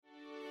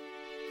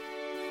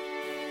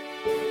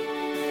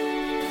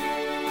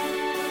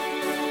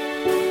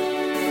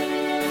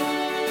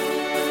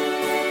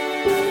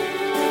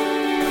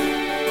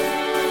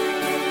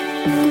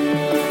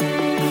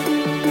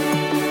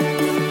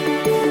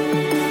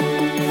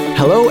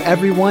Hello,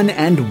 everyone,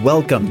 and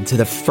welcome to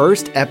the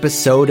first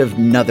episode of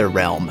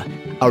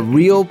Netherrealm, a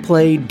real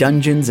play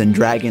Dungeons &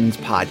 Dragons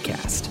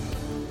podcast.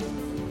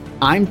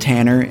 I'm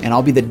Tanner, and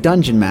I'll be the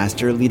Dungeon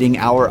Master leading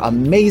our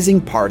amazing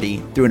party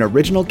through an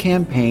original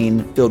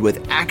campaign filled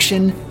with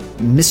action,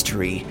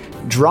 mystery,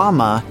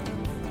 drama,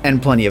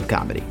 and plenty of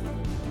comedy.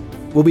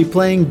 We'll be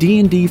playing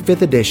D&D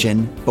 5th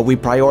edition, but we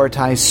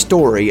prioritize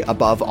story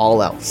above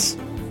all else.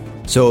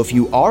 So if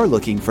you are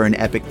looking for an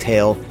epic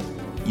tale,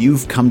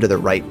 you've come to the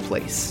right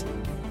place.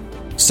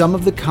 Some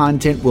of the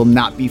content will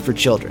not be for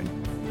children,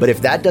 but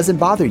if that doesn't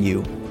bother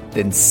you,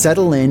 then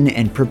settle in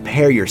and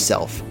prepare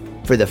yourself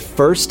for the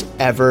first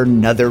ever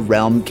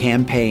Netherrealm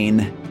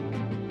campaign,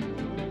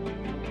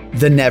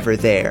 The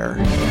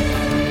Neverthere.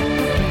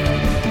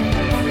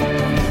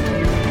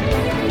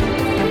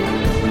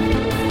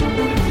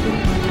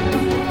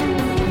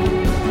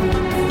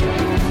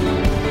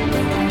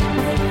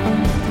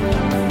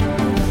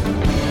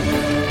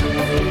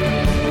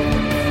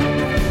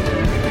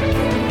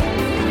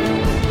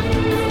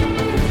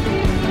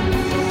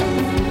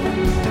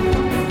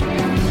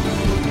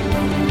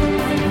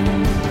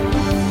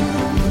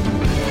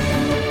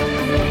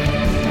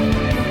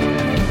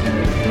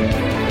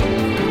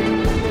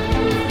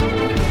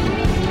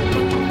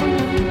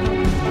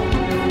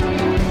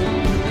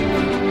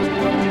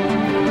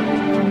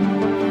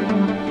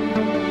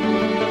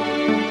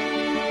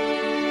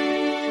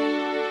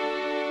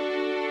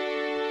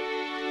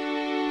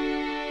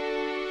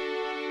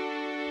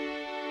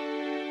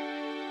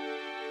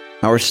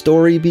 Our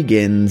story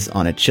begins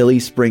on a chilly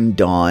spring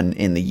dawn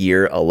in the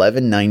year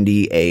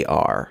 1190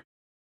 AR.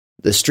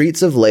 The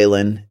streets of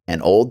Leyland,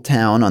 an old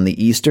town on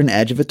the eastern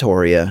edge of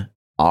Vitoria,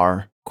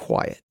 are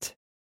quiet.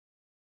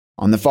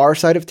 On the far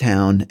side of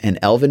town, an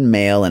elven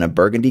male in a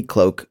burgundy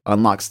cloak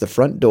unlocks the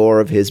front door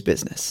of his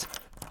business.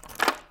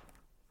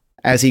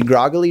 As he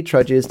groggily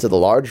trudges to the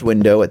large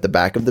window at the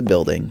back of the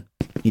building,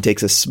 he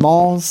takes a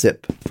small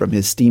sip from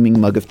his steaming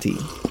mug of tea.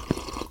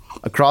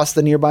 Across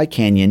the nearby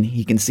canyon,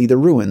 he can see the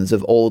ruins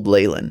of old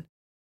Leyland.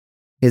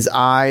 His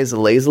eyes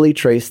lazily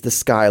trace the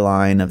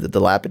skyline of the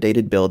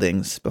dilapidated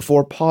buildings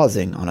before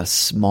pausing on a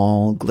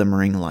small,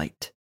 glimmering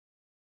light.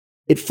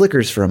 It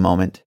flickers for a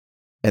moment,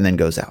 and then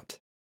goes out.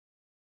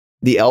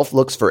 The elf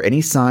looks for any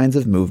signs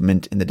of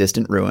movement in the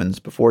distant ruins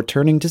before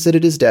turning to sit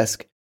at his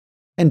desk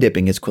and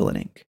dipping his quill in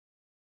ink.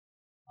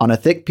 On a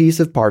thick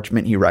piece of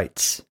parchment he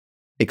writes,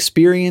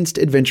 "Experienced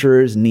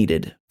adventurers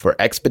needed for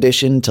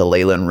expedition to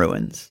Leyland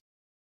ruins.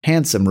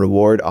 Handsome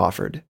reward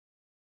offered.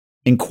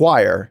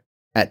 Inquire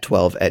at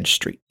 12 Edge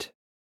Street."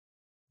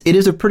 It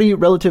is a pretty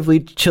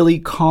relatively chilly,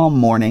 calm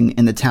morning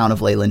in the town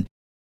of Leyland.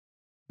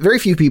 Very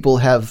few people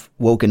have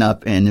woken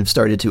up and have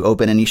started to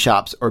open any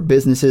shops or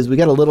businesses. We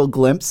got a little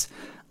glimpse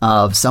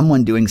of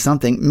someone doing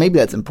something. Maybe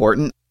that's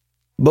important.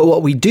 But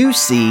what we do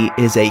see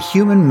is a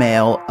human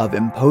male of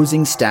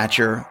imposing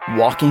stature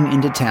walking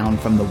into town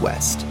from the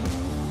west.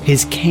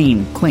 His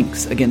cane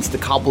clinks against the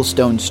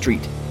cobblestone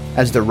street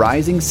as the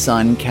rising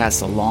sun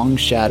casts a long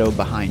shadow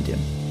behind him.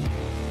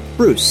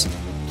 Bruce,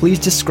 please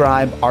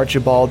describe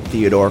Archibald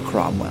Theodore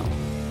Cromwell.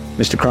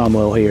 Mr.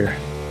 Cromwell here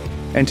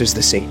enters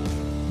the scene,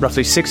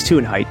 roughly 6'2"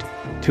 in height,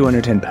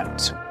 210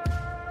 pounds.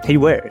 He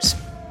wears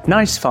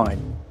nice,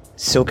 fine,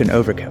 silken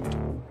overcoat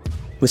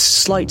with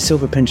slight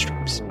silver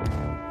pinstripes.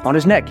 On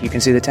his neck, you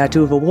can see the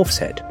tattoo of a wolf's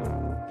head.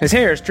 His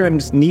hair is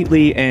trimmed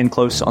neatly and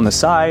close on the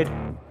side,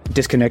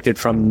 disconnected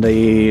from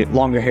the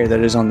longer hair that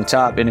is on the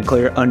top in a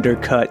clear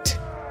undercut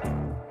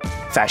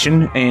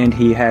fashion, and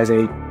he has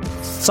a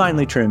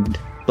finely trimmed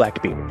black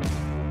beard.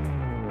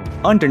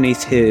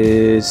 Underneath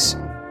his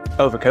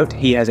overcoat,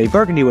 he has a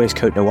burgundy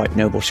waistcoat and a white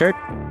noble shirt,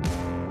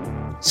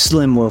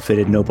 slim,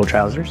 well-fitted noble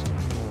trousers,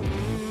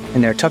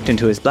 and they're tucked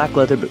into his black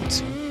leather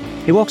boots.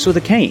 He walks with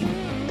a cane.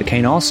 The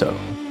cane also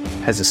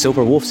has a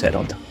silver wolf's head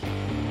on top.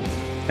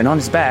 And on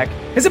his back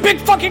is a big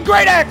fucking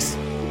great axe!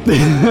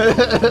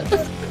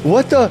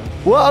 What the?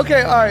 Well,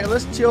 okay, all right,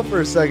 let's chill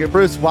for a second.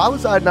 Bruce, why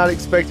was I not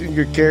expecting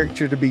your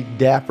character to be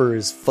dapper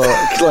as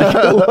fuck? Like,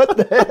 what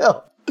the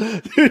hell?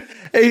 Dude,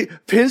 a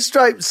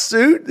pinstripe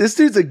suit? This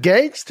dude's a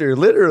gangster,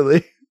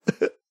 literally.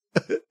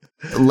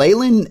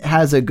 Leyland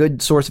has a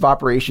good source of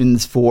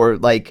operations for,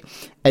 like,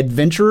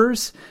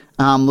 adventurers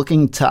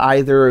looking to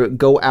either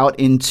go out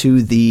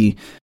into the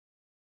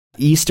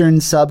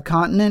eastern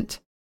subcontinent,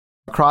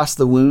 cross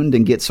the wound,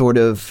 and get sort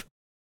of,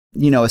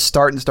 a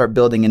start and start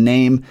building a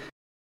name.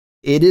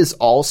 It is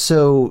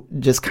also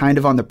just kind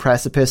of on the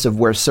precipice of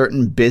where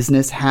certain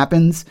business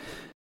happens.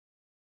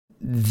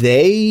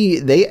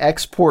 They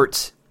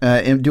export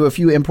and do a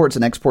few imports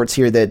and exports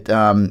here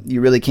that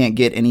you really can't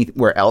get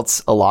anywhere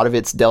else. A lot of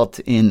it's dealt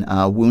in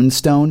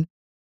Woundstone.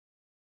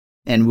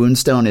 And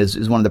Woundstone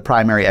is one of the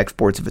primary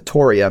exports of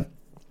Vitoria,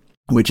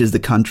 which is the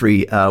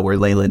country where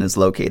Leyland is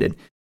located.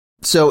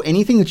 So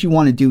anything that you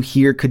want to do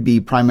here could be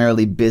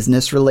primarily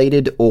business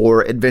related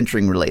or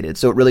adventuring related.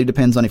 So it really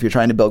depends on if you're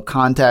trying to build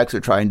contacts or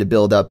trying to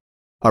build up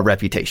a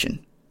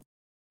reputation.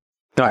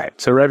 All right.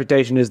 So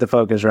reputation is the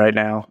focus right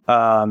now.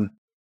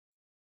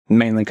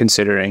 Mainly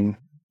considering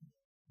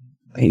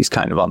he's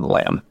kind of on the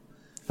lam.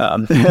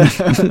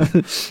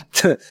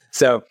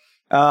 So,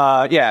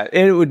 yeah,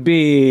 it would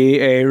be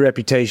a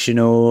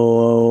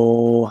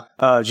reputational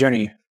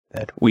journey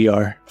that we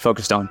are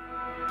focused on.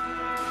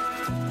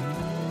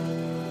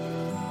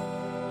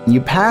 You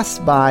pass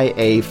by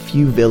a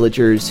few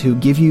villagers who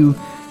give you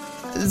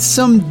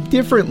some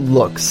different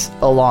looks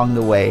along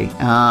the way.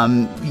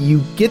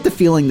 You get the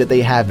feeling that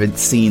they haven't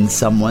seen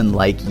someone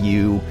like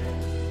you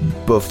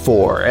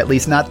before, at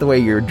least not the way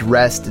you're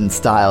dressed and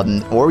styled,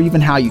 or even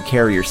how you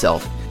carry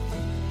yourself.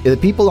 The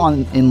people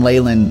in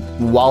Leyland,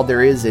 while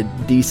there is a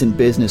decent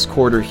business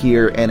quarter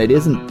here, and it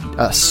isn't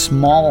a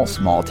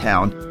small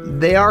town,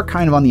 they are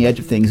kind of on the edge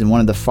of things and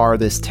one of the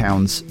farthest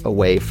towns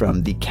away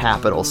from the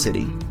capital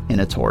city in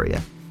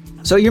Atoria.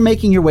 So you're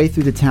making your way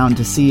through the town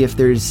to see if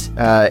there's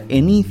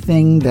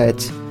anything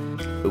that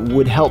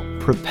would help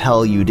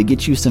propel you, to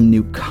get you some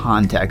new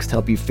context,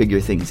 help you figure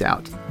things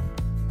out.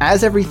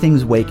 As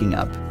everything's waking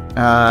up,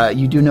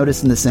 you do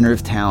notice in the center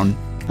of town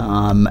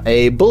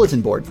a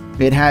bulletin board.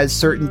 It has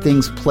certain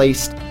things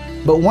placed,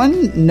 but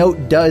one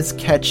note does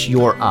catch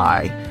your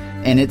eye,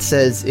 and it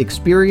says,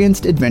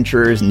 "Experienced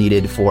adventurers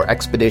needed for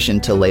expedition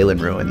to Leyland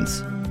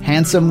Ruins.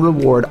 Handsome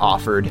reward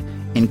offered.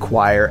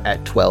 Inquire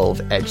at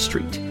 12 Edge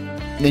Street."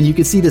 Then you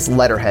can see this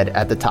letterhead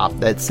at the top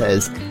that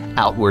says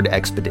Outward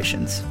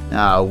Expeditions,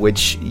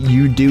 which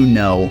you do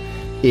know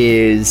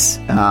is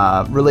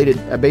related,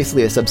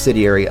 basically a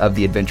subsidiary of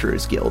the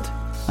Adventurers Guild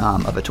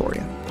of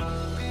Atoria.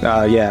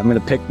 Yeah, I'm going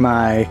to pick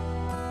my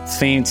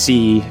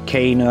fancy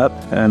cane up.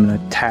 I'm going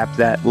to tap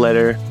that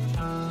letter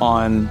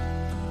on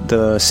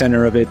the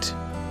center of it,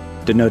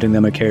 denoting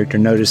that my character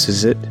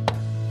notices it.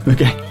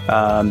 Okay.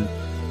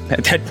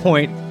 At that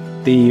point,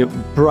 the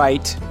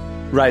bright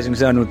rising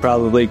sun would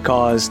probably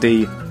cause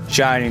the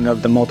shining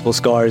of the multiple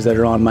scars that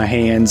are on my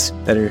hands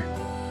that are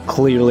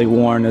clearly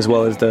worn, as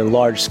well as the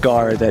large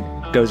scar that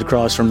goes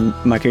across from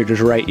my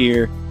character's right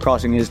ear,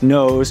 crossing his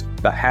nose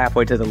about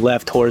halfway to the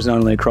left,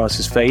 horizontally across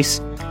his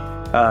face.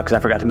 Because I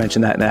forgot to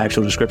mention that in the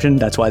actual description.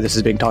 That's why this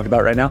is being talked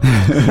about right now.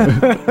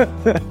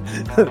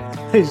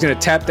 He's going to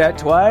tap that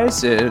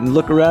twice and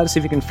look around, see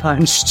if he can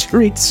find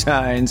street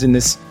signs in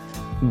this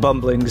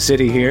bumbling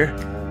city here.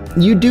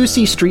 You do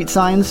see street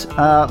signs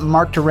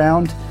marked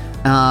around.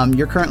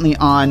 You're currently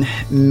on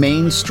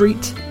Main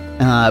Street,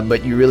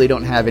 but you really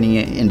don't have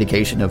any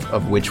indication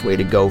of which way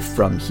to go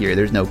from here.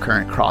 There's no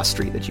current cross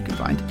street that you can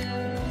find.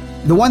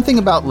 The one thing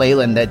about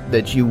Leyland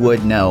that you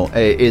would know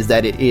is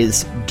that it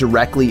is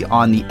directly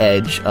on the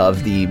edge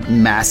of the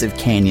massive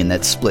canyon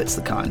that splits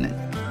the continent.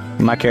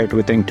 My character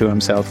would think to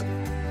himself,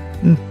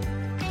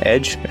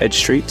 edge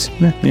streets?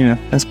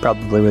 That's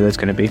probably where that's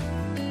going to be.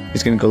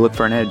 He's going to go look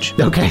for an edge.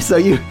 Okay, so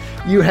you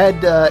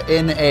head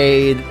in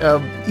a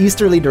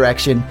easterly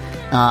direction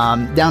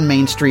down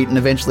Main Street, and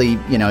eventually,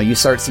 you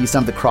start to see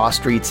some of the cross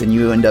streets, and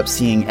you end up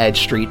seeing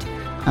Edge Street.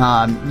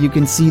 You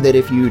can see that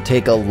if you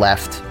take a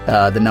left,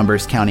 the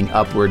numbers counting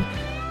upward,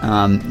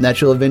 that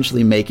you'll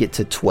eventually make it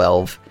to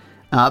 12.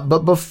 But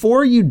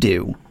before you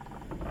do,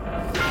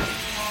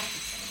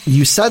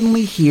 you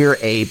suddenly hear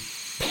a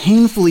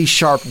painfully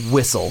sharp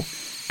whistle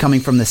coming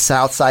from the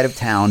south side of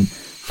town,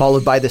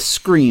 followed by the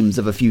screams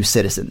of a few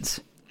citizens.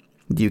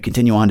 Do you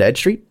continue on to Edge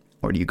Street,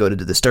 or do you go to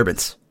the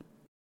disturbance?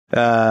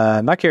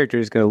 My character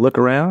is going to look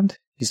around.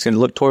 He's going to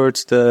look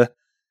towards the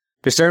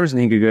disturbance,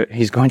 and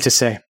he's going to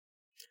say,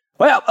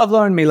 "Well, I've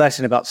learned my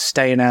lesson about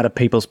staying out of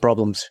people's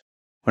problems.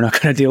 We're not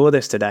going to deal with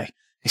this today."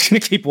 He's going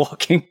to keep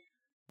walking.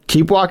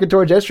 Keep walking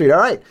towards Edge Street, all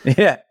right.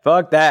 Yeah,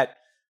 fuck that.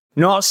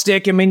 Not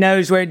sticking my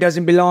nose where it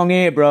doesn't belong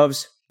here,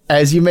 bruvs.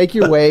 As you make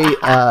your way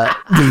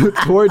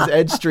towards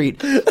Edge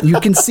Street, you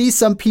can see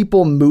some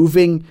people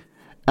moving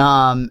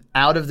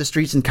out of the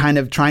streets and kind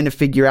of trying to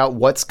figure out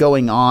what's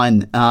going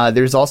on.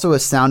 There's also a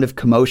sound of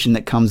commotion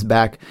that comes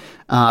back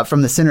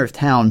from the center of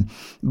town.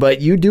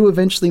 But you do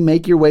eventually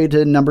make your way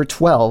to number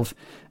 12,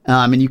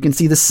 and you can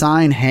see the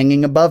sign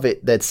hanging above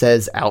it that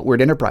says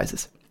Outward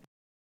Enterprises.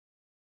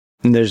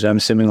 And there's, I'm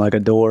assuming, like a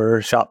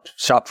door, shop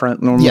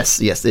front normally?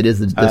 Yes, it is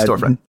the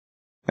storefront.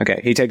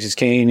 Okay, he takes his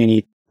cane and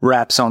he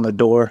raps on the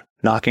door,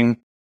 knocking.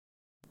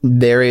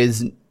 There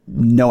is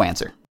no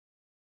answer.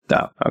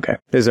 Oh, okay.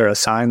 Is there a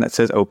sign that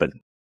says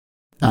open?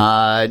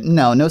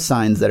 No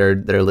signs that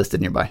are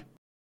listed nearby.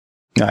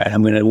 All right,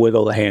 I'm going to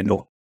wiggle the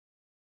handle.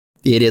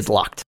 It is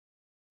locked.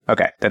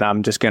 Okay, then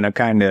I'm just going to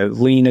kind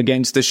of lean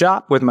against the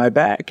shop with my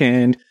back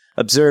and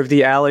observe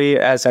the alley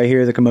as I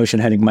hear the commotion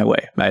heading my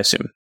way, I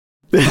assume.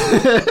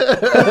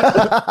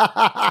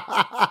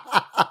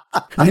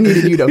 I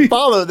needed you to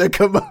follow the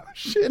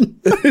commotion.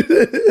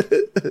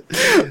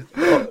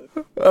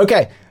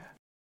 Okay.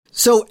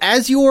 So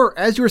as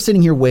you're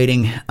sitting here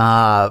waiting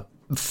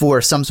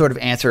for some sort of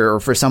answer, or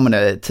for someone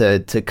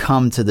to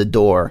come to the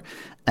door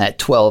at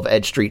 12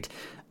 Edge Street,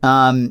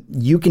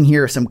 you can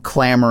hear some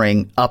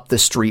clamoring up the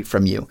street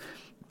from you.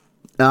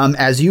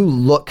 As you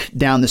look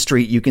down the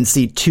street, you can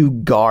see two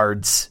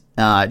guards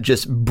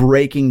just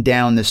breaking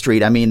down the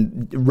street. I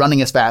mean,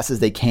 running as fast as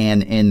they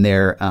can in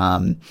their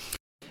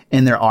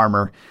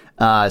armor,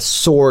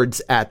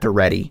 swords at the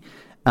ready.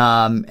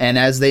 And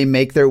as they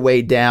make their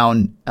way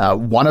down,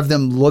 one of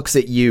them looks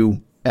at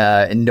you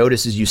and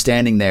notices you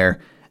standing there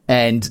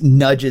and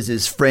nudges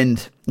his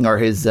friend or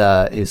his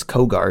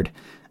co-guard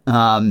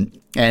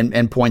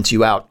and points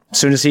you out. As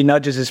soon as he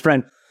nudges his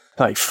friend,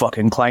 like,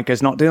 fucking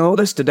clanker's not dealing with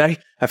this today.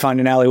 I find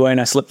an alleyway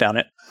and I slip down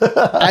it.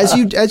 As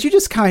you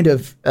just kind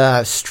of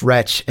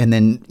stretch and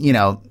then,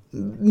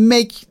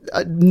 make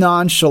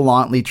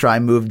nonchalantly try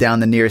and move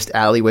down the nearest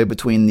alleyway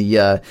between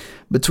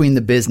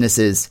the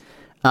businesses,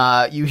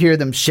 you hear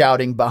them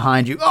shouting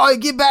behind you, "Oh,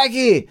 get back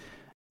here!"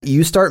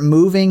 You start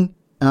moving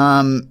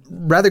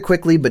rather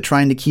quickly, but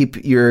trying to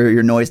keep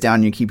your noise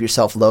down. You keep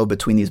yourself low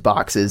between these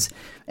boxes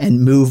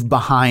and move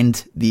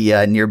behind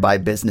the nearby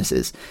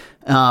businesses.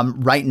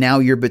 Right now,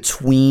 you're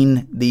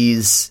between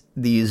these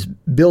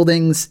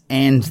buildings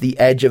and the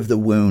edge of the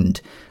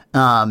wound,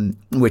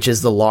 which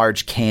is the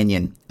large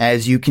canyon.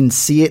 As you can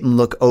see it and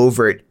look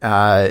over it,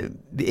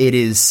 it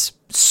is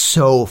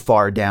so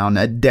far down,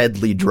 a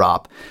deadly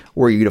drop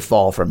were you to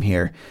fall from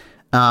here.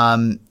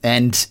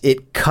 And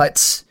it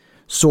cuts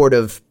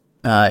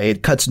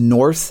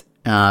north,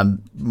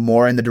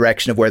 more in the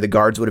direction of where the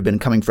guards would have been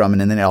coming from.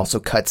 And then it also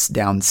cuts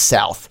down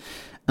south,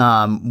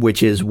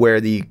 which is where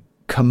the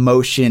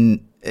commotion,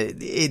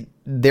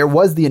 there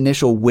was the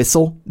initial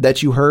whistle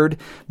that you heard,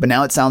 but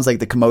now it sounds like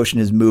the commotion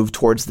has moved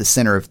towards the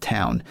center of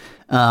town.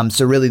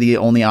 So really the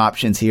only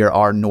options here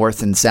are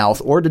north and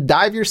south, or to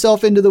dive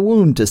yourself into the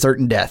wound to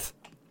certain death.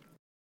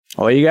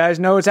 Well, you guys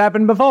know what's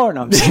happened before.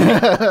 No, I'm just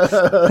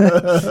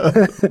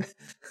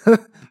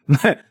kidding.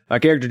 My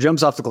character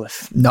jumps off the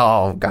cliff.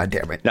 No, God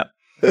damn it. No.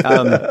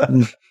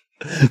 And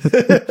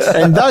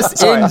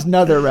thus ends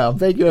another round.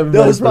 Thank you,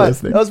 everybody, for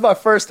listening. That was my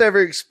first ever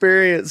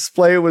experience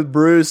playing with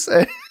Bruce,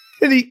 and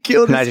he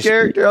killed his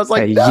character. I was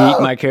like, no. Yeet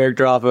my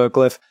character off of a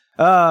cliff.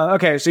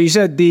 Okay, so you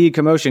said the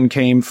commotion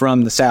came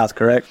from the south,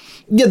 correct?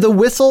 Yeah, the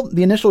whistle,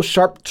 the initial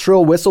sharp,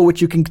 shrill whistle,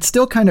 which you can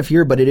still kind of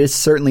hear, but it is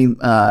certainly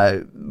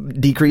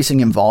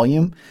decreasing in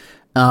volume.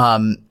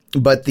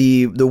 But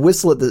the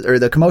whistle or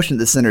the commotion at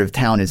the center of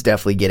town is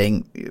definitely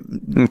getting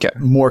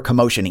more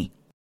commotion-y.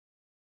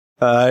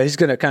 He's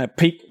going to kind of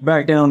peek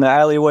back down the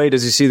alleyway.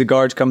 Does he see the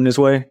guards coming his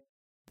way?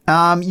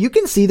 You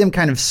can see them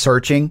kind of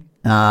searching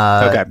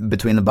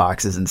between the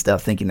boxes and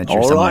stuff, thinking that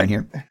you're somewhere in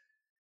here.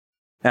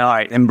 All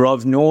right,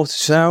 improv north,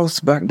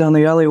 south, back down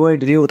the alleyway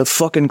to deal with the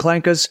fucking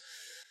clankers.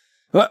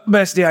 Well,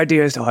 best the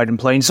idea is to hide in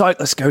plain sight.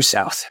 Let's go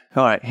south.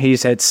 All right,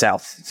 he's head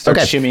south.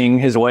 Starts shimmying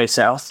his way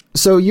south.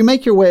 So you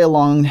make your way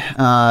along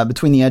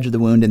between the edge of the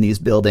wound and these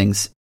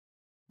buildings.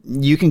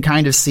 You can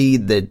kind of see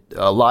that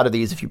a lot of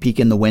these, if you peek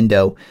in the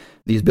window,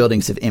 these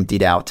buildings have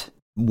emptied out.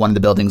 One of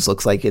the buildings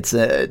looks like it's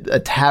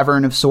a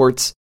tavern of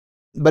sorts.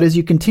 But as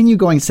you continue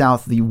going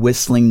south, the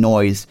whistling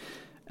noise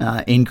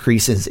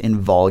increases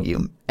in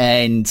volume.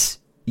 And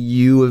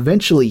you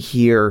eventually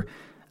hear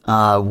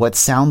what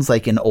sounds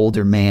like an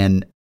older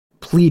man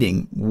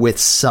pleading with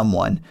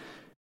someone.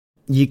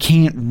 You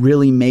can't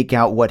really make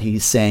out what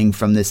he's saying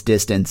from this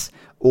distance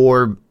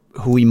or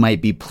who he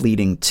might be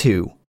pleading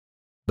to.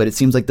 But it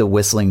seems like the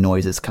whistling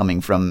noise is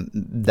coming from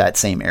that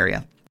same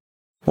area.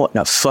 What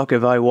the fuck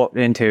have I walked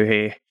into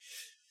here?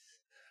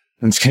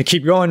 I'm just going to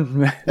keep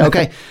going.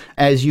 Okay.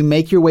 As you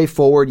make your way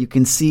forward, you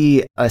can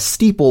see a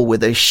steeple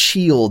with a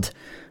shield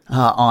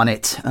on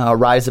it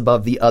rise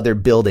above the other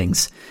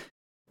buildings.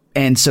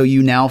 And so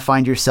you now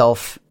find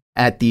yourself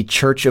at the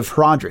Church of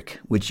Hrodrick,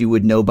 which you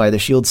would know by the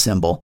shield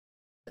symbol.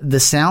 The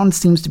sound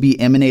seems to be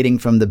emanating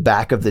from the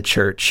back of the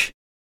church,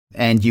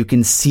 and you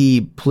can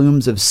see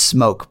plumes of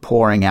smoke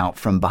pouring out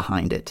from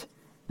behind it.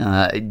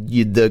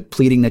 The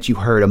pleading that you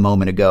heard a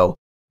moment ago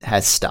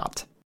has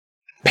stopped.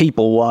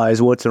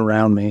 People-wise, what's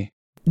around me?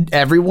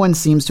 Everyone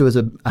seems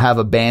to have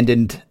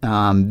abandoned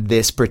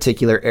this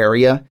particular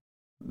area.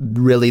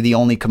 Really, the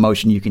only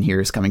commotion you can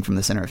hear is coming from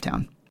the center of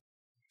town.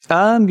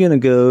 I'm going to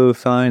go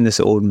find this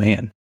old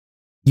man.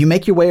 You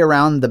make your way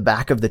around the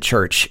back of the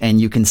church,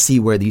 and you can see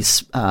where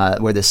this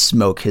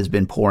smoke has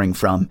been pouring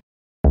from.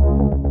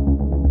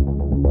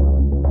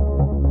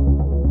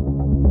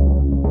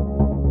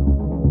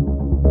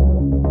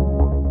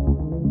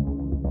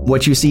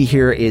 What you see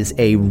here is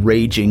a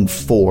raging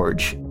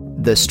forge.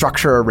 The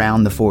structure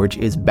around the forge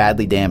is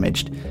badly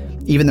damaged.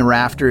 Even the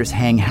rafters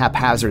hang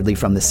haphazardly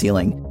from the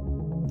ceiling.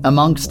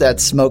 Amongst that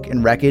smoke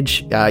and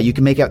wreckage, you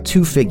can make out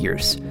two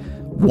figures.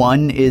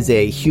 One is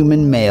a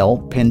human male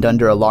pinned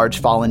under a large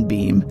fallen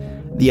beam.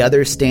 The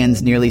other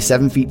stands nearly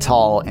 7 feet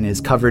tall and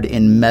is covered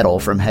in metal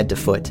from head to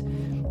foot.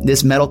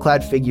 This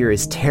metal-clad figure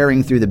is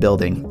tearing through the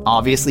building,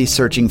 obviously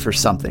searching for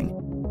something.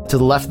 To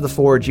the left of the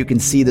forge, you can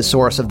see the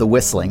source of the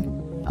whistling,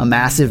 a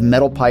massive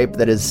metal pipe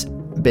that has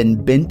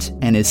been bent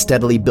and is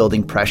steadily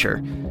building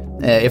pressure.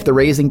 If the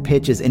raising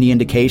pitch is any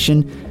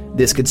indication,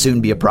 this could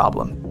soon be a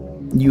problem.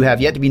 You have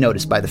yet to be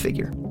noticed by the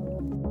figure.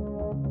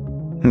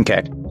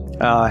 Okay.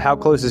 How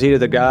close is he to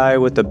the guy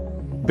with the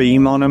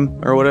beam on him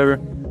or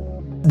whatever?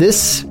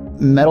 This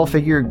metal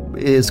figure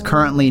is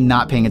currently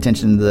not paying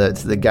attention to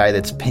the guy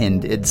that's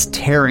pinned. It's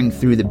tearing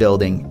through the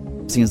building.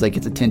 Seems like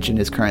its attention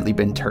has currently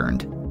been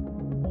turned.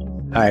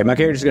 All right, my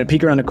character's going to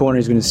peek around the corner.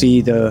 He's going to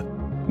see the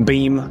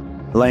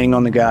beam laying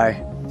on the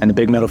guy and the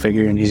big metal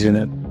figure, and he's going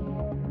to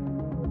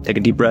take a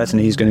deep breath,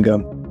 and he's going to go,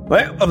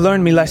 well, I've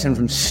learned my lesson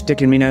from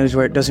sticking my nose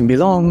where it doesn't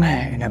belong,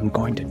 and I'm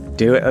going to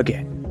do it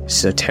again.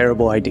 It's a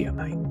terrible idea,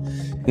 mate.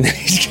 And then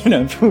he's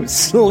going to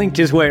slink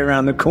his way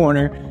around the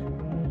corner.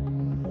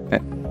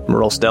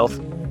 Roll stealth.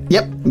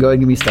 Yep, go ahead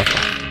and give me stuff.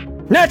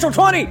 Natural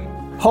 20!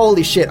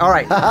 Holy shit, all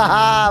right.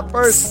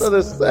 First of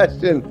the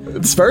session.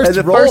 It's first And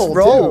the roll, first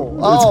roll. too.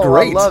 Oh, It's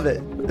great. I love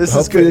it. This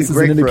Hopefully is this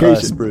great is an for us,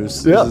 indication.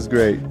 Bruce. Yep. This is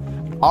great.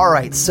 All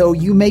right, so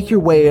you make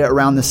your way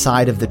around the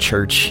side of the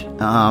church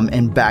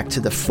and back to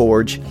the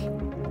forge.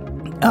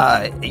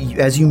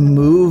 As you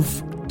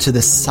move to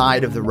the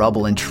side of the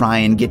rubble and try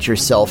and get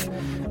yourself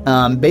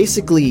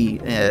basically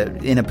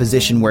in a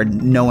position where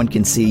no one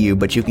can see you,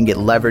 but you can get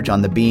leverage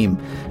on the beam,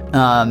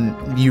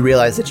 you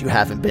realize that you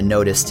haven't been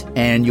noticed,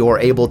 and you're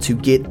able to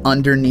get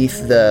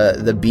underneath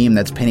the beam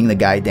that's pinning the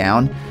guy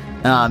down.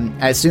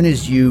 As soon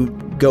as you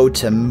go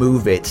to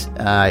move it,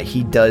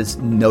 he does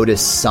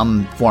notice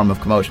some form of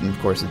commotion. Of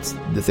course, it's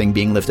the thing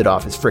being lifted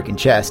off his freaking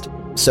chest.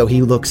 So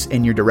he looks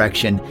in your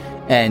direction,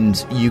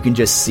 and you can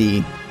just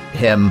see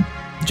him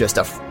just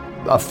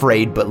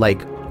afraid, but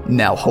like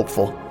now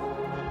hopeful.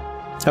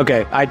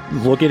 Okay, I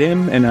look at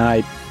him and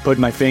I put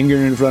my finger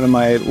in front of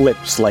my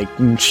lips, like,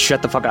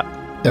 shut the fuck up.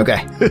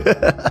 Okay.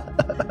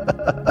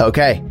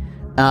 Okay.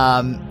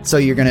 So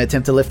you're going to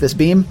attempt to lift this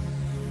beam?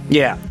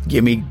 Yeah.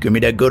 Give me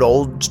that good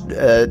old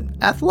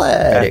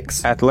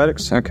athletics.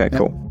 Athletics? Okay,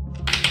 cool.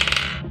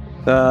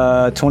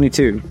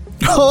 22.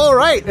 All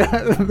right.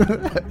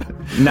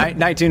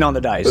 19 on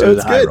the dice. It was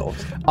a high roll.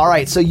 All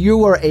right, so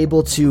you are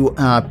able to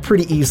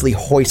pretty easily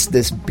hoist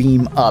this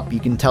beam up. You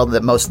can tell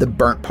that most of the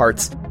burnt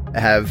parts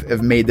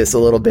have made this a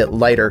little bit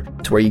lighter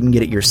to where you can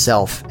get it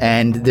yourself.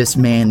 And this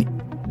man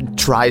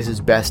tries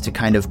his best to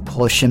kind of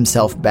push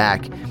himself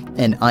back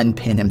and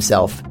unpin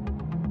himself.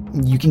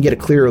 You can get a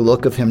clearer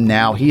look of him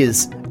now. He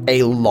is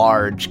a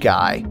large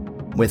guy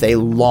with a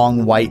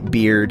long white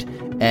beard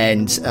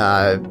and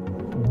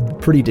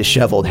pretty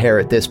disheveled hair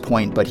at this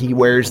point, but he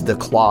wears the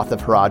cloth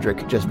of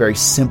Herodric, just very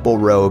simple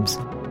robes.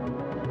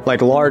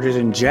 Like large as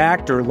in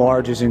jacked or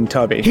large as in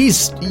tubby?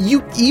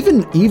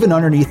 Even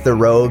underneath the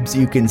robes,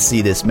 you can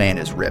see this man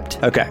is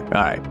ripped. Okay, all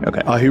right,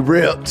 okay. He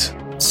ripped.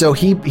 So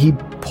he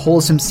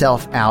pulls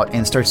himself out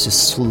and starts to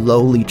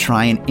slowly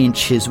try and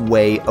inch his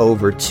way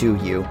over to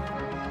you.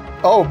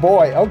 Oh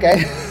boy,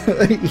 okay.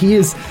 He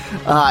is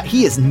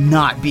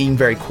not being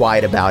very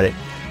quiet about it,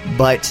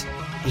 but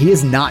he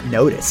is not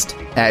noticed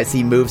as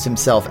he moves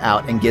himself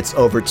out and gets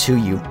over to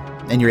you,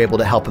 and you're able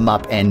to help him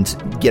up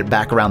and get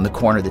back around the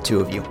corner, the two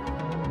of you.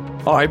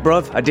 All right,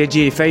 bruv, I did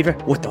you a favor.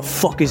 What the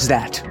fuck is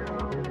that?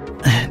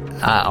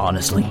 I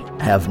honestly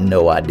have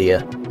no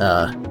idea.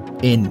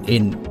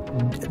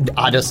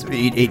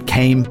 It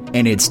came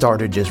and it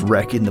started just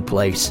wrecking the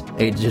place.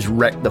 It just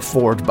wrecked the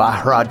forge by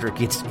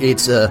Herodric.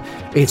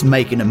 It's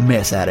making a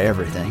mess out of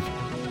everything.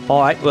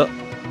 All right, well,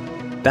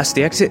 that's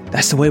the exit.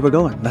 That's the way we're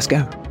going. Let's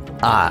go.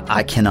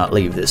 I cannot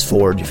leave this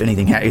forge. If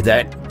anything,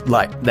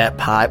 that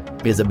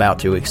pipe is about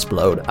to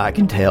explode. I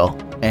can tell,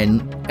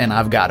 and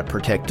I've got to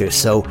protect this.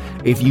 So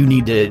if you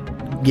need to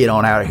get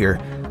on out of here,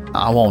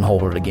 I won't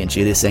hold it against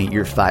you. This ain't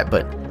your fight,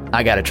 but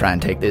I got to try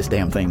and take this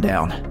damn thing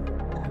down.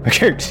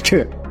 Okay,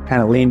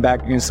 kind of lean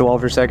back against the wall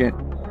for a second.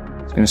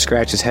 He's gonna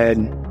scratch his head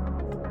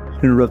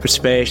and rub his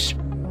face.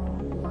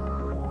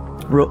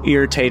 Real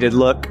irritated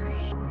look.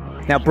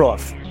 Now,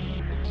 bruv,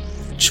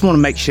 just want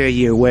to make sure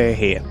you're aware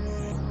here.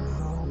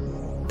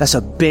 That's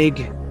a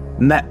big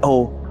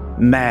metal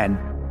man.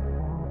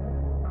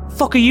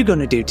 Fuck are you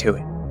gonna do to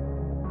it?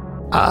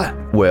 I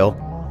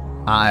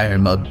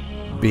am a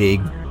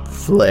big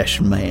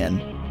flesh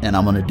man, and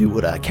I'm gonna do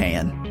what I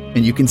can.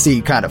 And you can see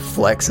he kind of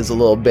flexes a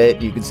little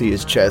bit. You can see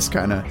his chest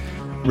kind of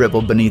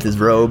ripple beneath his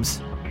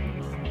robes.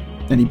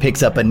 And he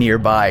picks up a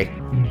nearby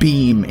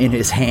beam in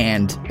his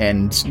hand,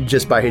 and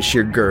just by his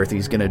sheer girth,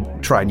 he's going to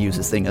try and use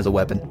this thing as a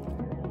weapon.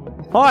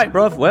 All right,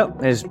 bruv. Well,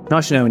 it's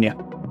nice knowing you.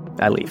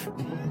 I leave.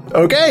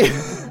 Okay.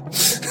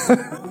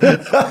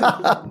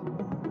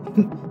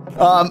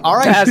 All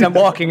right. As I'm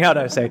walking out,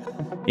 I say,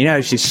 you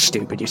know, she's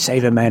stupid. You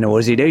save a man, or what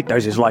does he do?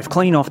 Throws his life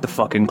clean off the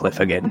fucking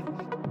cliff again.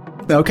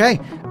 Okay.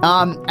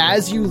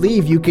 As you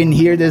leave, you can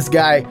hear this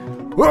guy,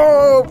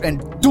 whoa, and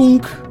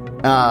dunk,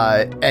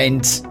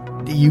 and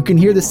you can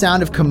hear the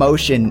sound of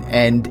commotion,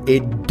 and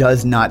it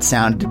does not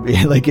sound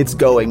like it's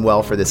going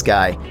well for this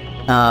guy.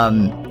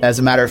 As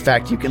a matter of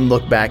fact, you can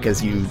look back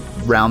as you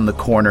round the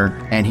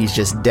corner, and he's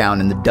just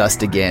down in the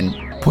dust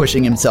again,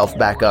 pushing himself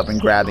back up and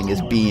grabbing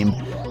his beam,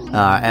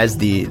 as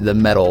the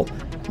metal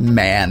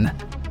man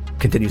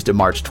continues to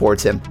march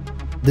towards him.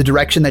 The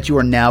direction that you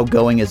are now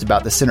going is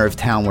about the center of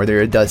town, where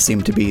there does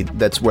seem to be,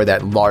 that's where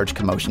that large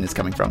commotion is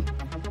coming from.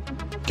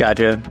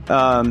 Gotcha.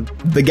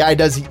 The guy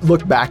does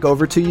look back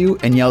over to you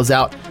and yells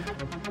out,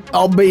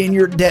 "I'll be in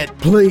your debt,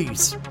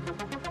 please."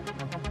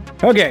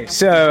 Okay,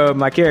 so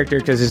my character,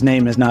 because his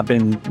name has not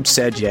been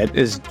said yet,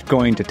 is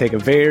going to take a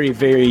very,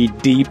 very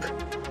deep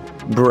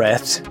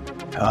breath.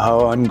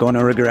 Oh, I'm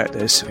gonna regret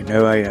this. I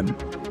know I am.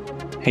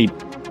 He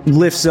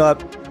lifts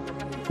up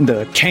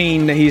the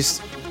cane that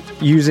he's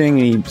using,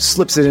 and he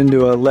slips it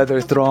into a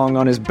leather thong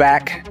on his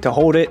back to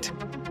hold it,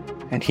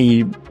 and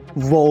he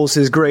rolls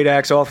his great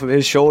axe off of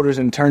his shoulders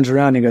and turns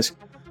around and he goes,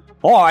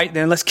 all right,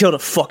 then let's kill the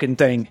fucking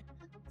thing.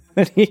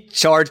 And he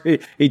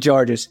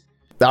charges.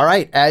 All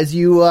right, as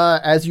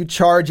you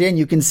charge in,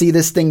 you can see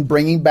this thing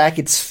bringing back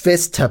its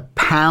fist to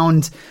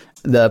pound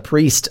the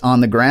priest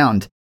on the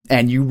ground,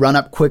 and you run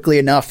up quickly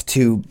enough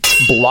to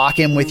block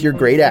him with your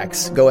great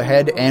axe. Go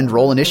ahead and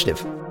roll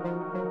initiative.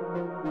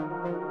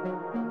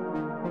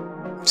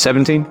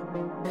 17?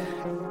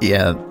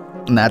 Yeah,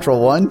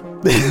 natural 1.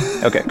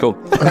 Okay, cool.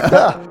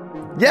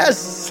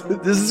 Yes,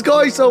 this is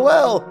going so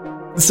well.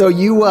 So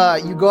you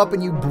go up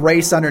and you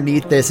brace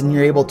underneath this, and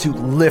you're able to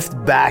lift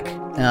back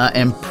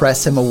and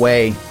press him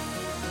away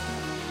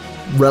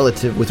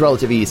with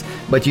relative ease.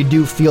 But you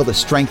do feel the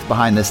strength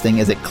behind this thing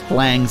as it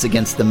clangs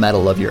against the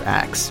metal of your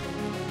axe.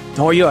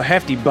 Oh, you're a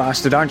hefty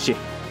bastard, aren't you?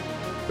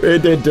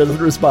 It doesn't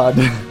respond.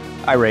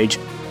 I rage.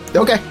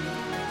 Okay.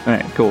 All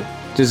right, cool.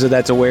 Just so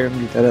that's aware,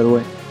 get that out of the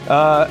way.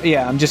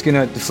 Yeah, I'm just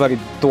gonna fucking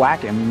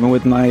thwack him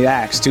with my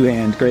axe,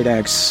 two-hand, great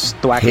axe,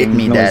 thwacking Hit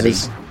me,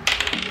 noises. daddy.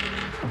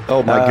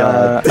 Oh my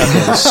god.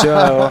 Okay,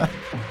 so,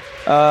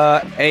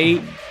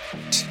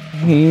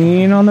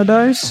 18 on the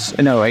dice?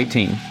 No,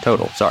 18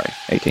 total, sorry,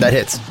 18. That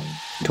hits.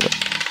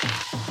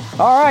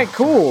 Alright,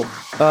 cool.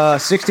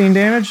 16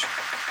 damage?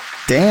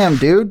 Damn,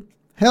 dude.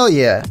 Hell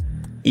yeah.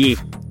 Yeah.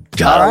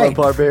 God, I All love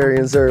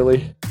barbarians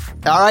early.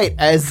 All right,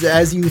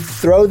 as you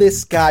throw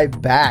this guy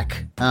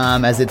back,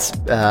 as it's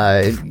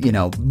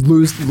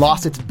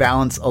lost its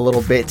balance a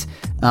little bit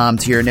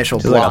to your initial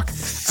block, like a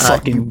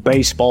fucking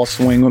baseball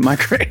swing with my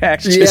great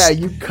axe. Yeah,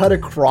 you cut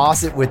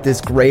across it with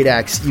this great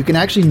axe. You can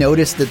actually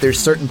notice that there's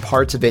certain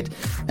parts of it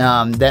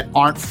that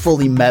aren't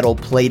fully metal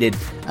plated,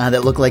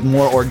 that look like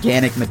more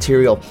organic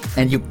material,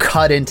 and you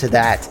cut into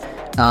that,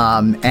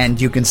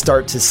 and you can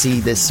start to see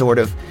this sort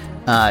of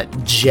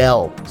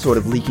gel sort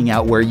of leaking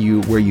out where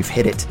you've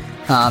hit it.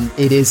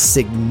 It is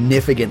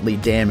significantly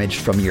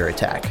damaged from your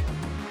attack.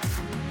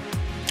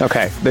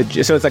 Okay,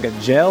 so it's like a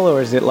gel,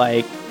 or is it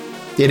like?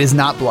 It is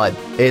not blood.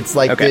 It's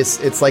like this.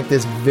 It's like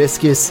this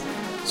viscous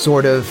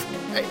sort of.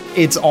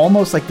 It's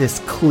almost like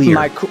this clear.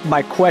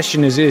 My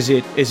question is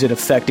it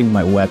affecting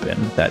my weapon?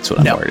 That's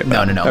what I'm worried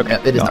about. No.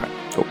 Okay, it is not. not.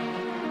 Cool.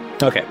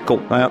 Okay, cool.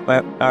 All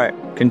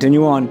right,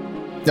 continue on. All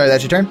right,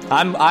 that's your turn.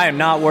 I am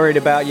not worried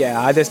about.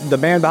 The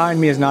man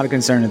behind me is not a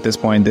concern at this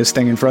point. This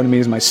thing in front of me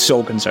is my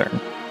sole concern.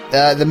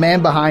 The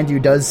man behind you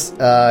does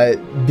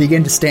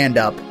begin to stand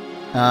up,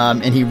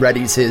 and he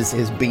readies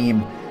his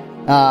beam.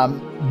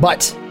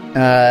 But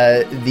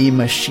the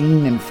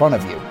machine in front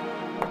of you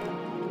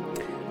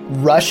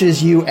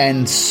rushes you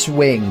and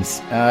swings.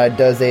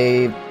 Does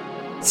a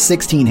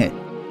 16 hit?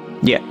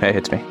 Yeah, that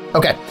hits me.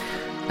 Okay.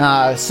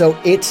 So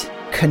it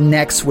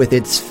connects with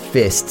its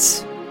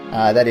fists.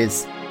 That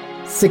is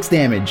 6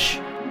 damage.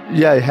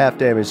 Yeah, half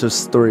damage, so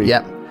it's 3.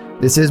 Yep.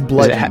 This is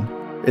bludgeoning.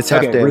 It's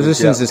half damage.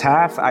 Resistance is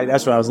half?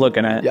 That's what I was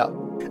looking at. Yeah.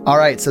 All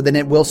right, so then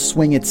it will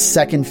swing its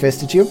second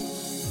fist at you.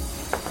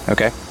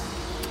 Okay.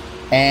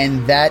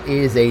 And that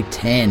is a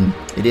 10.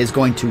 It is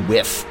going to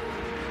whiff.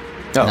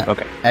 Oh,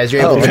 okay. As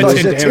you're able to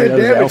it's 10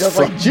 damage. I was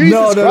like,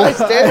 Jesus Christ,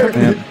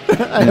 damn.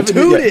 I haven't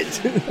toot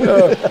it.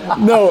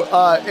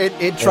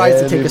 It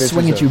tries to take a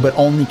swing at you, but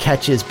only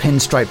catches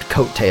pinstriped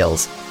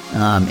coattails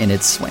in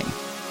its swing.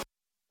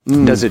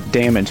 Does it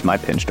damage my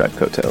pinstripe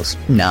coattails?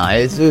 Nah,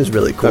 it was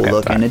really cool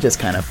looking. Right. It just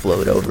kind of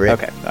flowed over it.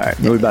 Okay, all right.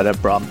 We about to have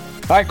a problem.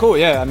 All right, cool.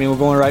 Yeah, I mean, we're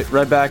going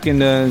right back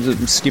into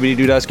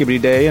skibbity-doo-dah,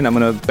 skibbity-day, and I'm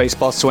going to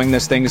baseball swing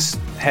this thing's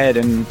head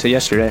into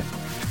yesterday.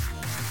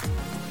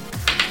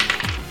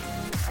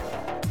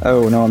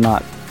 Oh, no, I'm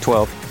not.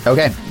 12.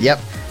 Okay, yep.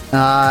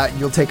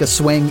 You'll take a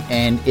swing,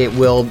 and it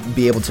will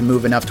be able to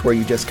move enough to where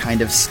you just kind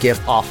of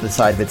skiff off the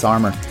side of its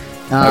armor.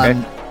 Okay.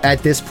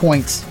 At this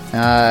point,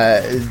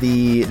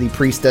 the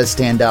priest does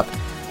stand up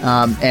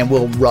and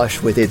will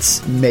rush with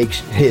his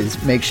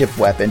makeshift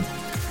weapon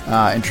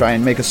and try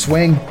and make a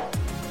swing.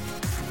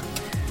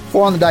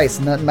 4 on the dice.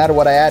 No matter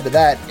what I add to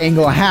that, ain't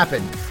gonna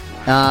happen.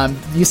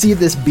 You see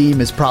this beam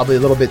is probably a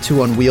little bit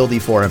too unwieldy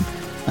for him,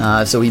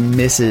 so he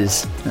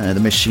misses the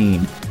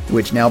machine,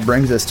 which now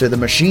brings us to the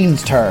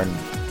machine's turn.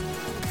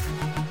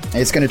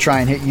 It's going to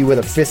try and hit you with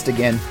a fist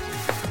again.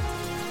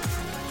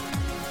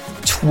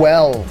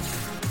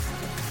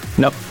 12.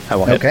 Nope, I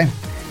won't hit. Okay.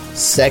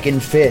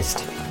 Second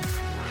fist.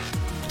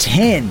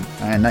 10.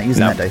 I'm not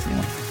using that dice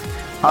anymore.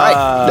 All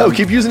right. No,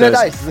 keep using that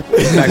dice.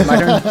 Back to my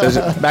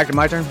turn? Back to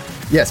my turn?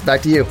 Yes,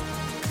 back to you.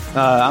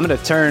 I'm going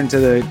to turn to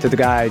the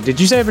guy. Did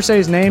you ever say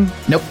his name?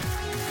 Nope.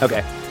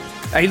 Okay.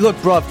 Hey, look,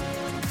 bruv.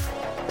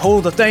 Pull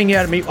the thing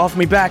off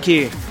me back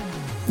here.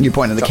 You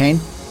pointing the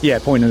cane? Yeah,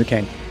 pointing the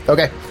cane.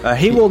 Okay.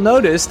 He will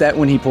notice that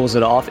when he pulls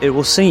it off, it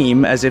will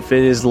seem as if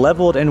it is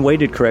leveled and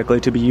weighted correctly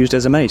to be used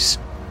as a mace.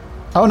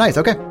 Oh, nice.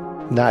 Okay.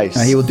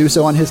 Nice. He will do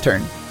so on his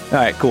turn. All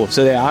right, cool.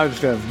 So yeah, I'm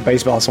just going to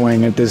baseball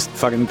swing at this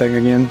fucking thing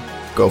again.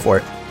 Go for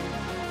it.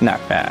 No.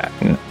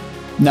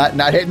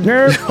 Not hitting.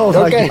 Oh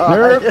my God.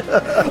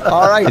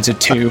 All right. It's a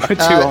 2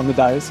 on the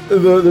dice.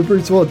 The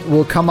priest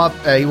will come up.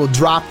 He will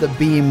drop the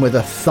beam with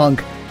a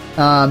thunk,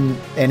 and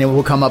it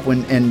will come up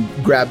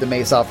and grab the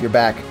mace off your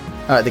back.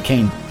 The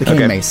cane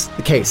mace,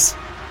 the case,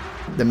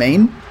 the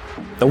main,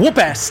 the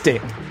whoop-ass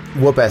stick.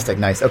 Whoop-ass stick,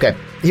 nice. Okay,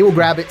 he will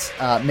grab it,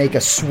 make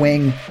a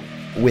swing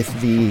with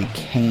the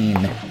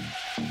cane.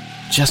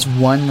 Just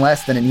one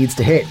less than it needs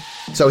to hit,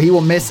 so he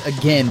will miss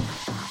again.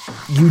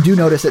 You do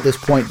notice at this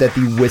point that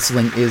the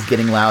whistling is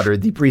getting louder.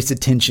 The priest's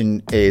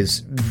attention is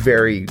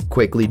very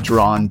quickly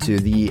drawn to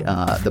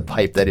the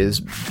pipe that is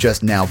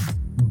just now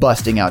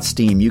busting out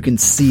steam. You can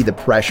see the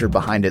pressure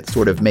behind it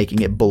sort of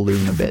making it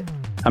balloon a bit.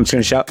 I'm just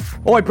going to shout,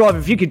 "Oi, brother,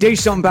 if you could do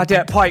something about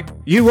that pipe,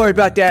 you worry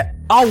about that,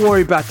 I'll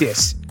worry about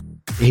this."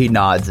 He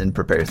nods and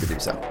prepares to do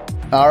so.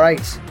 All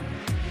right.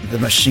 The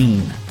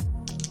machine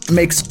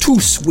makes 2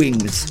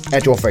 swings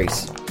at your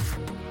face.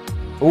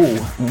 Ooh,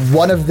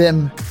 one of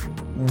them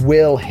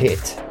will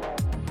hit.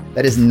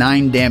 That is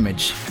 9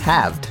 damage,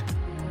 halved.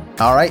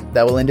 All right,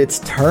 that will end its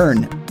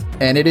turn.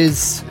 And it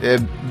is,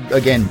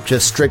 again,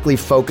 just strictly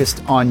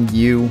focused on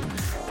you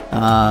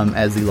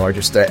as the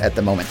largest threat at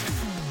the moment.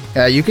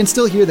 You can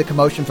still hear the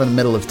commotion from the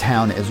middle of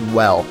town as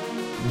well.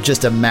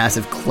 Just a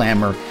massive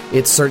clamor.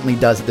 It certainly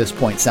does at this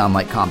point sound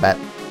like combat.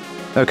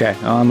 Okay,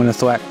 I'm going to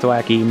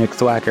thwacky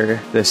McThwacker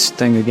this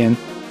thing again.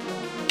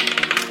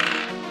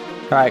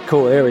 All right,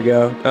 cool, there we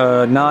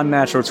go.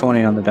 Non-natural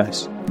 20 on the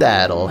dice.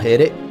 That'll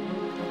hit it.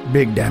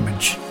 Big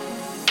damage.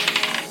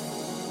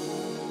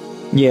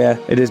 Yeah,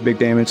 it is big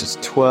damage. It's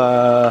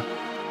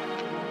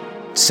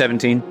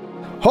 17.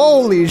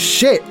 Holy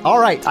shit. All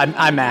right.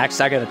 I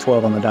maxed. I got a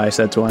 12 on the dice.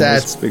 That's why.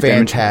 That's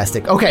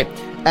fantastic. Okay.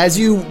 As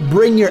you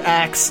bring your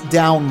axe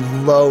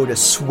down low to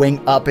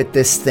swing up at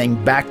this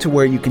thing, back to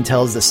where you can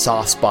tell is the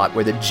soft spot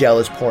where the gel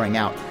is pouring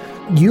out,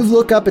 you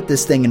look up at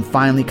this thing and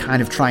finally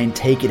kind of try and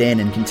take it in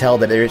and can tell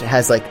that it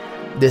has like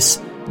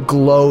this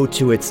glow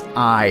to its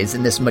eyes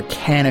and this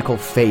mechanical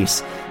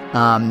face,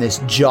 this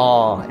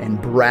jaw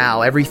and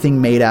brow,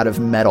 everything made out of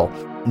metal.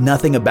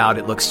 Nothing about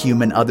it looks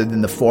human other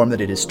than the form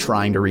that it is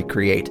trying to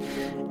recreate.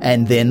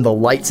 And then the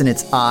lights in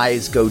its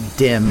eyes go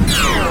dim.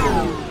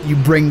 You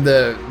bring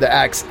the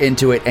axe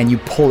into it and you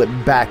pull it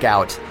back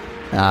out,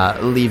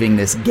 leaving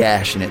this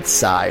gash in its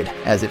side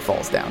as it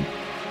falls down.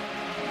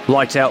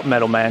 Lights out,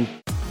 metal man.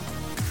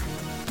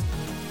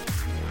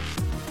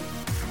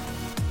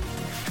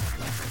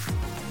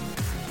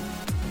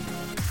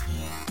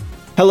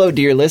 Hello,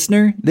 dear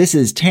listener. This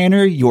is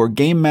Tanner, your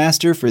game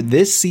master for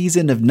this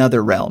season of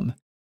Netherrealm.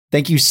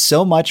 Thank you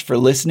so much for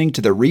listening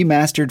to the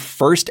remastered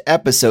first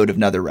episode of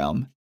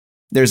Netherrealm.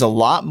 There's a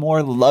lot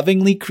more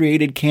lovingly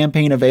created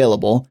campaign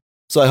available,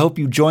 so I hope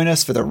you join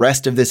us for the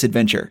rest of this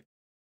adventure.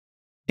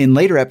 In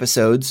later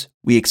episodes,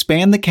 we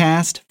expand the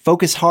cast,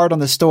 focus hard on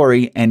the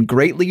story, and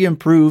greatly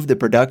improve the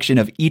production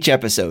of each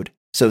episode,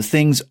 so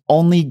things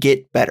only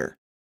get better.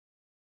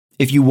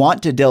 If you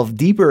want to delve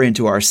deeper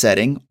into our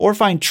setting or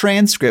find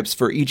transcripts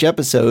for each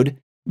episode,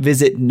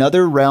 visit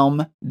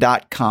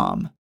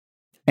netherrealm.com.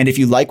 And if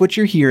you like what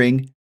you're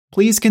hearing,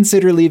 please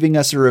consider leaving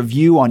us a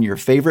review on your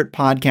favorite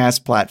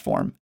podcast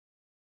platform.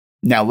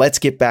 Now let's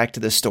get back to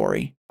the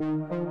story.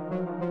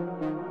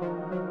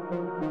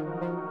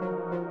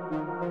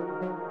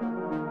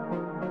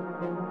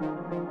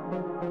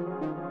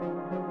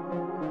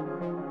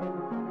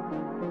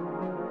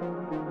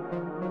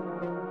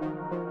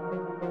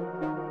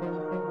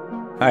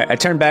 All right, I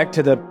turn back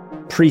to the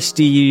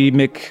priesty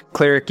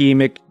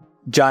McClericy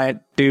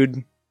McGiant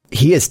dude.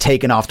 He is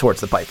taken off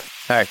towards the pipe.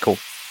 All right, cool.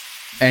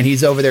 And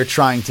he's over there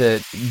trying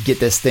to get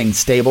this thing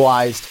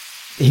stabilized.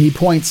 He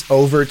points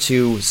over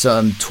to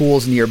some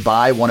tools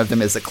nearby. One of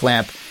them is a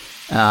clamp,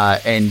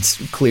 and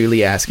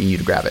clearly asking you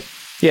to grab it.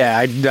 Yeah,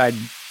 I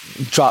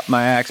drop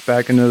my axe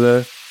back into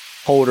the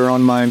holder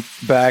on my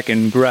back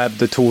and grab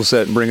the tool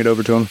set and bring it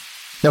over to him.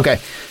 Okay.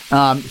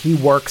 He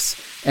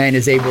works and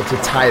is able to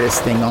tie this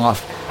thing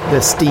off.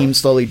 The steam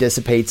slowly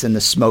dissipates and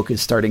the smoke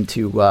is starting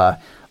to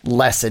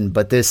lessen,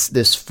 but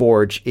this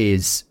forge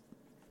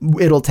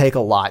it'll take a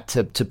lot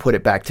to put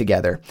it back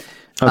together.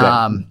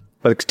 Okay.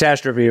 But the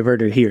catastrophe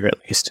averted here, at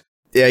least.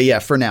 Yeah,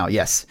 for now,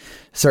 yes,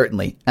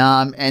 certainly.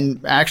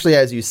 And actually,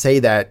 as you say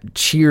that,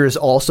 cheers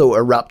also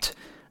erupt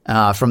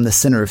from the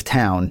center of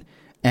town,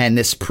 and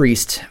this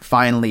priest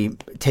finally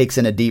takes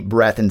in a deep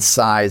breath and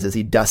sighs as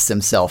he dusts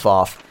himself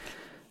off.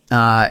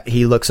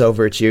 He looks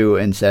over at you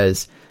and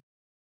says,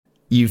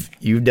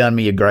 You've done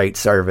me a great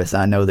service.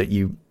 I know that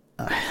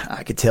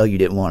I could tell you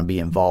didn't want to be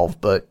involved,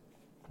 but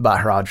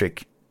by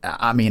Roderick,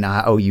 I mean,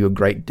 I owe you a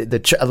great,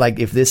 like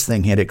if this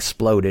thing had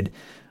exploded,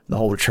 the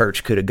whole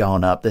church could have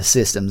gone up. The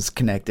system's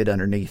connected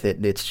underneath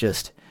it. It's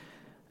just,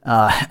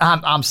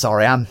 I'm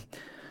sorry.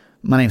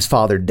 My name's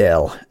Father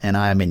Dell and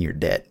I am in your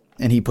debt.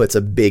 And he puts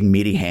a big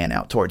meaty hand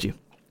out towards you.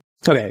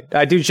 Okay.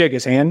 I do shake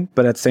his hand,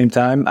 but at the same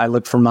time, I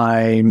look for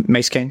my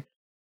mace cane.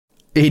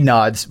 He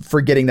nods,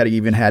 forgetting that he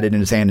even had it in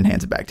his hand, and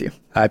hands it back to you.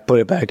 I put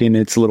it back in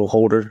its little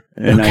holder,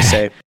 and I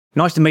say,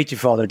 "Nice to meet you,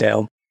 Father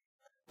Dale,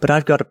 but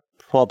I've got a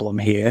problem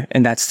here,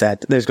 and that's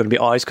that there's going to be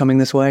eyes coming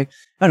this way.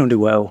 I don't do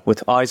well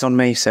with eyes on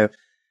me, so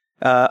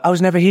I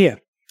was never here.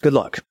 Good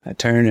luck. I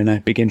turn and I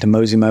begin to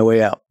mosey my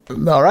way out.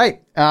 All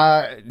right.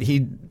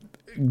 He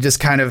just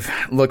kind of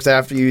looks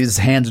after you. His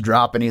hands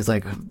drop, and he's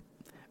like,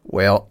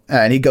 well,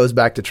 and he goes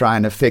back to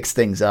trying to fix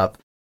things up.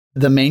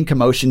 The main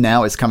commotion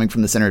now is coming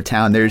from the center of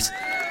town. There's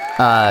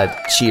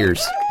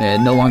cheers.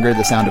 No longer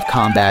the sound of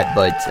combat,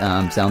 but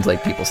sounds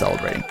like people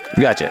celebrating.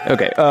 Gotcha.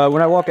 Okay.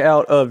 When I walk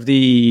out of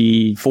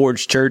the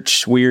Forge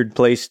Church weird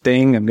place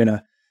thing, I'm going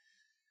to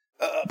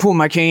pull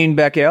my cane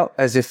back out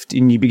as if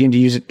you begin to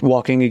use it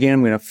walking again.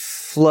 I'm going to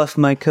fluff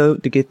my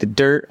coat to get the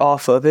dirt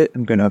off of it.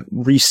 I'm going to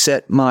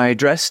reset my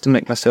dress to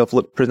make myself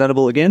look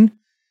presentable again.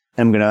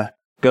 I'm going to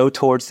go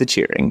towards the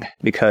cheering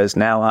because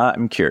now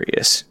I'm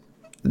curious.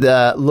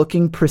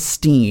 Looking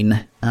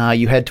pristine,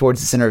 you head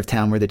towards the center of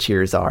town where the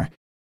cheers are.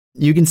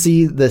 You can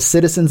see the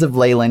citizens of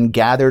Leyland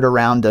gathered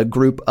around a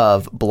group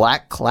of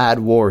black-clad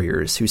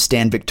warriors who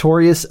stand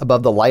victorious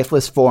above the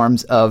lifeless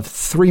forms of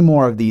 3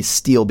 more of these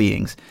steel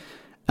beings.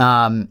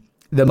 The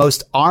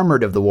most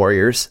armored of the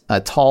warriors,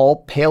 a tall,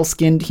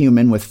 pale-skinned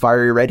human with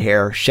fiery red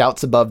hair,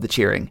 shouts above the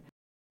cheering.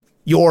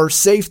 Your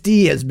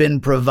safety has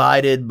been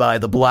provided by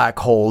the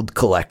Blackhold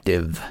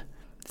Collective.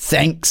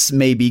 Thanks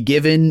may be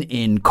given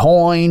in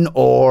coin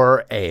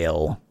or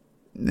ale.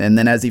 And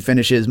then as he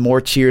finishes, more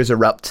cheers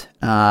erupt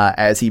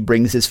as he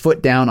brings his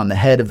foot down on the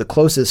head of the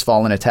closest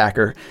fallen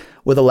attacker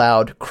with a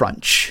loud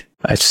crunch.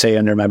 I say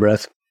under my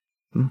breath,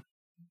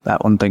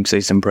 that one thinks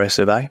he's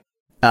impressive, eh?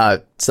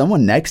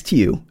 Someone next to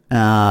you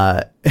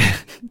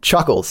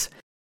chuckles.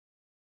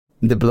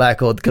 The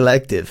Blackhold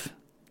Collective.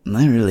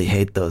 I really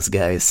hate those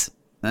guys.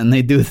 And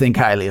they do think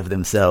highly of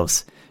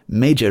themselves.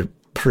 Major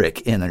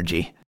prick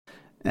energy.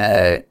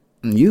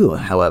 You,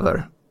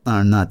 however,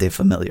 are not a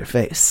familiar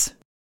face.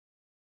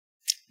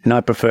 And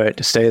I prefer it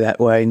to stay that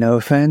way, no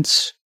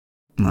offense.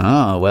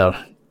 Oh, well,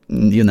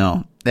 you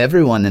know,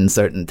 everyone in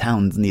certain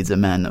towns needs a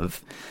man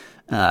of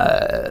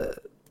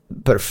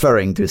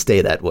preferring to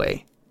stay that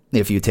way,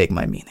 if you take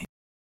my meaning.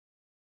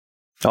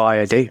 Oh,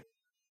 I do.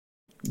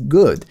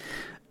 Good.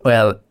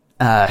 Well,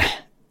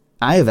 I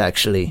have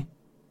actually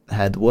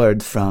had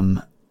word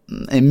from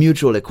a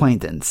mutual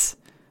acquaintance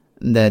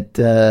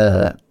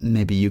that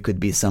maybe you could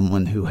be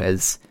someone who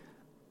has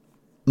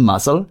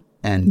muscle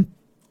and,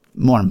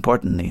 more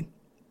importantly,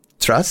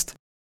 trust?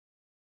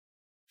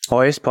 Oh,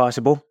 it's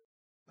possible.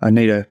 I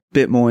need a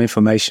bit more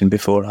information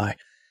before I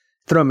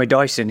throw my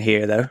dice in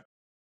here, though.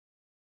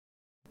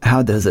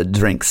 How does a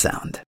drink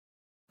sound?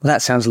 Well,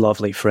 that sounds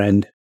lovely,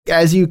 friend.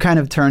 As you kind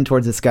of turn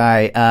towards this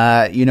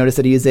guy, you notice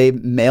that he is a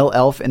male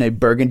elf in a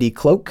burgundy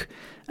cloak.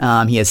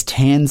 He has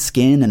tan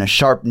skin and a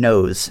sharp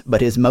nose,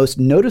 but his most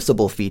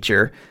noticeable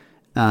feature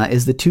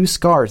is the 2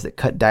 scars that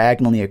cut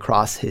diagonally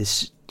across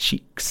his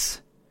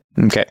cheeks.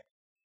 Okay.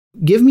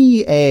 Give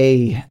me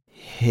a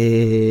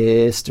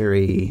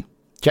history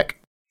check.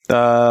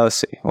 Let's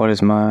see. What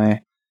is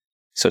my...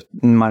 So,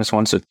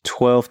 -1, so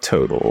 12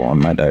 total on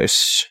my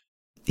dice.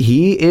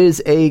 He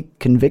is a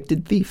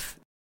convicted thief.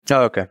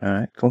 Oh, okay. All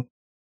right, cool.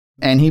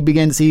 And he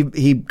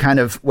kind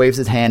of waves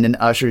his hand and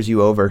ushers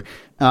you over,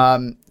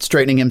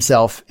 straightening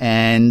himself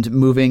and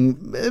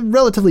moving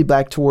relatively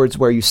back towards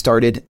where you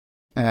started.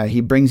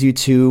 He brings you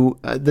to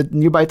the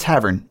nearby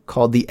tavern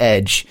called The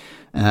Edge,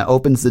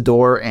 opens the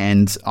door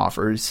and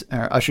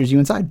ushers you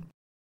inside.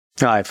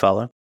 I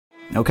follow.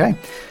 Okay.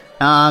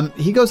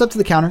 He goes up to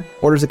the counter,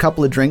 orders a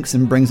couple of drinks,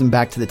 and brings them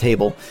back to the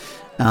table,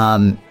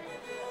 and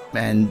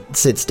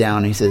sits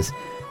down. He says,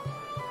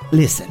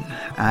 "Listen,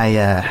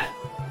 I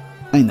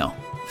know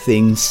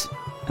things,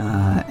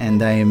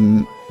 and I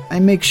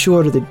make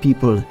sure that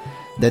people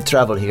that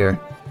travel here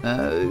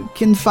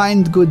can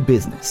find good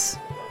business.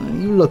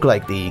 You look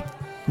like I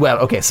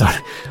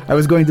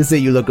was going to say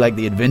you look like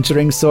the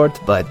adventuring sort,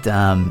 but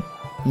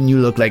you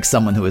look like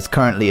someone who is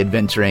currently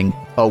adventuring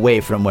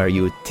away from where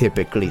you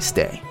typically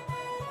stay."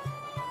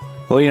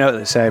 Well, you know what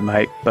they say,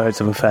 mate.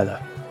 Birds of a feather.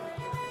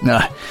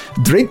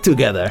 Drink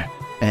together,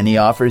 and he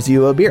offers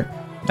you a beer.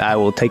 I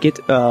will take it.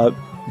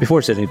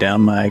 Before sitting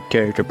down, my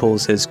character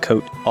pulls his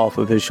coat off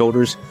of his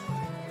shoulders,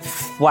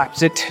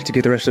 flaps it to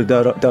get the rest of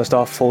the dust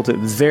off, folds it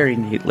very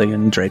neatly,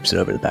 and drapes it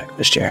over the back of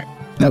his chair.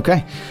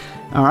 Okay.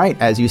 All right.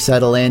 As you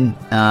settle in,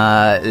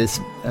 this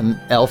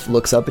elf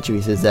looks up at you.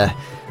 He says,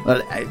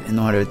 in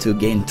order to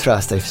gain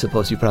trust, I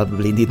suppose you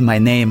probably need my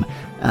name.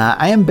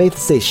 I am Baith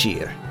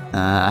Seshir.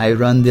 I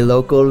run the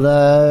local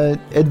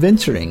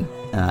adventuring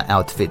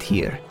outfit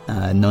here,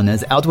 known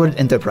as Outward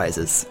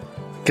Enterprises.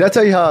 Can I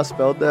tell you how I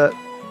spelled that?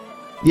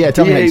 Yeah,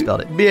 tell me how you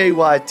spelled it.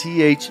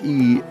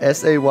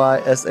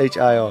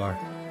 Baythesaysir.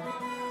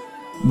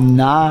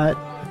 Not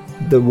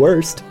the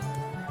worst.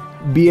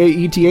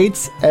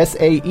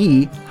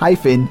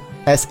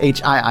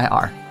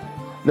 Baetsae-Shir.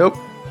 Nope.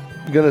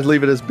 I'm going to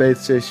leave it as Baith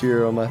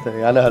Seshir on my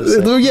thing. I know how to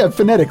say it. Yeah,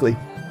 phonetically.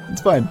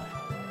 It's fine.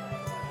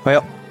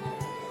 Well,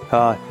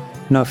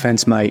 no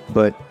offense, mate,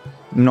 but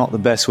I'm not the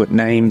best with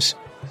names.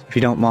 If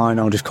you don't mind,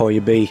 I'll just call you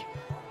B.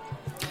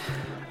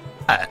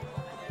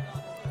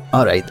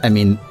 All right. I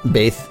mean,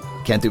 Baith.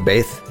 Can't do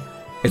Baith.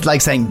 It's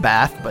like saying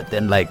bath, but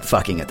then, like,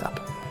 fucking it up.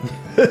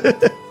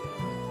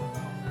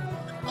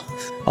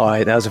 All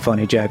right, that was a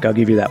funny joke. I'll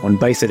give you that one.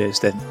 Base it is,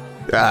 then.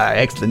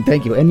 Excellent,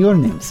 thank you. And your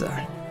name,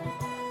 sir?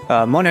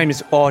 My name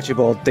is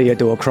Archibald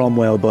Theodore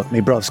Cromwell, but me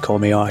brothers call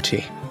me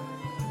Archie.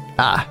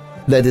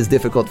 That is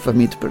difficult for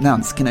me to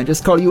pronounce. Can I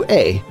just call you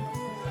A?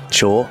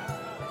 Sure.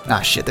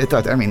 Shit,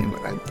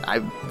 I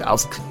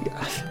was...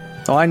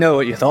 Oh, I know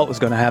what you thought was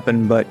going to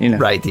happen, but, you know.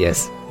 Right,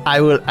 yes. I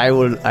will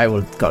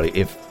call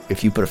you,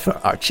 if you prefer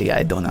Archie,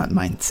 I do not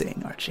mind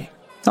saying Archie.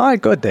 All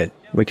right, good then.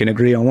 We can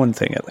agree on one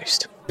thing, at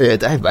least.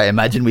 I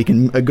imagine we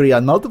can agree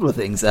on multiple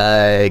things.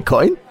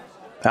 Coin?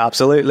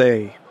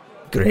 Absolutely.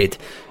 Great.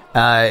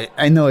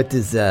 I know it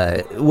is,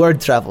 word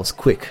travels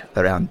quick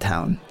around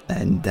town,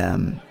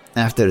 and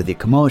after the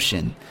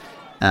commotion,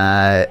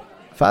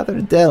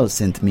 Father Dell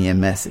sent me a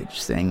message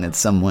saying that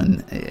someone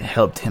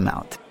helped him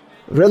out.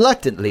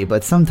 Reluctantly,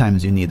 but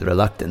sometimes you need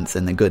reluctance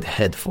and a good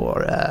head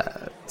for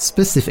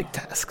specific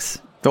tasks.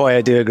 Oh,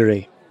 I do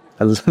agree.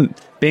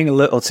 Being a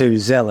little too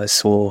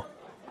zealous will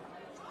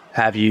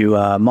have you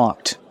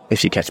marked,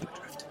 if you catch my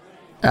drift.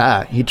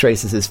 He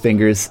traces his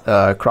fingers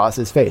across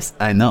his face.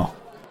 I know.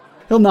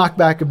 He'll knock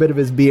back a bit of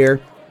his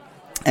beer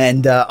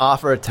and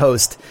offer a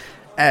toast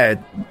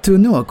to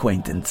new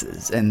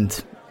acquaintances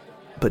and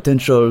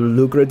potential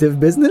lucrative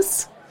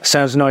business.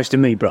 Sounds nice to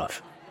me, bruv.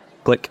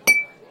 Click.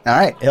 All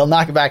right, he'll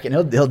knock it back and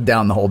he'll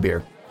down the whole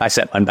beer. I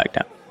set mine back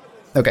down.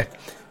 Okay.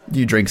 Do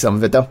you drink some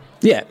of it, though?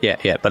 Yeah,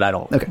 but I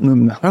don't. Okay.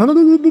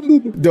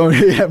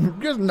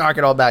 Don't just knock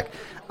it all back.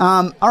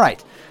 All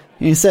right.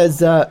 He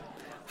says,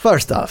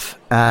 first off,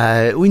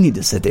 we need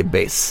to set a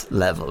base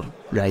level,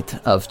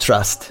 right, of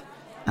trust.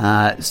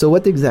 So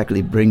what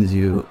exactly brings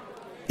you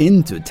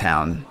into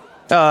town?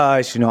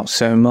 It's not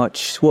so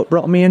much what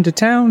brought me into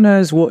town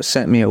as what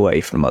sent me away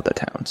from other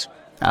towns.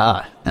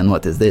 And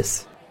what is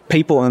this?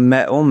 People in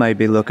metal may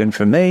be looking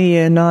for me,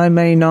 and I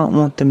may not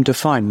want them to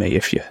find me,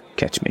 if you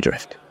catch me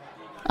drift.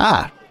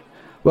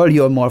 Well,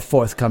 you're more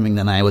forthcoming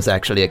than I was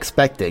actually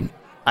expecting.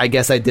 I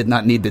guess I did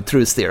not need the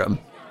truth serum.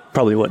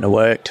 Probably wouldn't have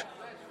worked.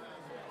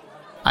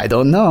 I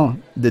don't know.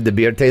 Did the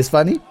beer taste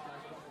funny?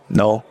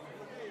 No.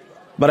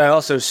 But I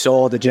also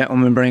saw the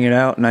gentleman bring it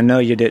out, and I know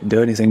you didn't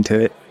do anything to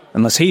it.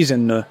 Unless he's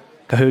in the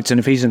cahoots, and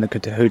if he's in the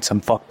cahoots,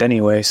 I'm fucked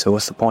anyway, so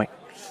what's the point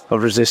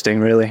of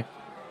resisting, really?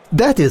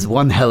 That is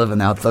one hell of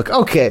an outlook.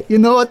 Okay, you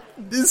know what?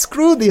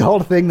 Screw the whole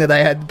thing that I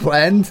had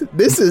planned.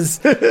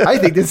 I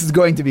think this is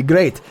going to be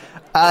great.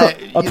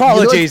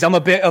 Apologies, I'm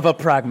a bit of a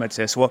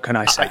pragmatist. What can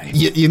I say?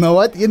 You know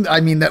what?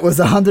 That was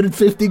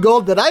 150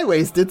 gold that I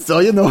wasted, so,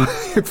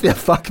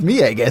 fuck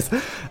me, I guess.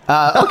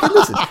 Okay,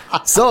 listen.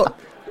 So,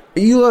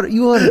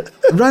 you are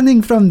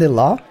running from the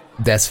law?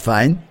 That's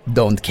fine.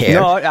 Don't care.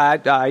 No,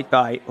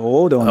 I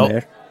hold on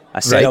there. I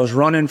said right. I was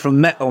running from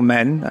metal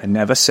men. I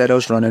never said I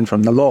was running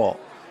from the law.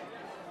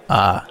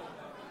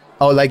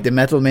 Like the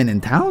metal men in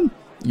town?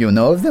 You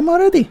know of them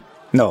already?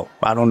 No,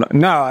 I don't know.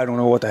 No, I don't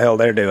know what the hell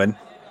they're doing.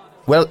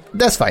 Well,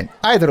 that's fine.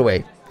 Either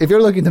way, if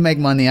you're looking to make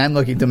money, I'm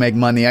looking to make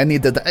money. I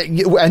need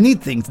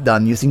things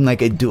done. You seem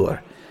like a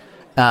doer.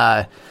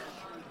 But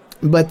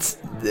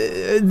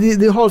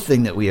the whole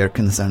thing that we are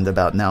concerned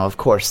about now, of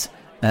course,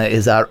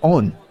 is our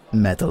own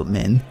metal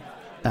men,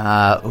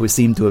 who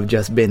seem to have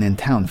just been in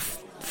town.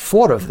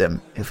 4 of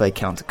them, if I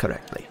count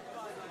correctly.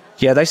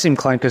 Yeah, they seem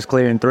clankers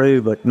clearing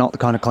through, but not the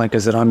kind of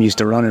clankers that I'm used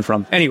to running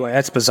from. Anyway,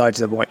 that's besides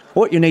the point.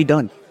 What you need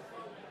done?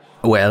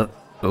 Well,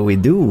 we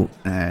do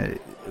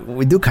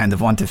kind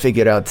of want to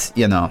figure out,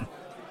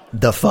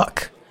 the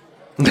fuck.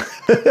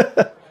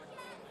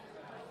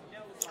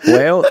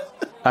 Well,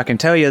 I can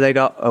tell you they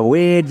got a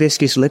weird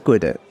viscous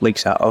liquid that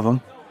leaks out of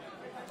them.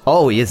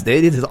 Oh, yes,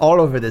 it is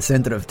all over the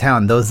center of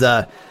town. Those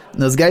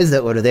guys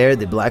that were there,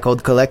 the Black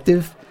Old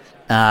Collective,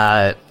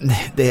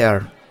 they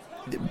are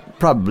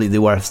probably the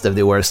worst of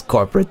the worst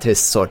corporatist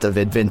sort of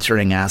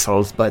adventuring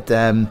assholes, but,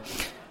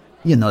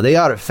 they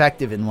are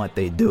effective in what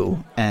they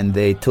do, and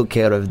they took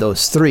care of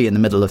those 3 in the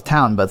middle of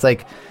town, but it's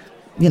like,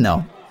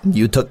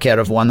 you took care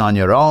of one on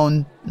your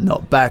own, no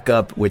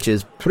backup, which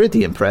is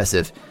pretty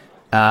impressive.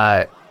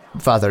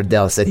 Father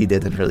Dell said he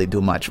didn't really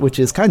do much, which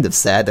is kind of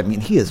sad. I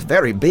mean, he is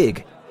very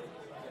big.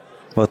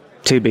 Well,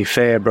 to be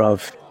fair,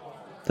 bruv,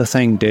 the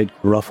thing did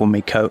ruffle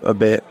me coat a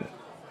bit.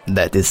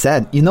 That is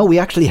sad. We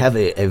actually have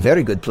a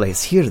very good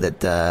place here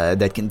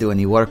that can do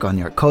any work on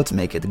your coat,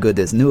 make it good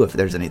as new if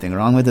there's anything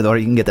wrong with it, or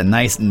you can get a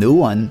nice new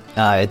one.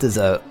 It is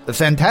a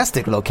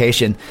fantastic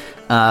location.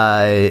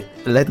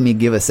 Let me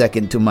give a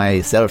second to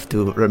myself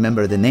to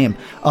remember the name.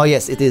 Oh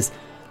yes, it is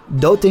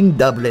Doting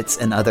Doublets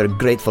and Other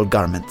Grateful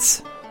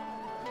Garments.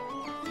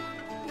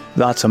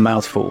 That's a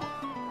mouthful.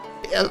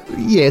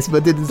 Yes,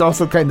 but it is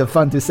also kind of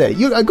fun to say.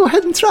 You go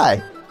ahead and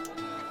try.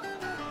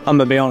 I'm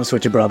gonna be honest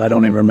with you, brother. I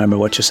don't even remember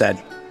what you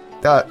said.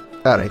 All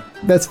right,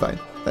 that's fine.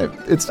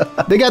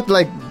 They got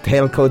like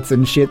tailcoats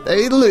and shit.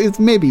 It's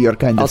maybe your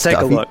kind of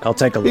stuff. I'll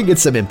take a look. You get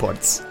some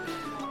imports.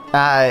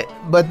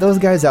 But those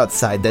guys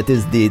outside, that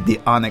is the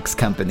Onyx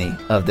company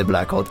of the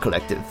Black Old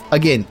Collective.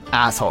 Again,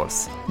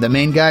 assholes. The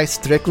main guy,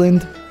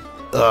 Strickland,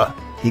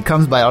 He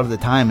comes by all the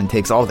time and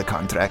takes all the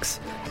contracts,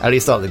 at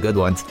least all the good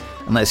ones,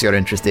 unless you're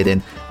interested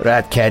in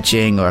rat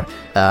catching or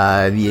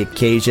the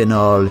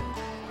occasional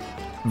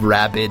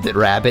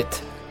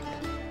rabbit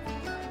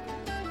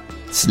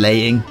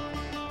slaying.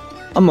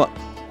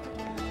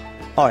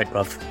 Alright,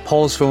 bruv.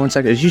 Pause for 1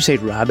 second. Did you say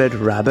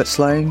rabbit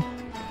slaying?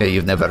 Hey,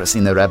 you've never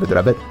seen a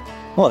rabbit?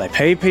 Well, they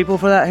pay people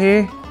for that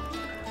here?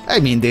 I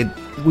mean,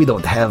 we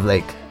don't have,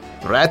 like,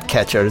 rat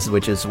catchers,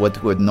 which is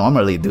what would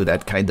normally do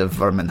that kind of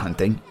vermin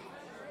hunting.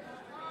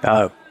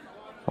 Oh.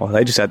 Well,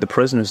 they just had the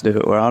prisoners do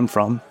it where I'm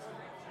from.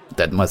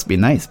 That must be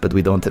nice, but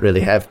we don't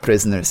really have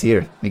prisoners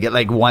here. We get,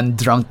 like, one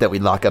drunk that we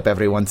lock up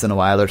every once in a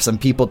while, or some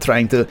people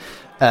trying to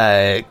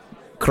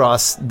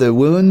cross the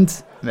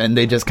wound, and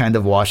they just kind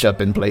of wash up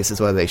in places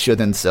where they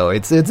shouldn't, so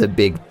it's a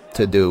big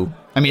to-do.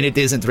 I mean, it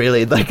isn't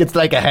really, like, it's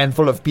like a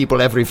handful of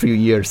people every few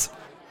years.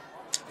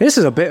 This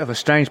is a bit of a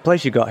strange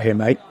place you got here,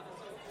 mate.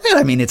 Yeah,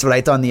 I mean, it's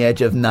right on the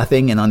edge of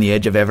nothing and on the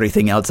edge of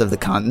everything else of the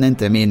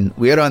continent. I mean,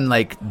 we're on,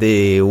 like,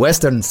 the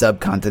western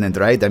subcontinent,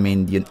 right? I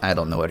mean, I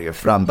don't know where you're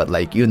from, but,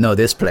 like, you know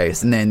this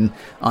place. And then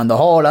on the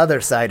whole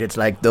other side, it's,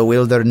 like, the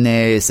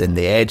wilderness and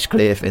the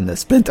Edgecliff and the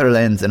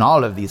Splinterlands and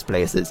all of these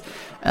places.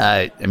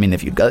 I mean,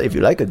 if you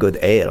like a good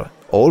ale,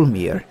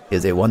 Olmere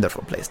is a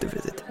wonderful place to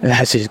visit.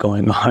 As is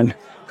going on.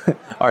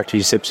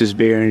 Archie sips his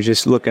beer and is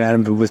just looking at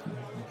him with,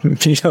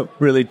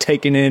 really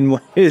taking in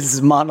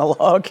his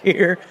monologue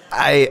here.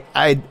 I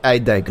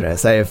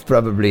digress. I have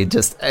probably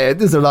just...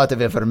 there's a lot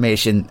of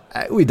information.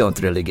 We don't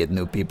really get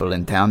new people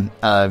in town,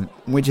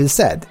 which is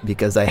sad,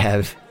 because I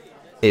have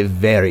a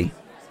very,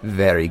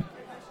 very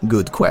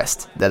good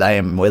quest that I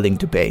am willing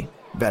to pay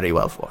very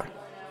well for.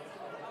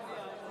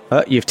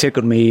 You've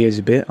tickled me ears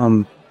a bit.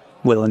 I'm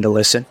willing to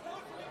listen.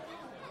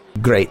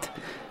 Great.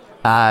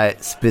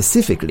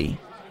 Specifically,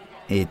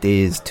 it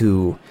is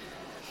to...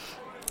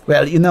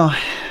 Well,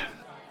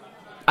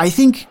 I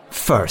think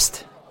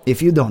first,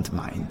 if you don't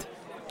mind,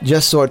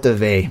 just sort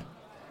of a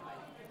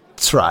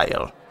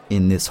trial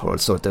in this whole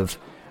sort of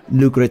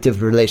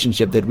lucrative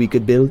relationship that we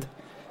could build.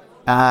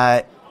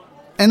 And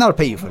I'll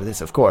pay you for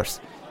this, of course.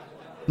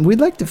 We'd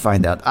like to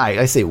find out,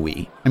 I say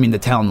we, I mean the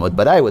town would,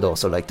 but I would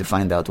also like to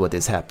find out what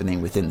is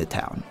happening within the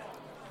town.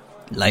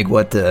 Like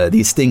what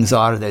these things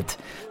are that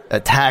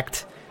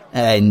attacked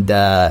and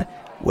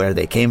where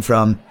they came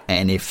from,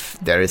 and if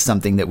there is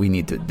something that we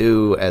need to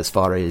do as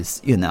far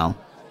as,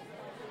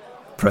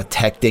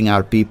 protecting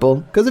our people.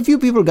 Because a few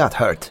people got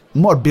hurt.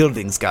 More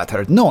buildings got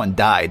hurt. No one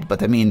died,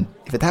 but I mean,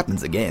 if it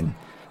happens again,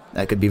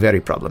 that could be very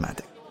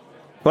problematic.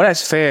 Well,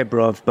 that's fair,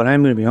 bruv, but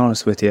I'm going to be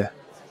honest with you.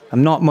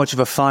 I'm not much of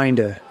a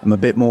finder. I'm a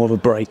bit more of a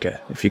breaker,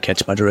 if you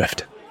catch my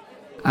drift.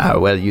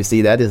 Well, you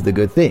see, that is the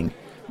good thing.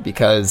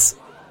 Because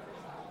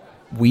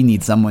we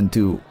need someone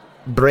to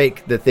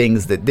break the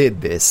things that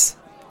did this,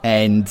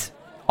 and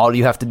all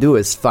you have to do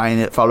is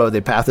follow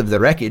the path of the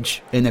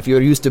wreckage, and if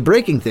you're used to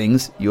breaking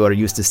things, you are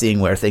used to seeing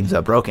where things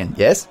are broken,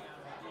 yes?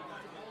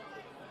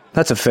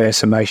 That's a fair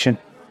summation.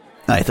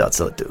 I thought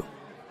so too.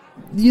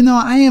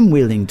 I am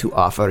willing to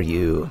offer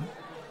you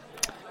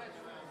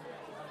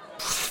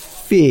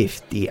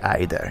 50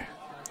 either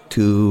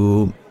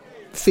to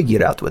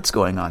figure out what's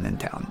going on in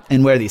town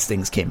and where these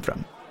things came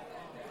from.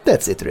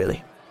 That's it,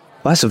 really.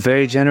 Well, that's a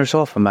very generous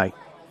offer, mate.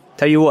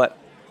 Tell you what,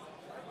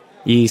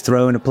 you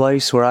throw in a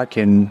place where I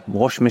can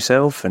wash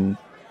myself and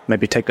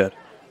maybe take a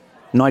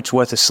night's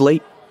worth of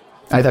sleep?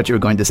 I thought you were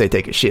going to say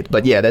take a shit,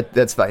 but yeah,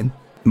 that's fine.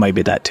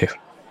 Maybe that too.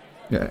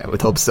 Yeah, I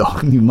would hope so.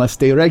 You must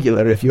stay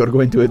regular if you're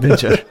going to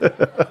adventure.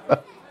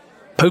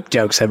 Poop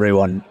jokes,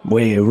 everyone.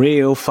 We're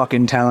real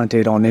fucking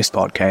talented on this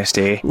podcast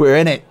here. We're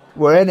in it.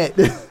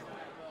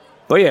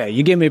 But yeah,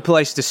 you give me a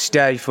place to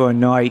stay for a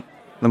night.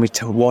 Let me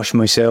wash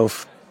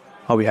myself.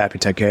 I'll be happy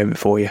to take care of it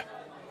for you.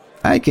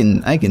 I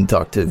can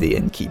talk to the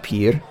innkeep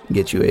here,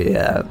 get you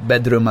a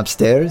bedroom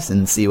upstairs,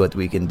 and see what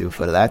we can do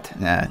for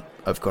that.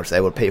 Of course, I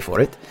will pay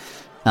for it.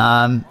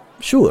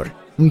 Sure,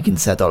 we can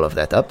set all of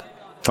that up.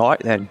 All right,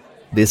 then.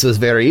 This was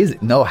very easy.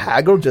 No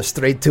haggle, just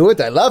straight to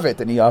it. I love it.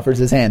 And he offers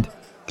his hand.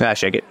 I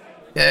shake it.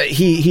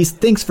 He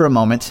thinks for a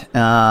moment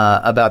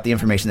about the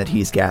information that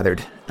he's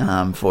gathered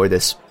for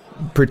this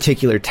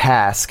particular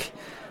task.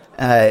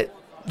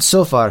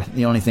 So far,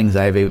 the only things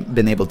I've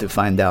been able to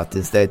find out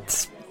is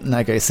that,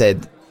 like I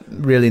said,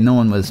 really no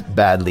one was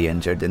badly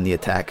injured in the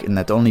attack, and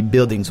that only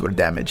buildings were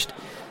damaged.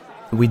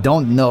 We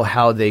don't know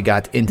how they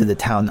got into the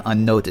town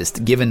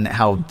unnoticed, given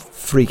how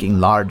freaking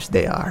large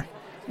they are.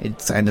 It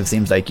kind of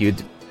seems like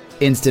you'd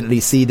instantly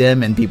see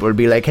them, and people would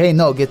be like, hey,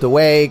 no, get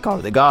away, call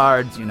the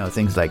guards,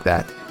 things like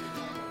that.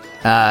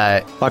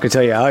 I can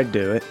tell you how I'd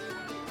do it.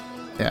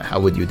 Yeah, how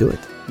would you do it?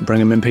 Bring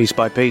them in piece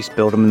by piece,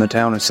 build them in the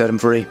town, and set them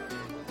free.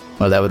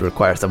 Well, that would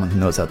require someone who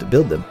knows how to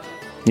build them.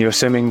 You're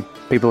assuming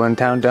people in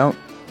town don't?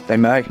 They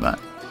may. Well,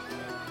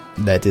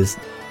 that is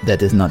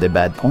not a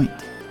bad point.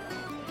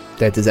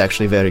 That is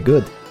actually very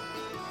good.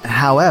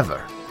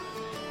 However,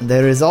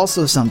 there is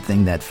also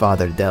something that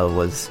Father Dell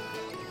was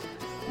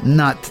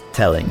not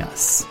telling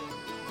us.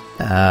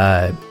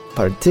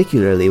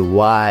 Particularly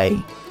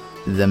why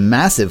the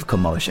massive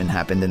commotion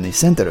happened in the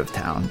center of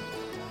town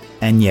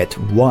and yet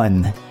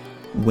one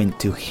went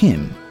to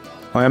him.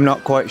 I'm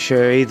not quite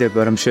sure either,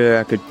 but I'm sure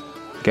I could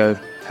go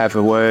have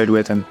a word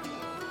with him.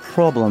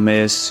 Problem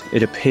is,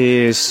 it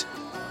appears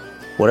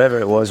whatever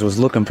it was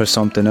looking for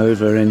something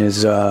over in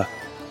his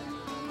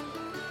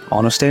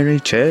monastery,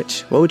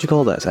 church? What would you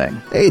call that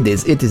thing? It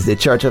is the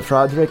Church of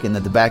Frodrick, and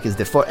at the back is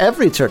the forge.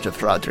 Every Church of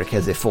Frodrick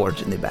has a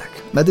forge in the back.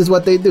 That is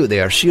what they do.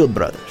 They are shield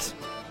brothers.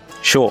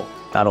 Sure,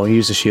 I don't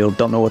use a shield.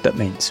 Don't know what that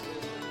means.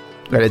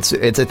 But it's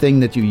a thing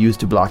that you use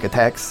to block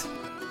attacks.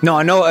 No,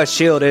 I know what a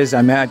shield is.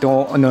 I mean, I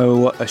don't know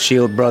what a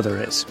shield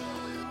brother is.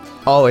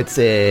 Oh, it's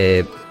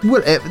a...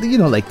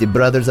 Well, like the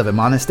brothers of a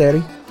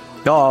monastery?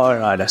 Oh, all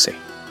right, I see.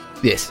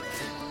 Yes.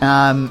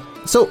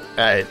 So,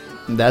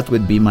 that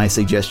would be my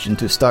suggestion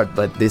to start,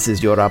 but this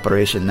is your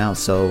operation now,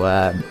 so,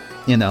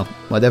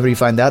 whatever you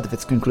find out, if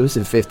it's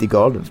conclusive, 50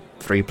 gold, a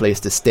free place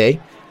to stay.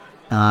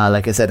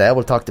 Like I said, I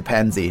will talk to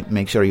Pansy,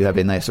 make sure you have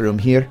a nice room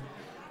here,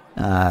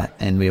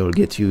 and we will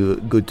get you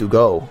good to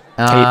go.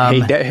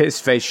 His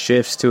face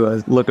shifts to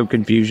a look of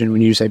confusion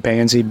when you say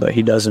Pansy, but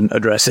he doesn't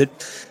address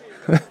it.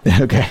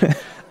 Okay.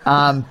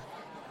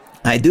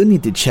 I do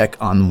need to check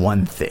on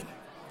one thing,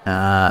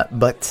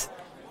 but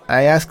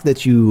I ask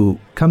that you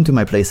come to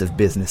my place of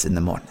business in the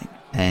morning,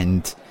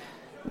 and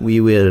we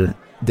will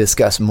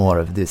discuss more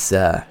of this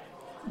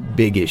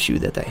big issue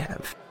that I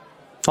have.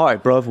 All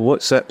right, bruv,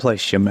 what's that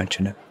place you're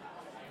mentioning?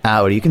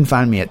 Well, you can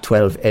find me at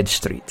 12 Edge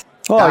Street.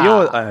 Oh,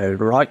 you're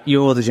right,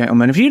 you're the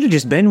gentleman. If you'd have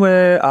just been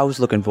where I was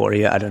looking for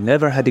you, I'd have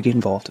never had to get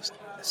involved in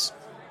this.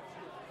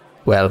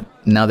 Well,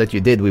 now that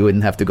you did, we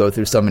wouldn't have to go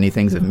through so many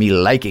things of me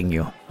liking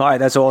you. All right,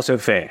 that's also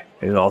fair.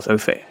 It's also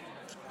fair.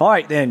 All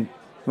right, then.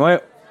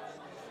 Well,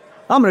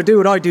 I'm going to do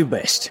what I do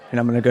best, and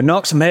I'm going to go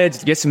knock some heads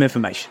to get some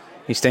information.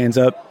 He stands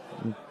up,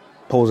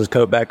 pulls his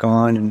coat back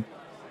on, and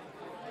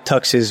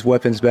tucks his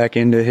weapons back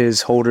into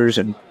his holders,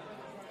 and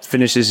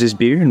finishes his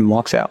beer and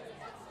walks out.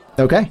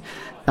 Okay.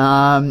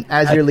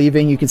 As you're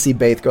leaving, you can see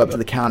Baith go up to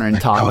the counter and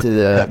talk to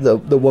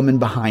the woman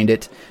behind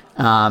it,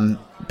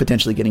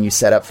 potentially getting you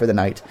set up for the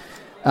night.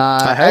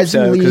 I hope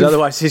so, because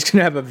otherwise he's going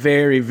to have a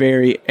very,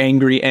 very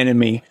angry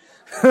enemy.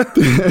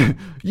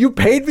 You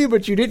paid me,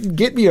 but you didn't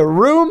get me a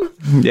room?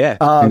 Yeah,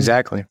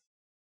 exactly.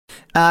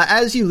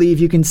 As you leave,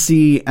 you can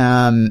see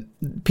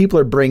people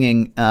are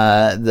bringing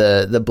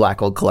the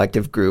Black Old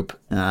Collective group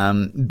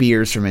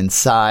beers from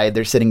inside.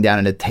 They're sitting down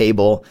at a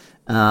table.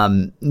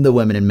 The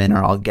women and men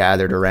are all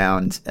gathered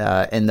around,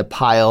 and the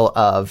pile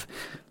of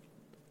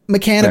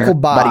mechanical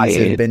bodies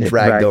have been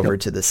dragged over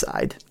to the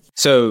side.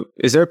 So,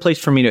 is there a place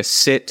for me to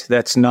sit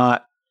that's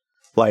not,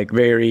 like,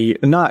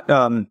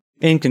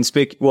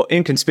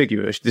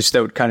 inconspicuous, just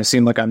that would kind of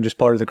seem like I'm just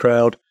part of the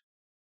crowd?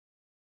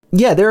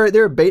 Yeah,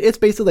 it's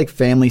basically like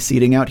family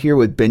seating out here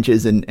with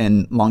benches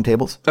and long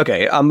tables.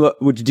 Okay,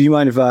 do you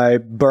mind if I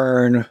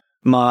burn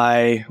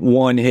my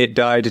one hit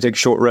die to take a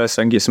short rest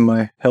so I can get some of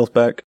my health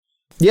back?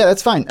 Yeah,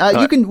 that's fine.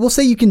 We'll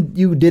say you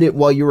did it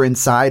while you were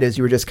inside, as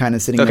you were just kind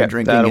of sitting there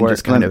drinking and work.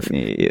 Just kind of...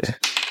 Yeah.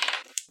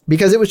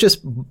 Because it was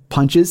just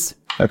punches.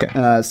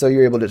 Okay. So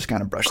you're able to just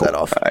kind of brush that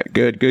off. All right,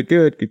 good.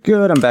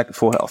 I'm back at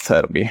full health.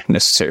 That'll be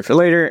necessary for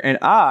later. And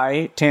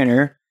I,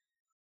 Tanner,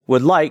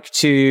 would like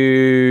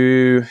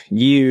to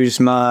use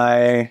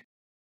my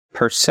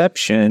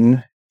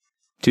perception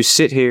to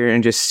sit here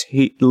and just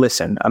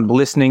listen. I'm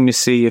listening to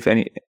see if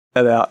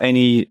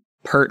any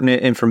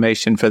pertinent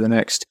information for the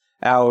next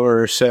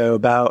hour or so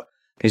about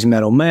these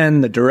metal men,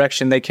 the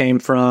direction they came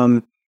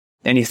from,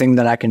 anything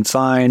that I can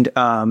find.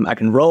 I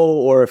can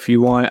roll, or if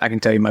you want, I can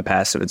tell you my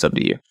passive. It's up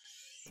to you.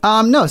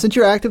 No, since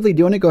you're actively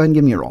doing it, go ahead and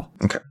give me a roll.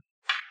 Okay.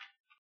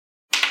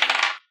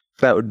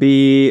 That would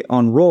be,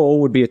 on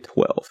roll, would be a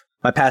 12.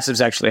 My passive's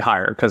actually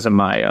higher because of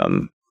my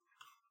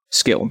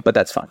skill, but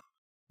that's fine.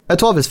 A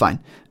 12 is fine.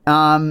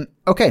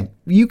 Okay.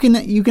 You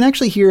can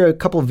actually hear a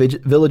couple of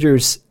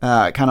villagers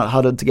kind of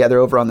huddled together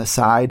over on the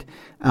side.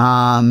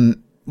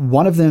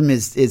 One of them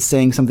is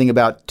saying something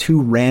about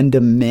two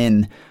random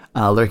men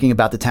lurking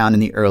about the town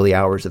in the early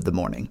hours of the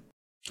morning.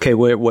 Okay,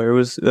 where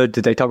was... did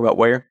they talk about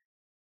where?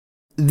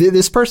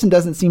 This person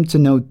doesn't seem to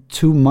know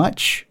too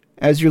much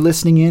as you're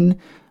listening in.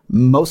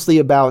 Mostly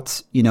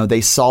about,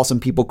 they saw some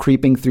people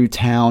creeping through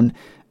town.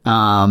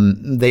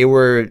 They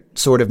were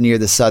sort of near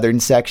the southern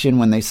section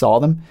when they saw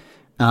them,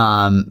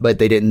 but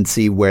they didn't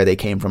see where they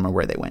came from or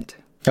where they went.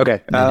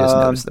 Okay. They just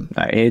noticed them.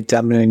 I'm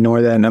going to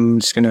ignore that, and I'm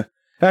just going to,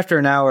 after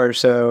an hour or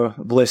so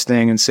of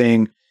listening and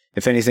seeing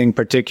if anything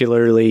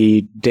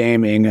particularly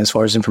damning as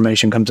far as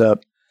information comes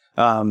up,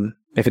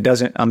 if it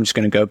doesn't, I'm just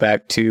going to go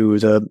back to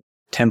the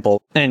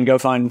temple and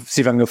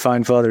see if I can go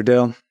find Father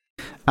Dell.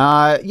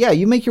 Yeah,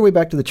 you make your way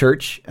back to the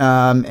church,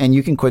 and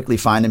you can quickly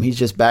find him. He's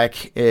just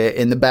back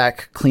in the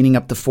back, cleaning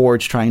up the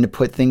forge, trying to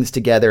put things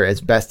together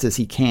as best as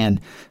he can.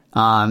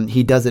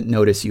 He doesn't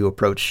notice you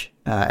approach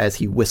as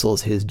he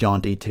whistles his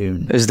jaunty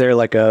tune. Is there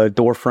like a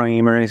door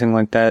frame or anything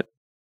like that?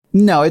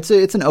 No, it's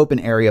an open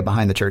area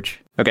behind the church.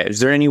 Okay, is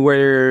there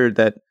anywhere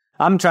that...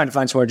 I'm trying to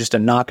find somewhere just to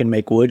knock and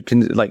make wood,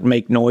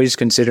 make noise,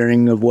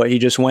 considering of what he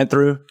just went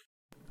through?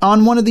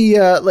 On one of the,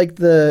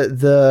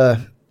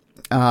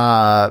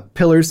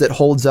 pillars that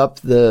holds up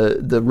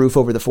the roof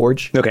over the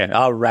forge. Okay,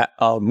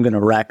 I'm gonna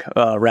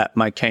wrap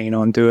my cane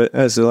onto it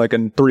as like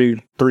in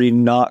three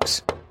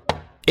knocks.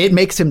 It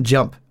makes him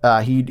jump.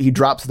 He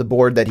drops the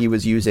board that he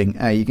was using.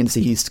 You can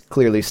see he's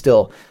clearly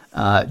still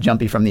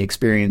jumpy from the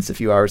experience a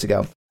few hours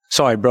ago.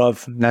 Sorry,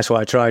 bruv. That's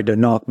why I tried to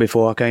knock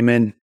before I came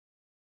in.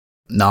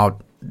 No,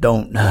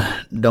 don't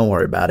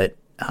worry about it.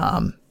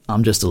 I'm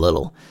just a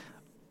little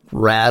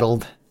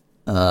rattled.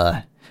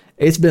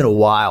 It's been a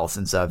while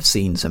since I've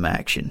seen some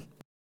action.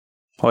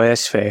 Oh,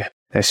 that's fair.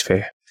 That's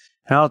fair.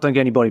 I don't think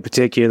anybody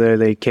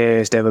particularly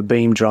cares to have a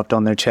beam dropped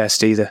on their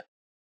chest either.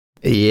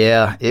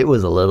 Yeah, it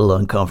was a little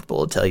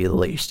uncomfortable, to tell you the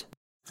least.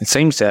 It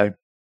seems so.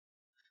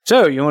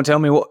 So, you want to tell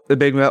me what the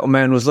big metal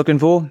man was looking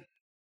for?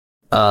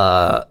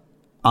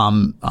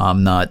 I'm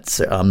not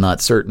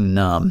certain.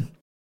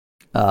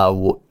 I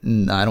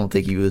don't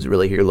think he was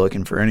really here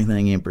looking for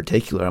anything in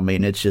particular. I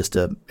mean, it's just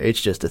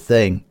a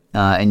thing.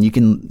 And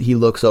he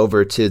looks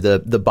over to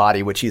the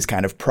body, which he's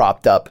kind of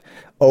propped up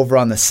over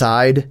on the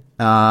side.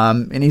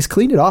 And he's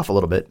cleaned it off a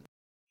little bit.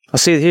 I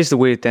see, here's the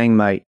weird thing,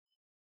 mate.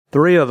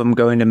 3 of them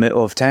go in the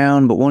middle of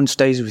town, but one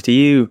stays with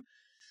you.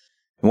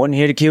 He wasn't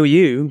here to kill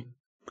you,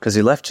 because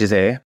he left you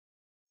there.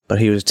 But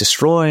he was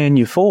destroying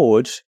your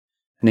forge,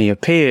 and he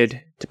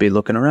appeared to be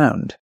looking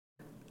around.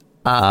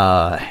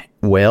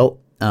 Well,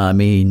 I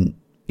mean,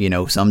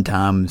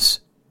 sometimes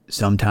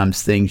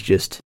things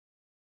just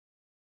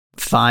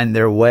find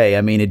their way.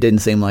 I mean, it didn't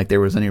seem like there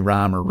was any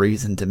rhyme or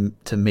reason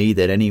to me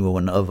that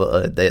anyone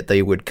that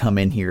they would come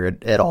in here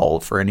at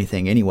all for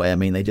anything anyway. I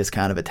mean, they just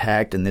kind of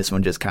attacked, and this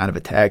one just kind of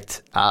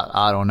attacked.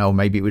 I don't know.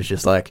 Maybe it was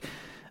just like,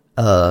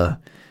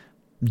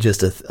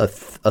 just a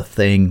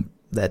thing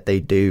that they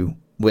do.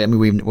 I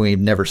mean, we've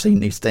never seen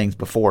these things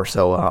before,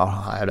 so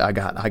I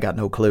got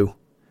no clue.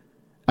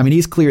 I mean,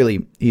 he's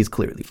clearly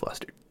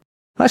flustered.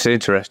 That's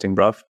interesting,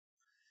 bruv.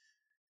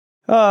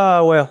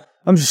 Well,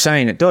 I'm just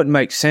saying it doesn't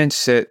make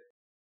sense that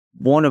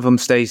one of them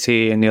stays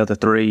here and the other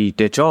 3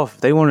 ditch off.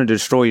 If they wanted to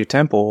destroy your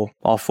temple,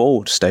 all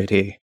 4 stayed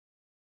here.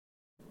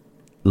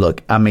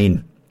 Look, I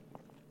mean,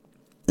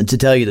 to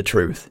tell you the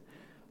truth,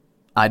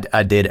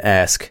 I did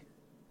ask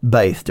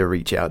Baith to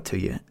reach out to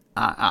you.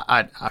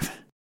 I'm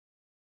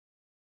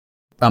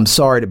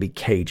sorry to be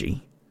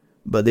cagey,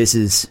 but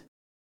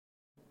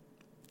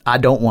I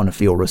don't want to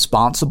feel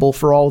responsible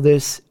for all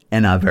this,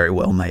 and I very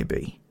well may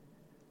be.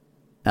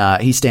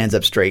 He stands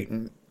up straight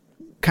and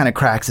kind of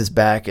cracks his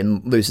back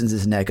and loosens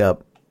his neck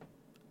up.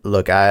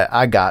 Look,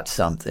 I got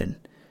something,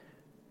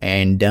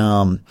 and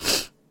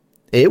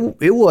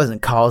it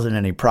wasn't causing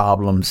any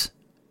problems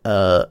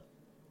up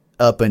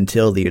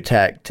until the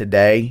attack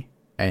today,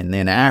 and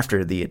then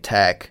after the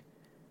attack,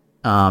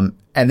 and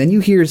then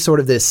you hear sort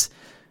of this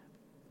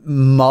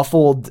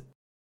muffled,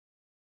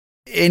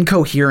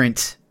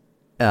 incoherent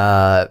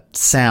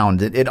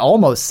sound. It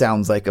almost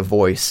sounds like a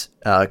voice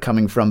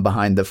coming from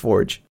behind the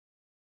forge.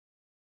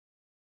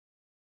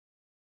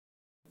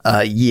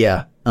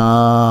 Yeah.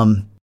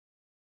 I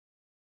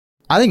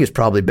think it's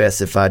probably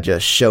best if I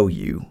just show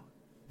you.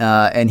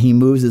 And he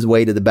moves his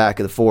way to the back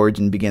of the forge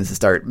and begins to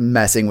start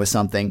messing with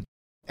something.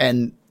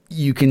 And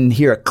you can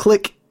hear a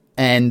click,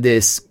 and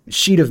this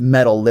sheet of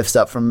metal lifts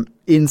up from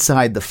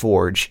inside the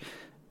forge.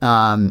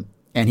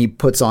 And he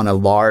puts on a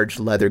large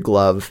leather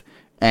glove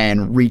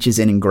and reaches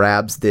in and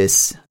grabs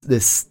this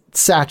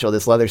satchel,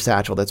 this leather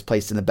satchel that's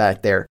placed in the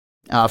back there,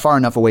 far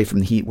enough away from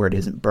the heat where it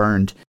isn't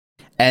burned.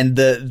 And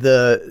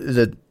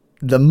the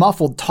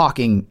muffled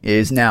talking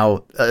is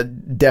now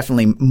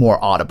definitely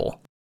more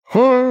audible.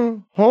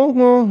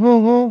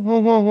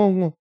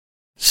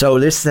 So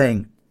this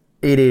thing,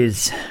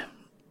 it's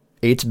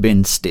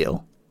been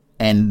still.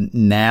 And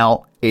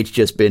now it's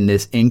just been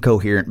this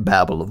incoherent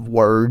babble of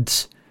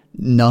words.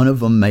 None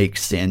of them make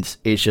sense.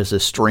 It's just a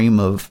stream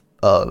of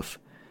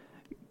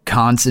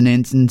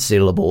consonants and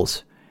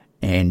syllables.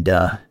 And,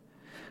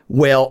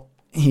 well,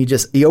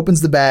 he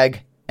opens the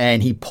bag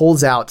and he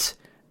pulls out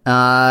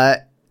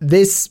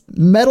this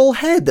metal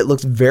head that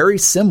looks very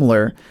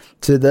similar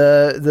to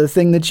the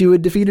thing that you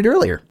had defeated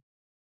earlier.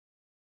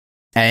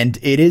 And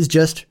it is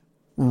just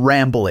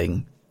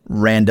rambling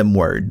random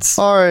words.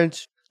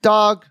 Orange,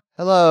 dog,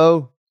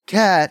 hello,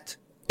 cat.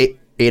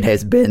 It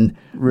has been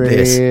Red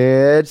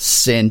this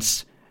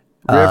since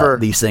river.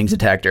 These things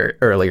attacked her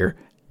earlier.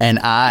 And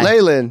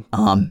Leyland.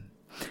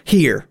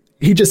 Here.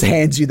 He just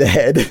hands you the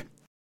head.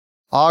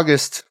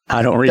 August.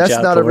 I don't reach out for it.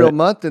 That's not a real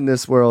month in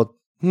this world.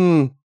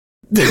 It's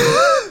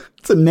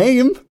a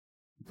name.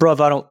 Bruv,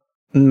 I don't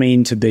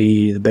mean to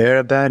be the bearer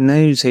of bad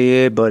news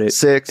here, but it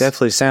 6.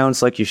 definitely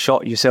sounds like you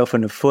shot yourself in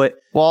the foot.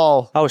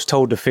 Wall. I was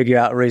told to figure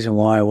out a reason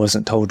why I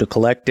wasn't told to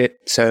collect it,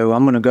 so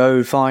I'm going to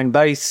go find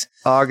base.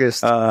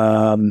 August.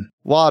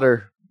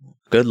 Water.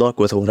 Good luck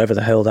with whatever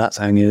the hell that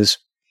thing is.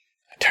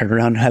 I turn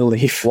around and I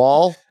leave.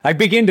 Wall. I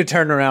begin to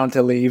turn around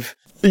to leave.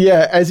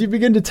 Yeah, as you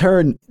begin to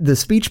turn, the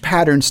speech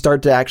patterns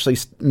start to actually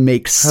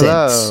make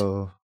sense.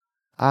 Hello.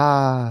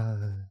 I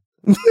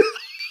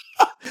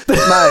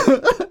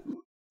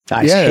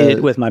hit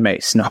it with my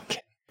mace. No, I'm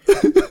kidding.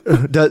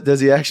 Does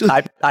he actually?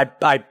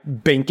 I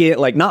bink it,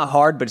 like not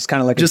hard, but it's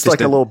kind of like just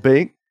like a little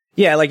bink.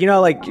 Yeah, like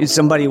like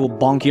somebody will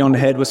bonk you on the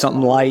head with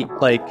something light.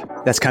 Like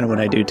that's kind of what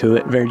I do to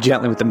it, very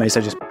gently with the mace.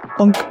 I just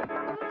bonk.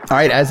 All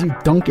right, as you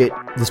dunk it,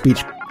 the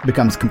speech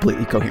becomes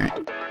completely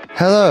coherent.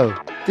 Hello,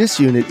 this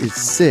unit is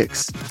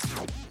 6.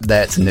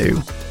 That's new.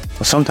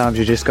 Well, sometimes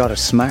you just gotta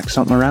smack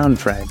something around,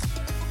 Fred.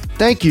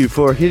 Thank you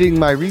for hitting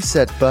my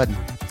reset button.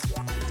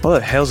 What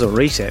the hell's a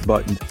reset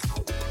button?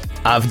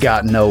 I've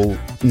got no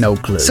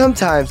clue.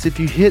 Sometimes if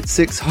you hit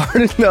 6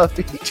 hard enough,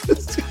 it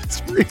just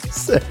gets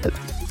reset.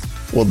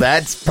 Well,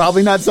 that's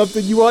probably not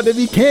something you want to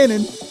be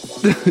canon.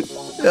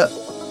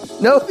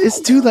 No, it's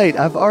too late.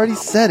 I've already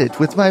said it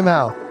with my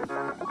mouth.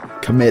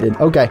 Committed.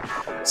 Okay.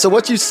 So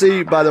what you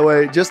see, by the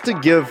way, just to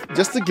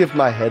give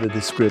my head a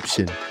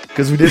description,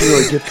 because we didn't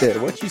really get there.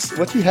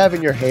 What you have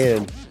in your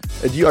hand?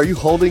 Are you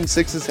holding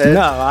Six's head?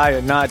 No, I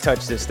have not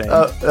touched this thing.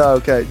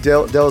 Okay.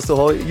 Dale is still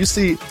holding it. You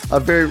see a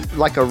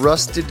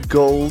rusted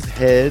gold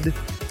head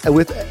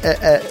with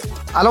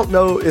I don't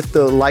know if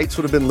the lights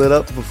would have been lit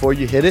up before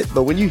you hit it,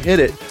 but when you hit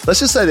it,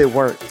 let's just say they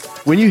weren't.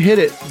 When you hit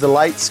it, the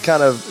lights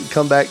kind of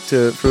come back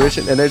to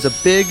fruition, and there's a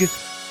big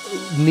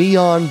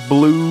neon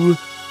blue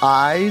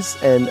eyes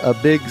and a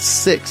big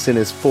 6 in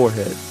his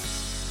forehead.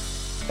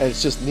 And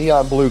it's just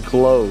neon blue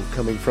glow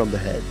coming from the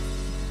head.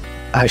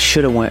 I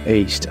should have went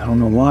east. I don't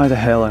know why the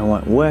hell I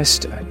went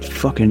west. I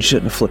fucking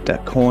shouldn't have flipped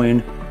that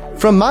coin.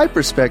 From my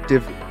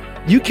perspective,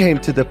 you came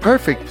to the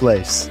perfect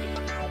place.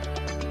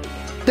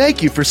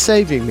 Thank you for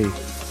saving me.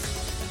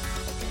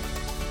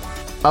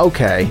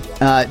 Okay.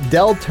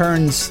 Dell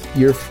turns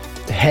your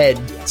head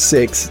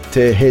 6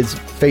 to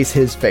face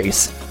his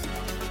face.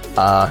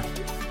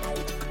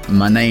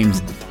 My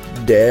name's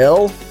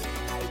Dell.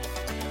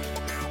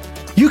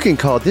 You can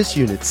call this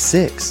unit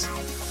 6.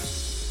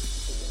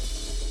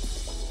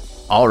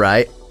 All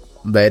right.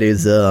 That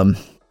is,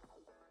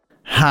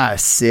 hi,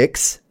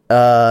 6.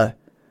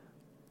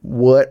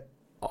 What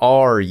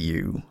are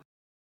you?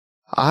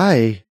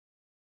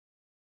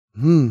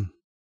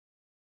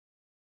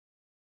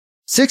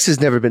 Six has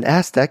never been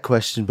asked that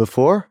question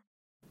before.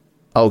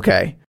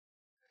 Okay.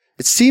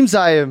 It seems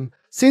I am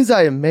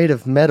made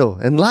of metal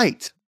and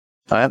light.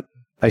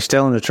 He's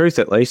telling the truth,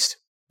 at least.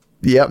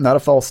 Yep, not a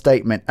false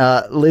statement.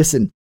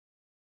 Listen.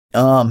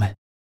 And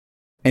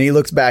he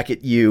looks back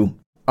at you,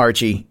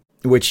 Archie,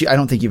 which I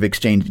don't think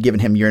you've given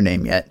him your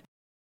name yet.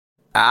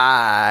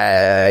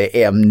 I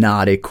am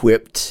not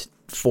equipped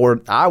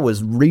I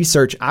was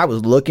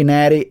looking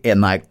at it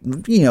and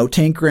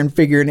tinkering,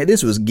 figuring it.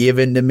 This was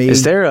given to me.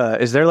 Is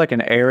there like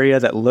an area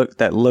that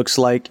looks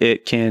like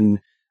it can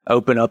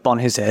open up on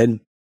his head?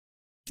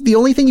 The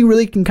only thing you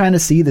really can kind of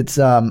see that's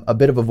a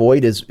bit of a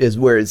void is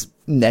where his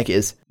neck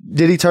is.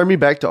 Did he turn me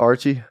back to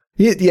Archie?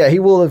 Yeah, he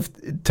will have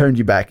turned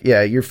you back.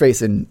 Yeah, you're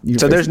facing.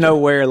 So there's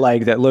nowhere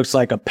like that looks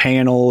like a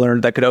panel or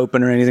that could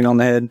open or anything on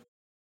the head?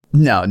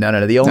 No.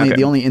 The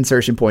only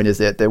insertion point is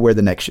that where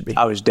the neck should be.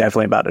 I was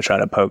definitely about to try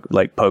to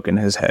poke in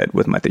his head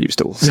with my thieves'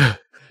 tools.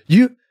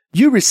 You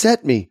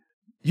reset me.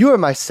 You are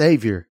my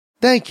savior.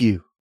 Thank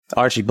you.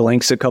 Archie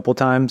blinks a couple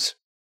times.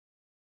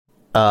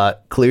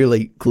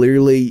 Clearly,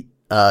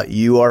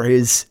 you are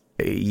his.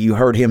 You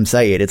heard him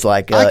say it. It's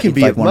like I can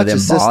be like one of them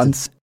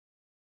assistance. bonds.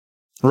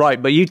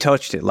 Right, but you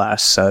touched it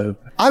last, so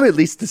I'm at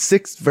least the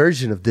 6th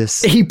version of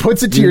this. He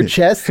puts it to your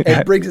chest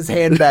and brings his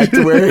hand back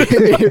to where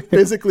it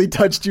physically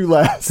touched you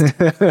last.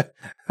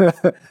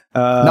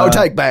 No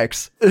take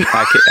backs.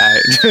 I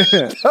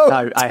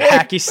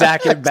hacky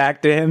sack it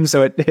back to him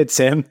so it hits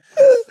him.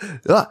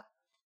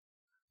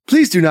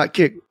 Please do not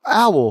kick.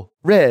 Owl,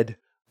 red,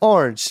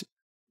 orange,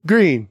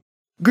 green.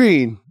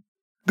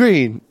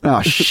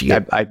 Oh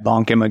shit! I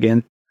bonk him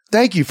again.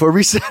 Thank you for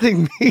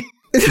resetting me.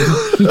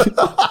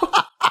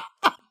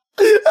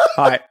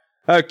 All right.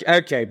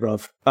 Okay,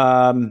 bruv.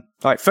 All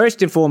right.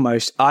 First and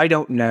foremost, I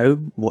don't know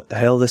what the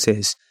hell this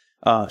is.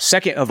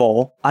 Second of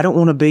all, I don't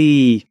want to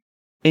be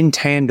in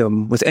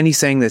tandem with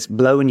anything that's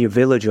blowing your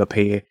village up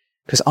here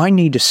because I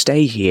need to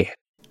stay here.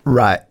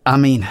 Right. I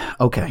mean,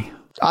 okay.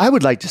 I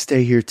would like to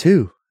stay here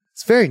too.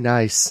 It's very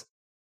nice.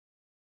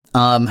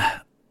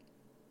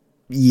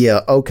 Yeah.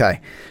 Okay.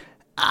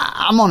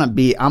 I'm gonna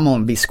be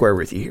square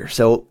with you here.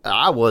 So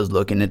I was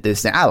looking at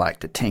this thing. I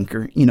like to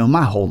tinker.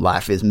 My whole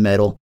life is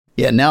metal.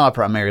 Yeah, now I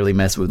primarily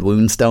mess with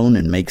woundstone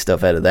and make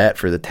stuff out of that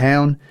for the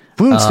town.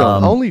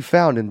 Woundstone, only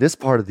found in this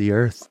part of the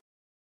earth.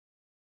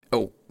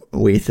 Oh,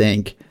 we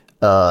think.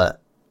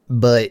 But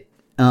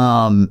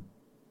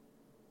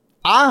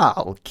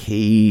I'll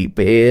keep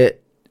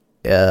it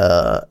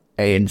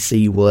and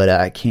see what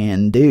I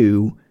can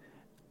do.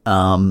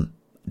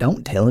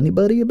 Don't tell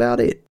anybody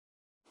about it.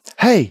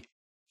 Hey,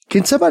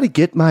 can somebody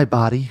get my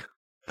body?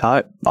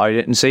 I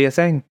didn't see a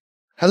thing.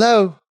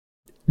 Hello?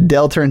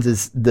 Dell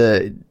turns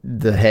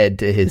the head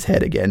to his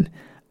head again.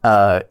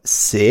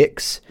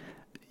 6,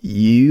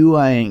 you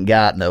ain't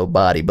got no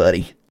body,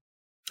 buddy.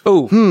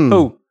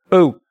 Oh.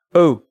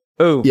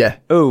 Yeah.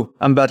 Oh,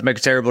 I'm about to make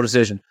a terrible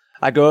decision.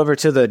 I go over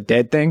to the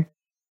dead thing,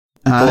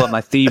 pull up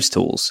my thieves'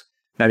 tools,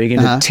 I begin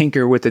to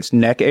tinker with its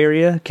neck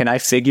area. Can I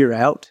figure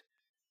out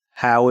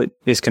how it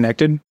is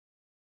connected?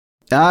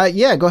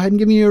 Yeah, go ahead and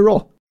give me a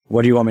roll.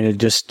 What do you want me to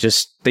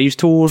just thieves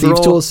tools roll?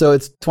 Thieves tools, so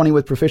it's 20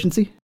 with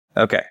proficiency.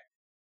 Okay.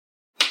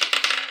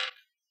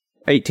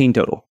 18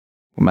 total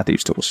with my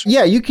thieves tools.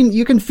 Yeah, you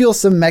can feel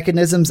some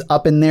mechanisms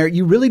up in there.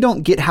 You really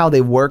don't get how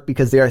they work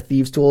because they are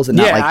thieves tools and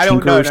not like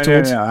tinkerer's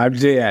tools. No.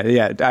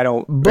 I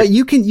don't. But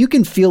you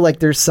can feel like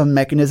there's some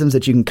mechanisms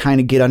that you can kind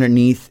of get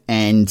underneath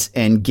and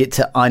get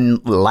to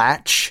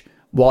unlatch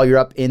while you're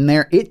up in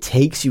there. It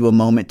takes you a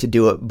moment to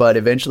do it, but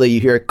eventually you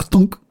hear a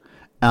clunk,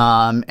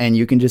 and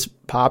you can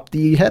just pop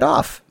the head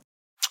off.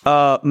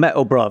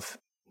 Metal bruv.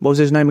 What was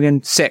his name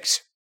again?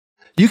 6.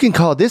 You can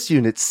call this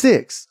unit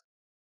 6.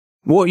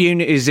 What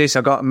unit is this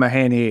I got in my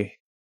hand here?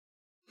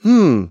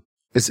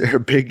 Is there a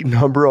big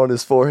number on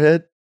his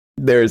forehead?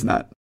 There is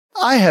not.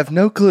 I have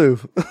no clue.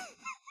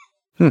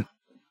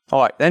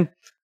 All right, then.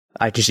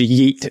 I just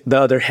yeet the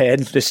other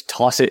head, just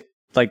toss it,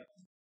 like,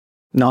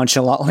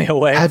 nonchalantly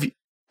away.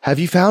 Have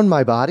you found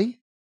my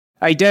body?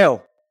 Hey,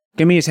 Dale,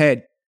 give me his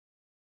head.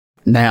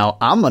 Now,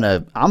 I'm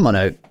gonna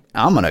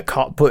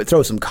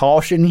throw some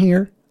caution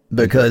here,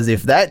 because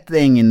if that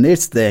thing and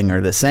this thing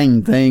are the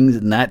same things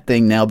and that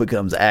thing now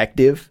becomes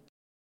active...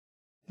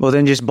 Well,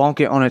 then just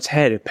bonk it on its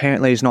head.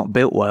 Apparently it's not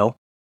built well.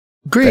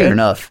 Green. Fair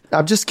enough.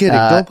 I'm just kidding.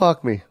 Don't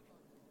bonk me.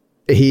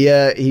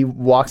 He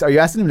walks... Are you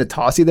asking him to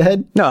toss you the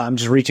head? No, I'm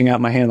just reaching out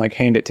my hand, like,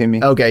 hand it to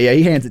me. Okay, yeah,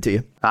 he hands it to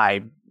you.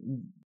 I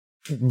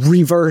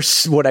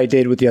reverse what I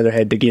did with the other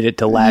head to get it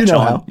to latch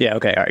on. How. Yeah,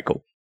 okay, all right,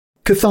 cool.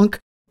 Kathunk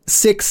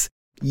 6,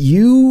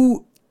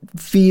 you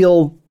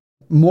feel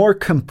more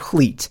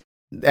complete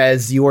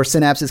as your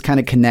synapses kind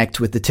of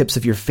connect with the tips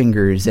of your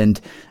fingers and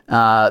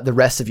the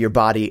rest of your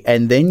body.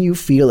 And then you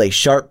feel a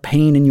sharp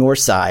pain in your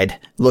side,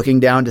 looking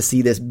down to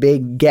see this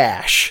big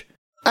gash.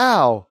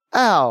 Ow,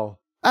 ow,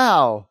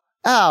 ow,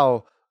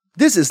 ow.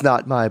 This is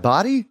not my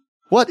body.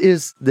 What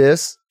is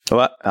this?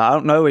 Well, I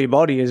don't know where your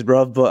body is,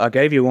 bruv, but I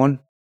gave you one.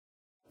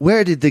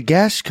 Where did the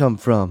gash come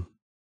from?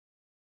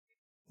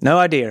 No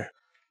idea.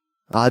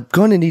 I'm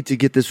going to need to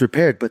get this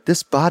repaired, but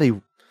this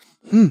body,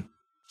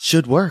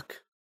 should work.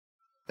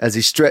 As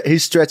he's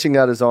stretching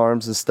out his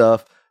arms and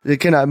stuff.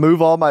 Can I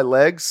move all my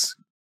legs?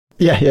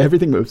 Yeah,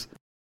 everything moves.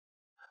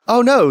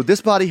 Oh no,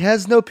 this body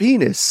has no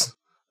penis.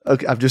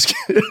 Okay, I'm just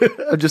kidding.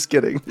 I'm just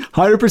kidding.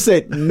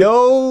 100%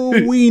 no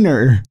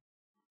wiener.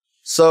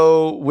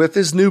 So with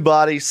his new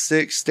body,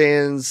 6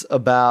 stands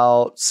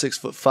about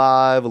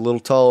 6'5", a little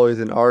taller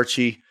than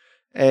Archie,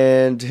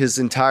 and his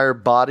entire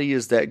body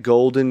is that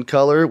golden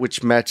color,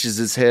 which matches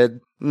his head.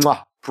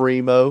 Mwah,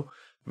 primo,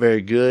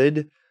 very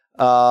good.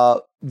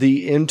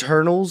 The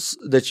internals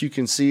that you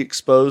can see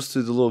exposed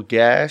through the little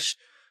gash,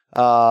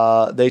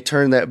 they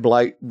turn that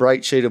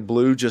bright shade of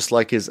blue, just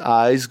like his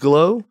eyes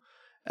glow.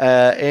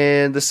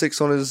 And the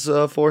 6 on his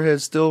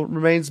forehead still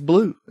remains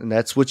blue, and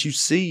that's what you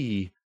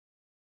see.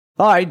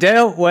 All right,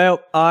 Dale.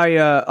 Well,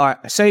 I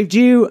saved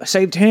you, I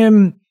saved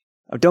him.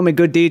 I've done my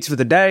good deeds for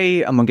the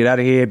day. I'm gonna get out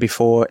of here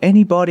before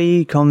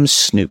anybody comes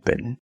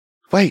snooping.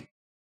 Wait.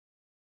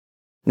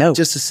 No.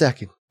 Just a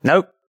second.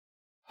 Nope.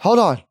 Hold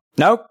on.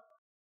 Nope.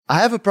 I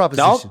have a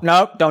proposition.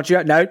 No, don't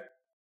you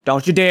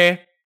dare.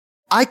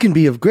 I can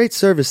be of great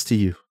service to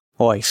you.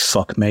 Oi,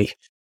 fuck me.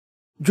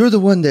 You're the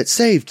one that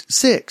saved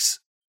 6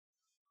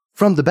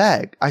 from the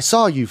bag. I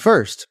saw you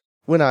first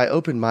when I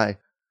opened my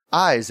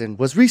eyes and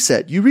was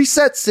reset. You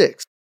reset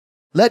 6.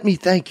 Let me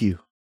thank you.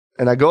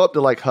 And I go up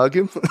to like hug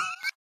him.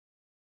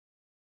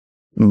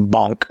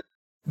 Bonk.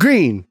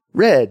 Green,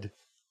 red.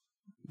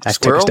 I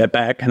take a step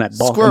back and I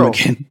bonk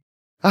him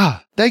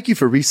again. Thank you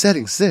for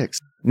resetting 6.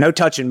 No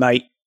touching,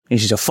 mate.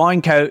 This is a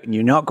fine coat, and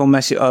you're not going to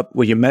mess it up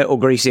with your metal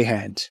greasy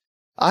hands.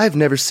 I've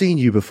never seen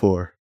you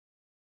before.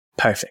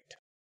 Perfect.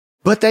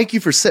 But thank you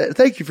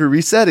for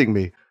resetting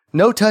me.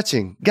 No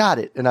touching. Got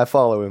it. And I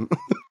follow him.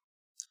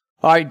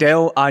 All right,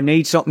 Dale, I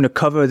need something to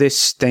cover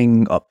this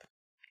thing up.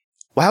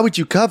 Why would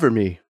you cover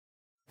me?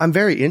 I'm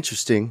very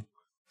interesting.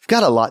 You've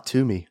got a lot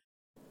to me.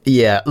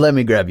 Yeah, let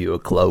me grab you a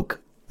cloak.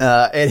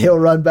 And he'll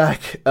run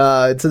back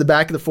to the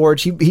back of the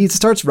forge. He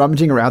starts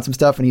rummaging around some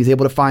stuff, and he's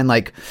able to find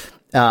like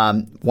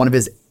one of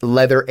his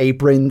leather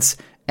aprons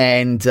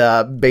and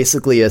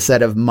basically a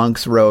set of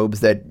monk's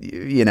robes that,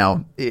 you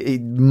know,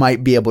 it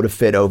might be able to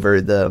fit over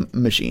the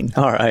machine.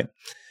 All right.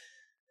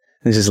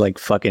 This is like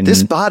fucking...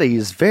 This body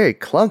is very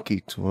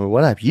clunky to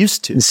what I'm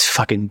used to. This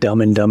fucking Dumb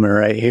and Dumber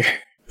right here.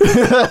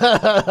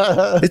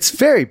 It's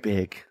very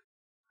big.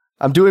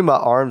 I'm doing my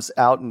arms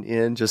out and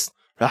in, just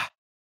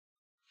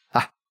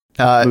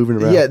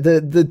moving around. Yeah,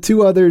 the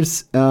 2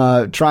 others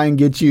try and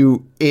get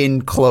you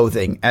in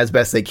clothing as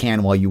best they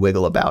can while you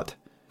wiggle about.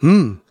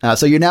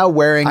 So you're now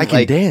wearing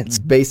dance.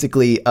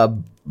 Basically a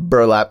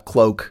burlap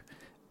cloak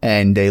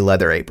and a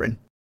leather apron.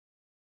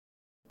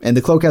 And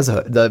the cloak has a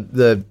hood.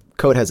 The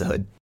coat has a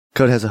hood.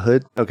 Coat has a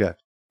hood? Okay.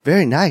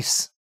 Very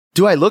nice.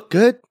 Do I look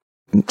good?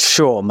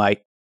 Sure,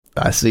 mate.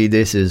 I see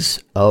this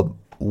is a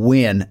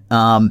win.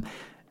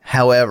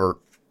 However,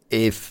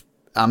 if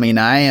I mean,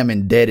 I am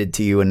indebted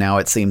to you, and now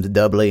it seems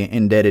doubly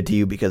indebted to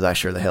you because I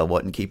sure the hell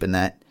wasn't keeping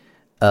that.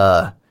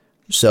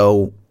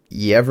 So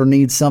you ever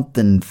need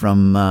something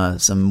from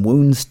some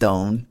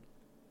woundstone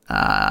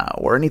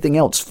or anything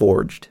else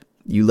forged,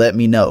 you let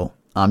me know.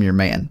 I'm your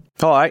man.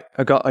 All right,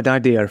 I got an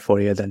idea for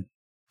you then.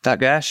 That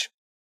gash,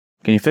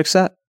 can you fix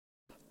that?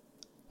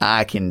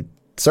 I can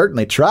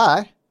certainly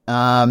try.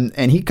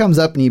 And he comes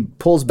up and he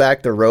pulls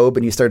back the robe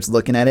and he starts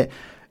looking at it.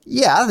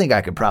 Yeah, I think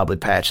I could probably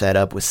patch that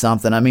up with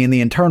something. I mean,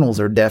 the internals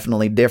are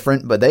definitely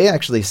different, but they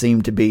actually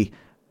seem to be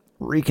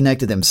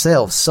reconnected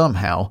themselves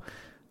somehow.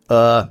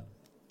 I'll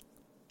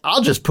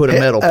just put a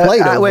metal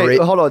plate over wait,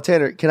 it. Hold on,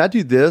 Tanner. Can I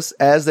do this?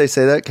 As they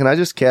say that, can I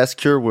just cast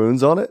Cure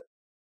Wounds on it?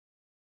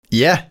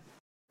 Yeah.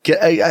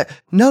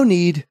 No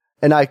need.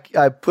 And I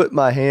put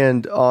my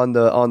hand on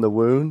the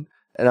wound,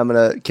 and I'm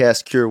gonna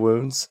cast Cure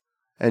Wounds,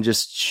 and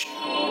just.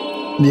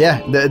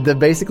 Yeah, the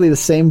basically the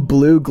same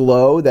blue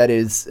glow that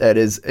is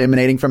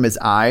emanating from his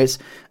eyes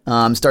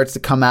starts to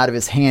come out of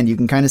his hand. You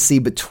can kind of see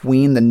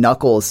between the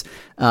knuckles,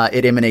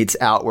 it emanates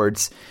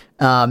outwards.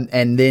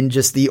 And then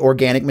just the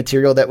organic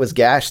material that was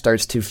gashed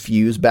starts to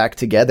fuse back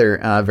together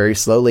very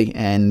slowly,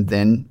 and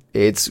then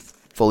it's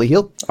fully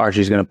healed.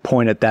 Archie's going to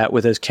point at that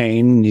with his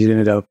cane, and he's going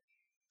to go,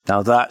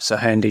 now that's a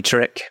handy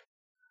trick.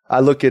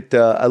 I look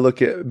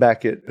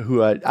back at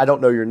who I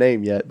don't know your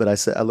name yet, but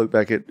I look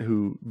back at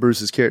who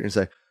Bruce's character and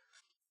say,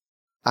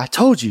 I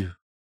told you,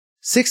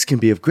 6 can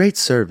be of great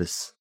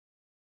service.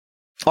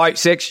 All right,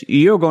 6,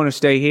 you're going to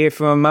stay here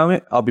for a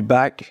moment. I'll be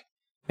back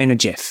in a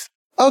jiff.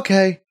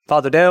 Okay.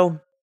 Father Dell,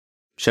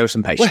 show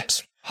some patience.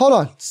 Wait, hold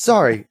on.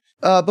 Sorry.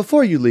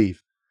 Before you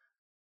leave,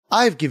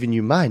 I've given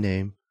you my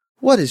name.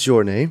 What is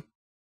your name?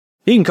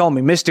 You can call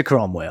me Mr.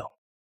 Cromwell.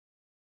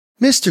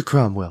 Mr.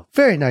 Cromwell.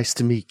 Very nice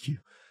to meet you.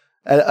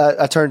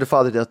 I turn to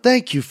Father Dell.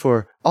 Thank you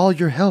for all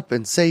your help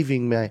in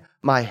saving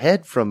my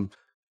head from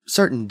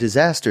certain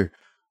disaster.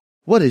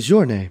 What is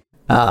your name?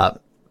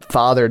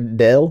 Father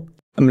Dell.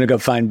 I'm going to go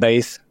find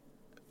Baith.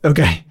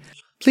 Okay.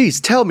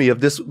 Please tell me of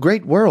this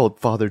great world,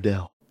 Father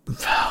Dell.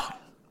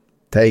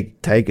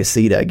 Take a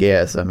seat, I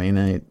guess. I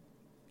mean,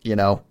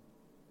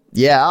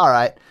 Yeah, all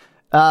right.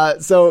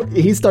 So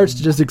he starts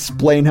to just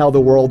explain how the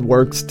world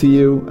works to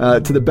you,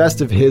 to the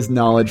best of his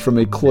knowledge from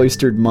a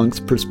cloistered monk's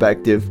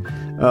perspective,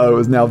 who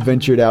is now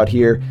ventured out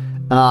here.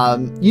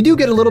 You do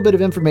get a little bit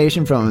of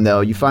information from him,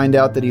 though. You find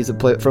out that he's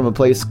from a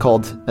place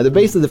called...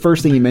 basically, the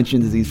first thing he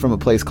mentions is he's from a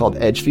place called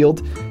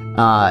Edgefield,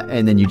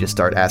 and then you just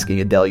start asking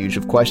a deluge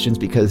of questions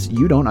because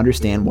you don't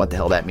understand what the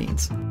hell that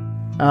means.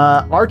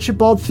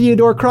 Archibald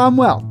Theodore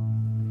Cromwell.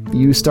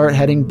 You start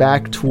heading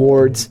back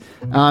towards...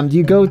 do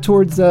you go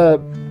towards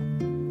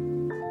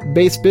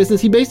base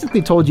business? He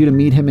basically told you to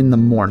meet him in the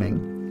morning.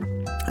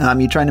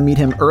 You trying to meet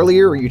him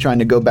earlier, or are you trying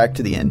to go back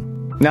to the inn?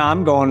 No,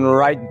 I'm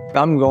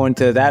going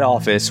to that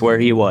office where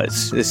he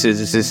was. This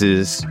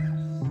is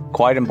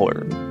quite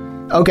important.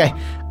 Okay.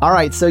 All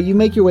right. So you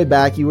make your way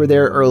back. You were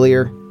there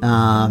earlier,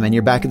 and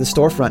you're back at the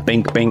storefront.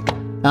 Bink, bink.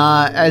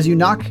 As you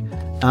knock,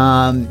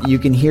 you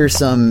can hear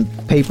some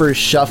papers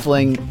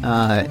shuffling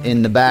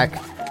in the back,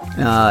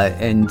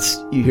 and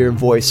you hear a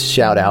voice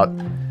shout out,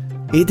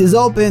 "It is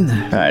open."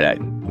 All right, I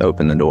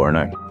open the door and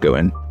I go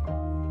in.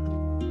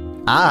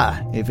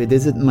 If it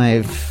isn't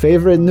my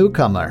favorite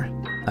newcomer.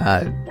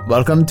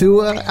 Welcome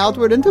to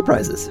Outward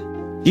Enterprises.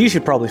 You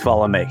should probably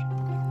follow me.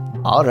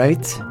 All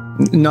right.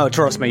 No,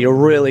 trust me, you're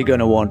really going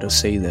to want to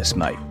see this,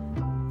 mate.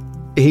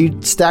 He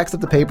stacks up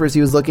the papers he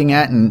was looking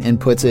at and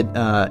puts it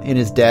in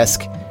his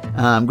desk,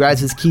 grabs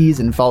his keys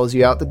and follows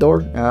you out the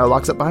door,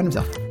 locks up behind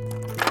himself.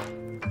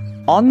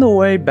 On the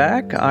way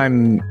back,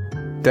 I'm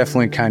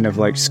definitely kind of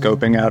like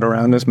scoping out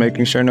around us,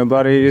 making sure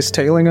nobody is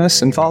tailing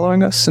us and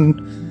following us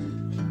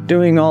and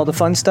doing all the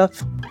fun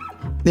stuff.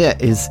 Yeah,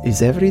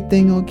 is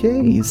everything okay?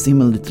 You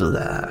seem a little,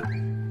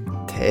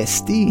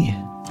 testy.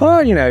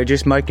 Well,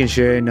 just making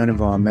sure none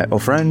of our metal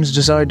friends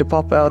decide to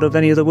pop out of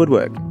any of the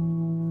woodwork.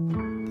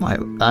 I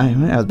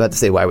was about to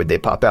say, why would they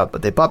pop out?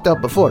 But they popped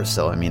out before,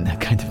 so, I mean,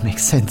 that kind of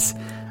makes sense.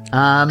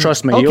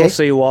 Trust me, okay. You'll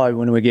see why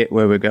when we get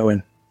where we're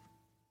going.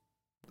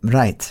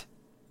 Right.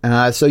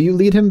 So you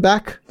lead him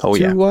back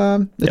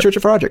to the Church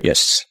of Roderick.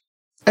 Yes.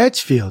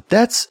 Edgefield,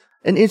 that's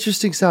an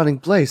interesting sounding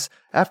place.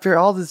 After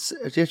all this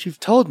that you've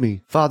told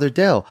me, Father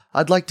Dell,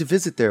 I'd like to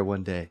visit there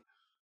one day.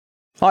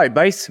 All right,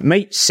 Baith,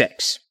 meet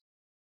 6.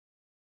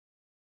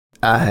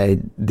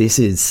 This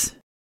is...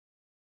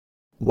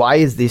 Why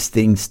is this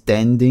thing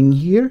standing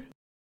here?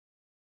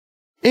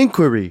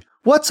 Inquiry,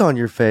 what's on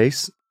your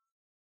face?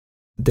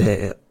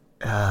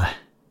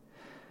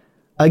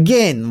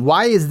 Again,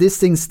 why is this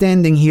thing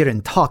standing here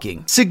and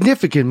talking?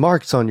 Significant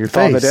marks on your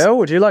Father face. Dell,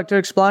 would you like to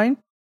explain?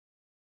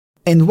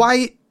 And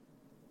why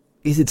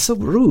is it so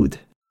rude?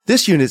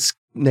 This unit's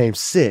named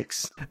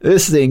 6.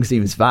 This thing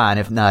seems fine,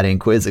 if not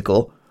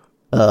inquisical.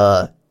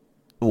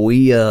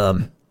 We've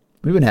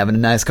been having a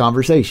nice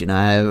conversation.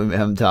 I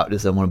haven't talked to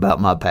someone about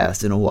my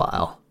past in a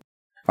while.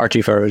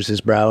 Archie furrows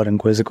his brow at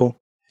inquisical.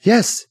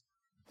 Yes,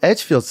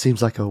 Edgefield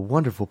seems like a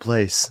wonderful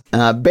place.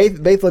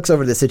 Baith looks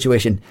over the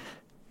situation.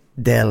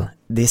 Dell,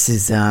 this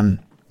is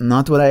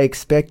not what I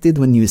expected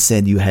when you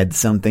said you had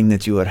something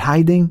that you were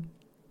hiding.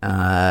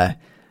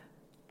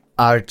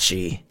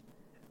 Archie,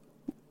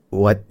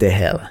 what the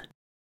hell?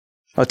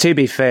 Well, to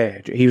be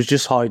fair, he was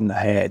just hiding the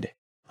head.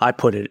 I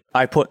put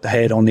the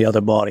head on the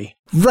other body.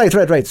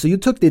 Right. So you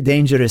took the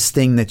dangerous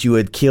thing that you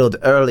had killed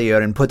earlier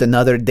and put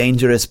another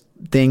dangerous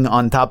thing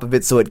on top of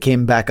it so it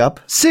came back up?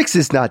 6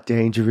 is not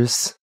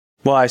dangerous.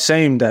 Well, I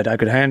assumed that I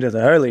could handle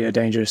the earlier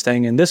dangerous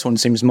thing, and this one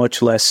seems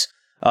much less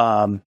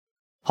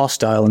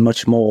hostile and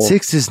much more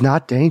 6 is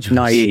not dangerous.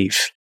 Naive.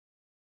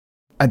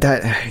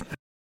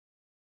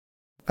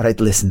 Right,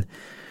 listen.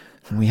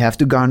 We have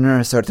to garner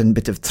a certain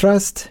bit of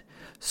trust,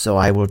 so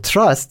I will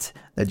trust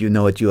that you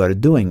know what you are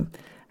doing.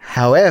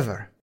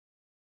 However,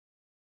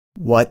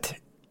 what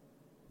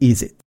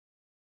is it?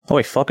 Oh,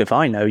 wait, fuck if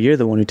I know. You're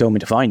the one who told me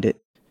to find it.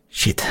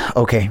 Shit.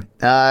 Okay.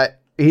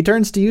 He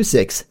turns to you,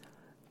 6.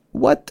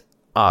 What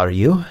are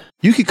you?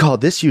 You could call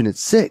this unit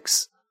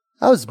 6.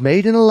 I was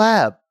made in a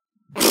lab.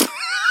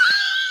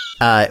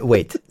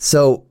 Wait.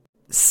 So,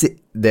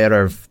 there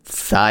are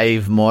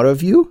 5 more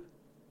of you?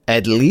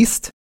 At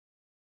least?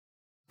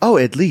 Oh,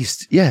 at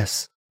least,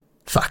 yes.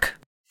 Fuck.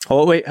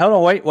 Oh, wait, hold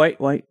on,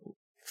 wait.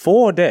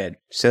 4 dead.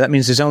 So that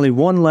means there's only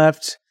 1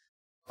 left.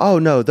 Oh,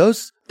 no,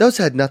 those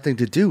had nothing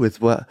to do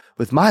with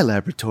my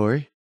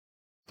laboratory.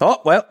 Oh,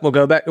 well, we'll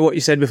go back to what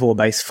you said before,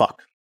 Base.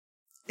 Fuck.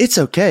 It's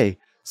okay.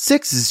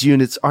 6's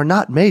units are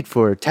not made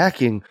for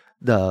attacking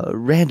the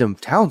random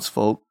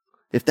townsfolk,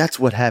 if that's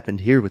what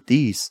happened here with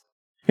these.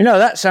 You know,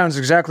 that sounds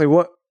exactly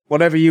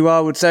whatever you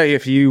all would say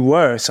if you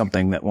were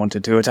something that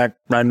wanted to attack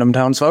random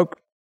townsfolk.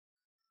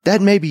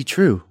 That may be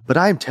true, but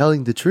I am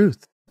telling the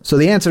truth. So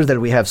the answer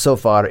that we have so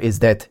far is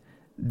that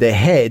the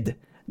head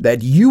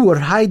that you were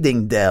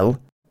hiding,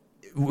 Del,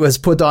 was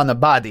put on a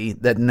body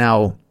that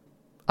now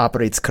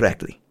operates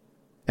correctly.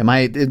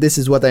 I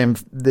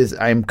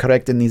am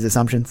correct in these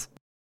assumptions?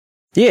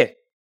 Yeah.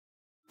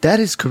 That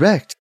is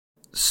correct.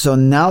 So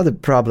now the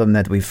problem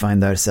that we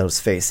find ourselves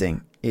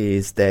facing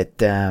is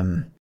that,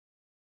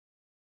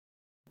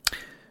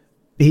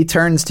 he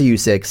turns to you,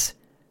 6.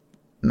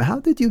 You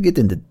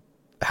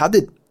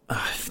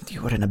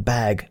were in a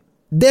bag.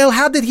 Del,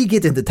 how did he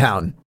get into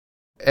town?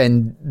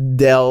 And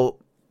Del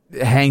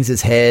hangs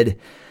his head.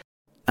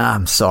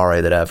 I'm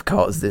sorry that I've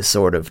caused this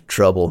sort of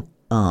trouble.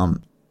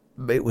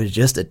 It was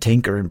just a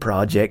tinkering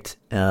project,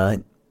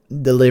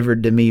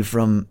 delivered to me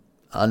from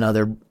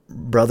another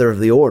brother of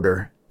the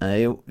order.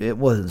 It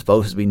wasn't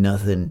supposed to be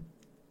nothing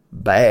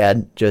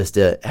bad. Just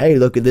hey,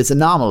 look at this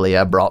anomaly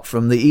I brought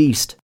from the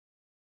east.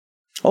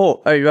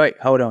 Oh, hey, right,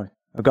 hold on.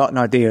 I've got an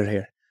idea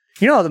here.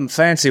 You know how them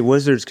fancy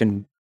wizards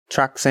can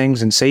track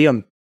things and see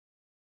them?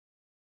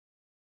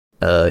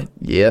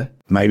 Yeah.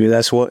 Maybe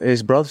that's what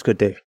his brothers could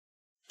do.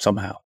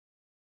 Somehow.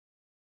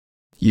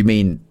 You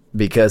mean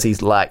because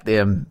he's like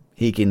them,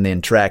 he can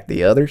then track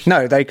the others?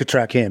 No, they could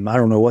track him. I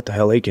don't know what the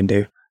hell he can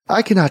do.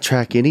 I cannot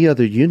track any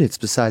other units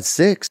besides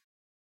 6.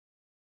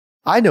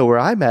 I know where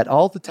I'm at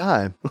all the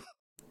time.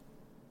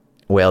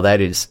 Well,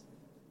 that's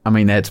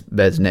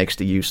next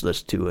to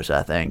useless to us,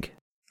 I think.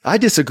 I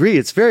disagree.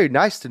 It's very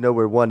nice to know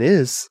where one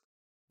is.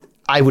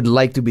 I would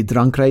like to be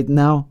drunk right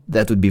now.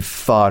 That would be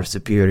far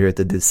superior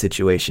to this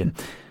situation.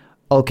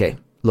 Okay,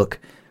 look.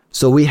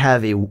 So we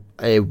have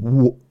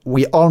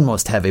we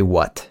almost have a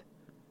what,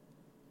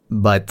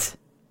 but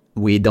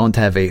we don't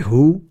have a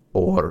who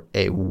or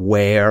a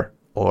where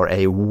or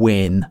a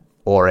when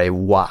or a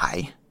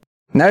why.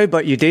 No,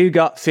 but you do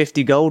got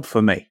 50 gold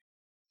for me.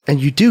 And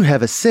you do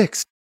have a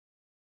 6.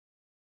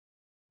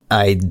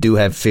 I do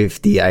have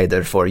 50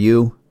 either for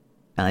you,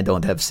 and I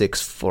don't have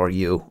 6 for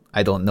you.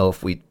 I don't know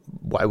if we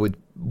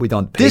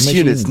don't pay this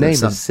unit's name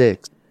is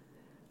 6.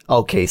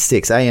 Okay,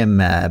 6. I am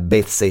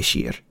Beth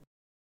Seshir.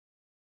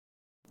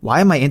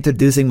 Why am I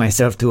introducing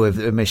myself to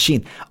a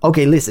machine?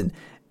 Okay, listen.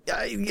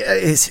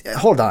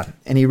 Hold on.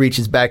 And he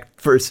reaches back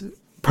for his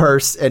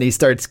purse and he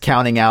starts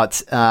counting out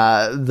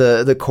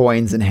the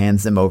coins and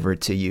hands them over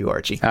to you,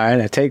 Archie. All right,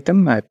 I take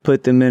them, I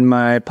put them in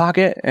my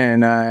pocket,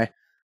 and I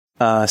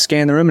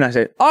scan the room, and I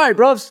say, all right,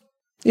 bros,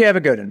 you have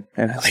a good one.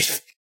 And I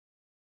leave.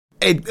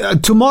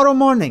 Tomorrow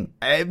morning,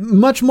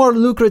 much more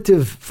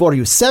lucrative for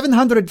you.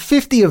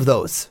 750 of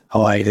those.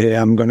 All right,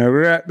 I'm going to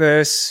wreck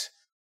this.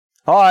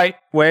 All right,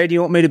 where do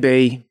you want me to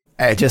be?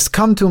 Just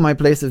come to my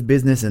place of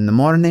business in the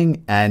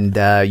morning, and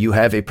you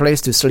have a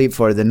place to sleep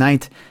for the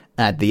night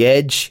at the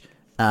edge.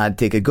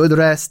 Take a good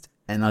rest,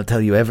 and I'll tell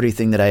you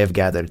everything that I have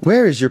gathered.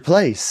 Where is your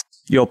place?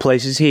 Your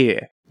place is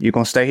here. You're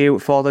going to stay here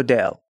with Father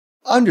Dell.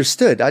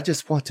 Understood. I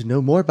just want to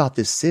know more about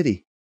this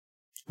city.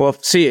 Well,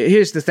 see,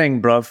 here's the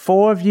thing, bruv.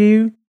 4 of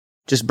you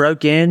just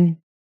broke in,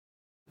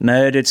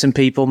 murdered some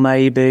people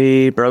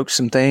maybe, broke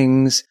some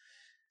things.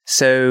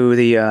 So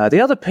the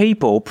other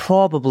people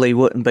probably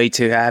wouldn't be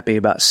too happy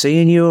about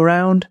seeing you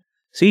around,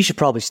 so you should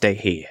probably stay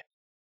here.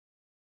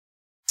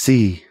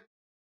 See.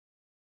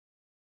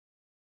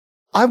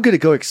 I'm gonna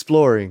go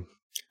exploring.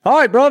 All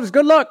right, bros,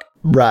 good luck.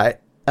 Right.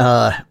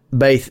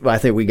 Bath, I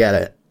think we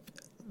gotta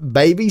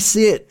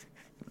babysit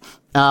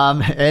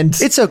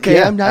And It's okay.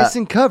 yeah, I'm nice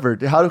and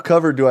covered. How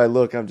covered do I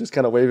look? I'm just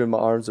kind of waving my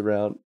arms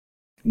around.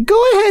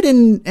 go ahead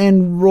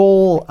and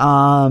roll.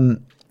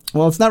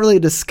 Well, it's not really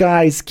a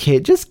disguise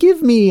kit. Just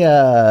give me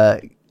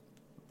a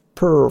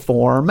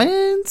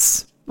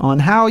performance on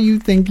how you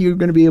think you're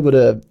going to be able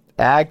to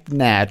act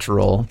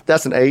natural.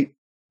 That's an 8.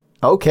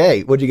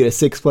 Okay, what'd you get? A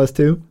 6 plus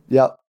 2?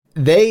 Yep.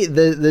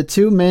 The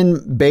two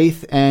men,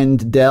 Baith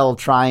and Dell,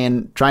 try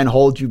and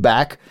hold you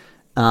back.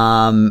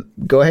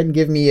 Go ahead and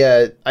give me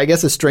a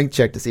strength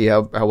check to see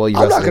how well you.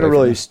 I'm not going to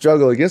really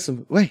struggle against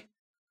them. Wait,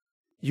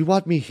 you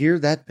want me here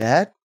that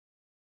bad?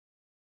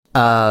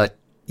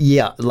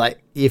 Yeah,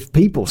 like if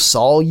people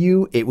saw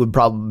you, it would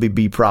probably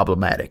be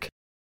problematic.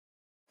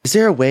 Is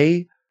there a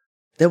way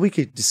that we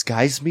could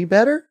disguise me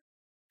better?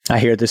 I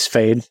hear this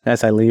fade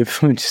as I leave.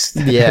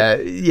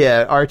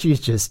 Yeah. Archie's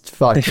just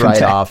fucked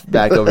right off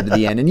back over to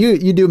the end, and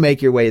you do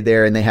make your way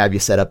there, and they have you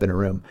set up in a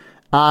room.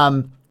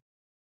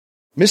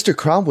 Mr.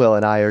 Cromwell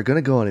and I are going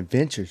to go on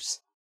adventures.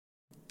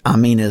 I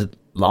mean, as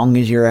long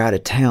as you're out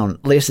of town.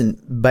 Listen,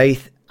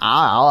 Baith,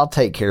 I'll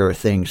take care of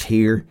things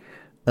here.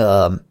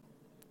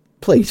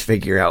 Please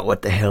figure out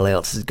what the hell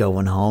else is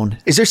going on.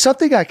 Is there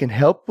something I can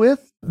help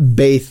with?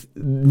 Baith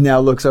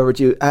now looks over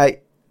to you.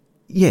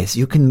 Yes,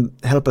 you can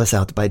help us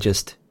out by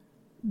just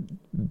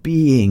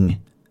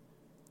being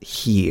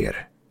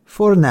here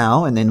for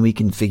now, and then we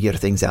can figure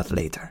things out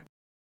later.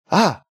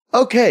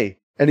 Okay.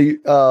 And he,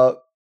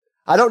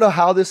 I don't know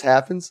how this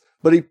happens,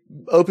 but he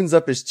opens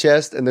up his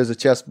chest and there's a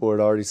chessboard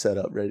already set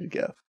up, ready to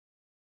go.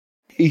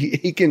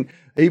 He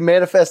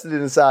manifested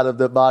it inside of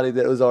the body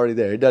that was already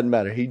there. It doesn't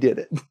matter. He did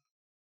it.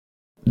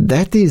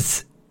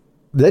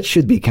 That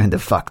should be kind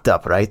of fucked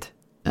up, right?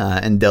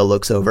 And Dell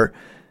looks over.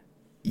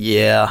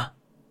 Yeah,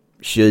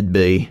 should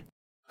be.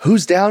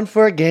 Who's down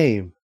for a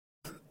game?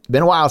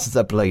 Been a while since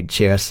I played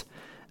chess.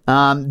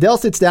 Dell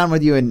sits down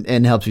with you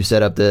and helps you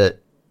set up the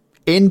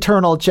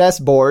internal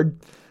chessboard.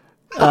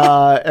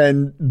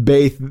 And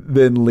Baith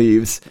then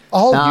leaves.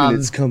 All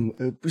units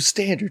come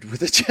standard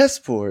with a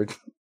chessboard.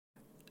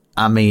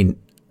 I mean,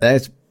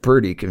 that's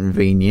pretty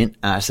convenient,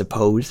 I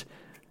suppose.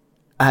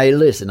 Hey,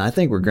 listen, I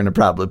think we're going to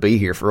probably be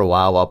here for a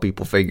while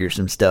people figure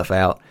some stuff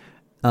out.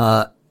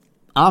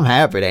 I'm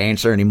happy to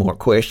answer any more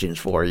questions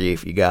for you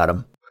if you got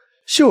them.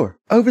 Sure,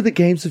 over the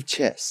games of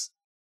chess.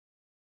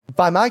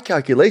 By my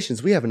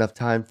calculations, we have enough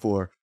time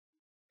for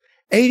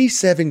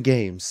 87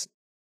 games.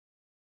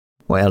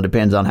 Well, it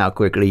depends on how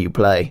quickly you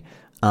play.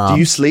 Do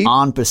you sleep?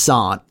 En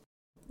passant.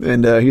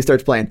 And he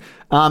starts playing.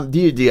 Do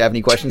you have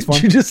any questions for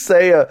him? Did you just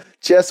say a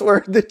chess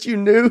word that you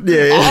knew?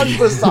 Yeah. En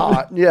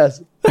passant,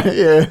 yes.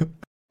 Yeah.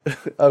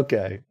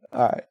 Okay,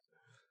 all right.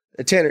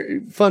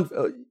 Tanner, fun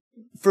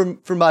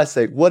for my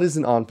sake, what is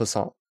an en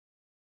passant?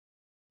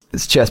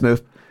 It's a chess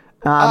move.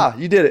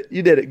 You did it.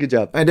 You did it. Good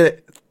job. I did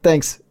it.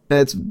 Thanks.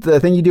 It's the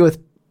thing you do with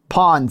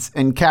pawns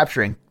and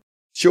capturing.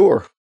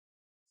 Sure.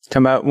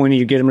 Talking about when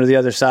you get them to the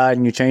other side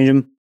and you change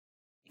them?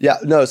 Yeah,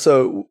 no,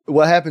 so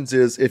what happens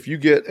is if you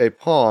get a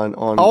pawn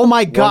on oh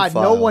my God,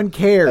 file, no one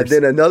cares. And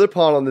then another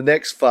pawn on the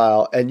next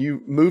file, and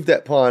you move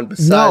that pawn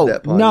beside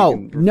that pawn.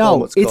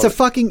 No, it's a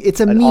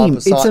meme.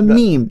 It's a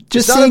meme.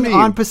 Just saying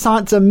en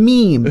passant's a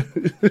meme.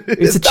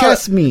 It's a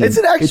chess meme. It's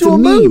an actual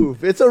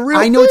move. It's a real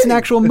I know thing. It's an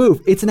actual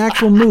move. It's an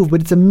actual move,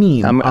 but it's a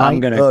meme. I'm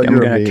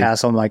gonna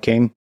castle my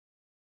king.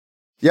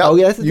 Yeah, oh,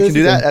 yeah, you can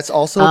do that. That's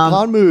also a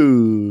pawn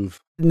move.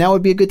 Now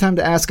would be a good time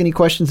to ask any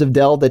questions of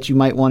Dell that you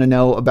might want to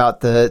know about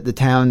the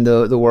town,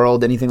 the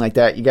world, anything like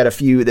that. You got a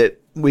few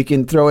that we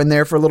can throw in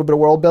there for a little bit of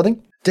world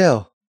building?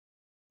 Dell,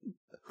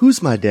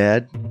 who's my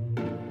dad?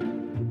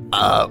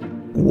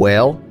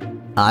 Well,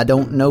 I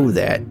don't know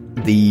that.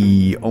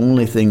 The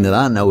only thing that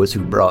I know is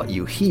who brought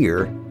you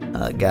here,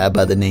 a guy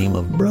by the name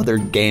of Brother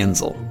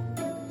Gansel.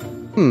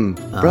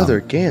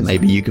 Brother Gansel.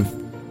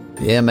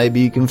 Maybe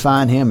you can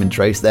find him and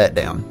trace that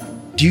down.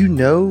 Do you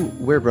know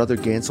where Brother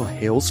Gansel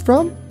hails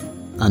from?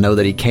 I know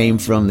that he came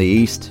from the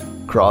east,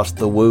 crossed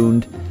the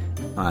wound.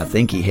 I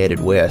think he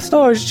headed west.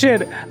 Oh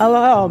shit! I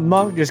love how a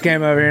monk just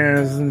came over here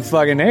and was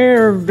fucking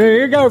here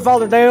you go,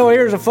 Father Dale.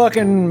 Here's a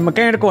fucking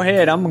mechanical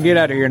head. I'm gonna get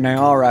out of here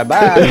now. All right,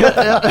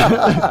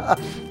 bye.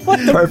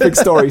 What the perfect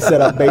story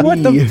set up, baby?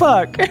 What the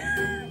fuck?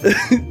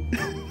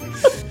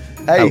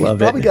 Hey, he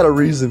probably got a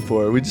reason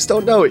for it. We just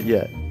don't know it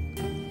yet.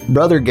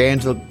 Brother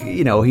Gansel,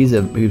 he's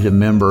a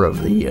member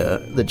of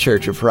the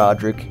Church of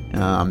Roderick.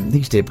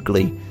 He's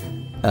typically,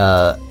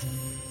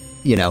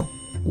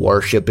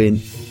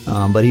 worshiping,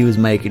 but he was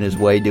making his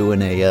way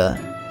doing a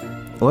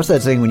what's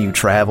that thing when you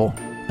travel,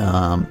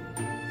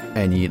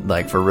 and you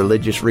like for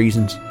religious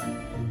reasons?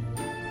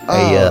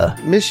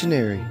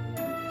 Missionary.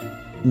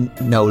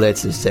 No,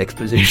 that's his sex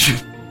position.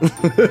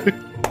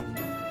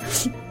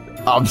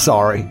 I'm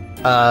sorry.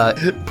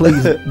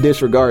 Please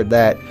disregard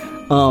that.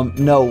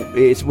 No,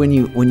 it's when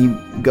you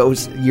go,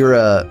 you're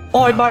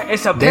Oh,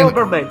 it's a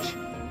pilgrimage.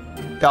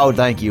 Oh,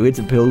 thank you. It's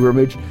a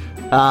pilgrimage.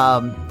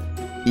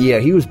 Yeah,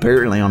 he was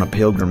apparently on a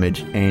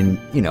pilgrimage, and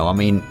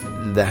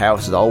the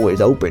house is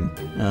always open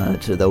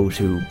to those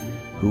who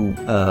who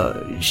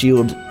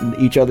shield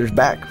each other's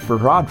back for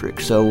Roderick.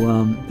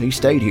 So he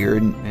stayed here,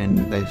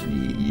 and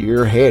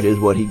your head is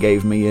what he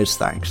gave me as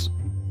thanks.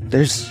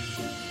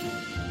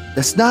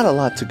 That's not a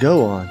lot to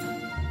go on.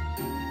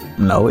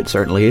 No, it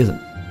certainly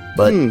isn't.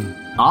 But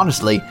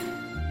honestly,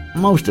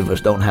 most of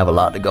us don't have a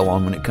lot to go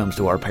on when it comes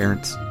to our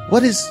parents.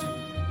 What is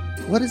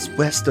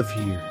west of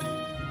here?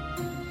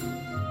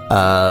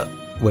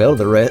 Well,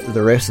 the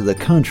rest of the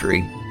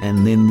country,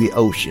 and then the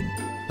ocean.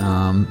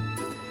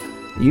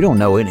 You don't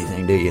know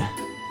anything, do you?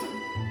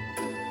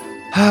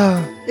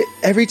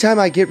 Every time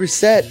I get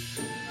reset,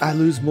 I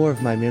lose more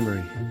of my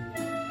memory.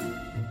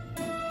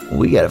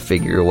 We got to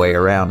figure a way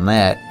around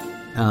that.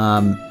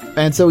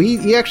 And so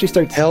he actually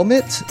starts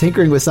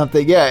tinkering with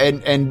something,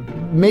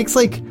 and makes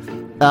like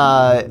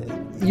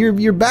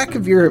your back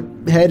of your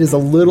head is a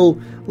little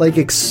like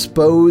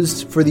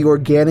exposed for the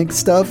organic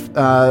stuff.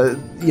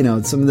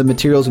 Some of the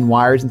materials and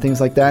wires and things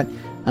like that.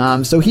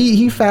 So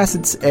he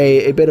facets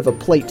a bit of a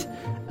plate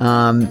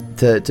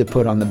to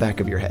put on the back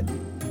of your head.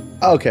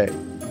 Okay.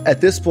 At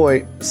this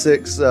point,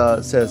 Six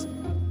says,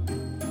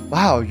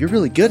 "Wow, you're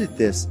really good at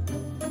this.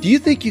 Do you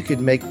think you could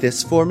make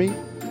this for me?"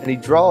 And he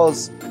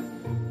draws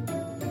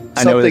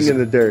something in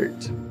the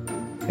dirt.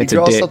 He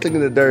draws something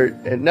in the dirt,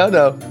 and no,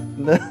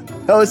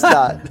 it's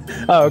not.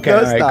 Oh, okay. No,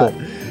 it's all right, not.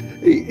 cool.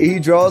 He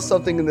draws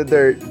something in the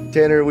dirt.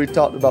 Tanner, we've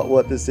talked about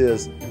what this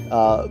is,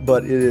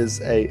 but it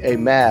is a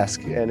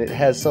mask, and it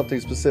has something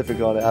specific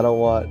on it. I don't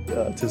want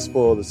to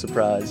spoil the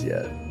surprise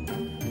yet.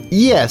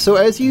 Yeah, so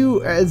as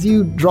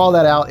you draw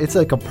that out, it's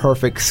like a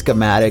perfect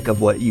schematic of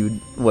what you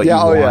want.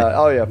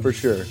 Oh yeah, for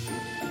sure.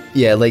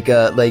 Yeah,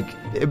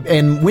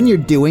 and when you're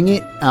doing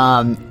it,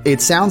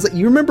 it sounds like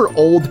you remember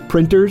old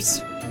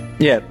printers.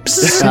 Yeah.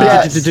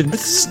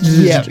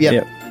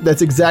 Yep.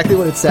 That's exactly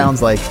what it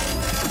sounds like.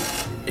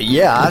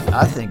 Yeah,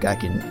 I think I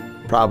can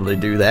probably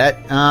do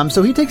that.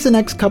 So he takes the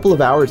next couple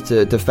of hours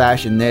to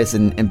fashion this,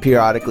 and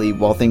periodically,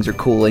 while things are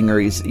cooling or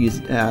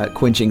he's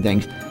quenching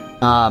things,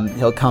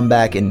 he'll come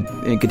back and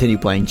continue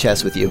playing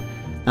chess with you.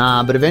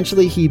 But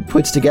eventually he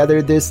puts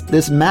together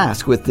this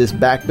mask with this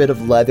back bit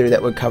of leather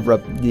that would cover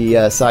up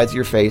the sides of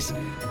your face.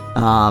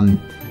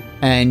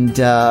 And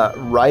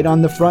right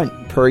on the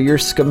front, per your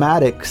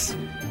schematics,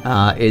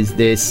 is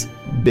this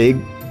big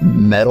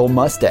metal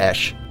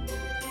mustache.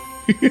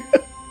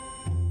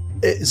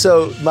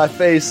 So my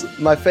face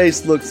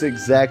looks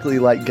exactly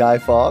like Guy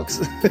Fawkes.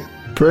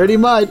 Pretty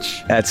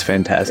much. That's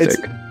fantastic.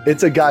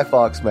 It's a Guy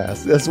Fawkes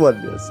mask. That's what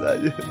it is.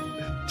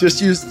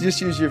 Just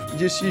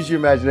use your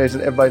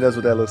imagination. Everybody knows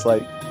what that looks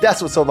like.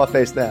 That's what's on my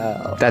face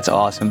now. That's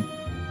awesome.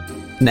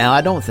 Now,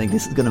 I don't think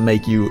this is going to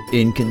make you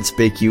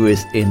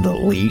inconspicuous in the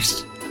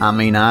least. I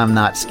mean, I'm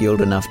not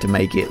skilled enough to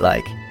make it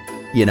like,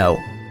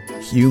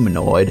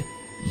 humanoid,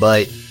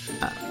 but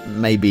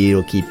maybe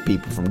it'll keep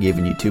people from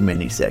giving you too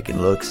many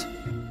second looks.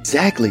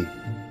 Exactly.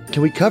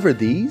 Can we cover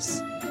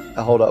these?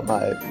 I hold up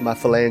my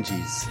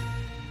phalanges.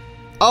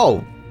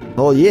 Oh,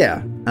 well,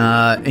 yeah.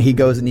 He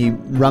goes and he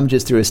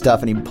rummages through his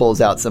stuff and he pulls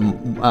out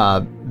some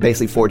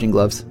basically forging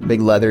gloves, big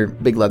leather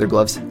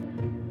gloves.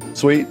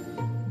 Sweet.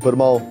 Put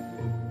them on.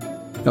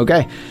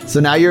 Okay, so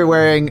now you're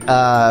wearing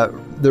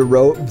the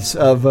robes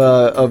of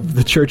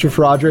the Church of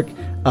Roderick,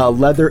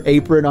 leather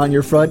apron on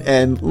your front,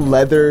 and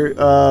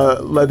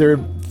leather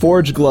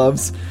forge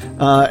gloves,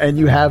 and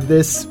you have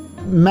this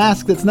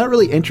mask that's not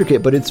really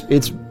intricate, but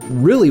it's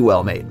really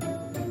well made.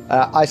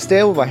 I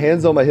stand with my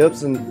hands on my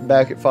hips and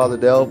back at Father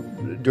Dell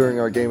during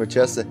our game of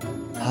chess.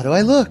 How do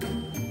I look?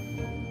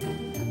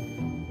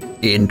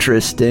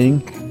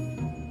 Interesting.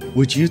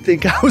 Would you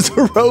think I was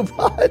a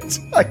robot?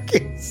 I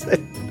can't say.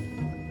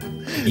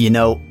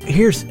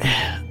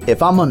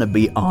 If I'm going to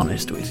be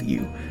honest with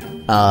you,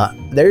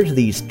 there's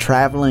these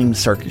traveling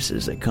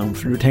circuses that come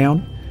through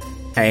town,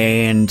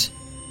 and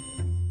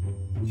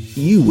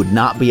you would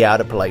not be out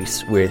of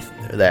place with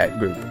that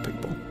group of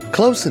people.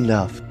 Close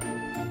enough.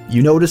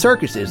 You know what a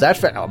circus is. That's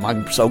fair.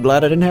 I'm so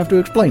glad I didn't have to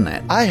explain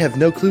that. I have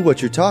no clue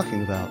what you're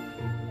talking about.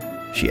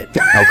 Shit.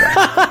 Okay.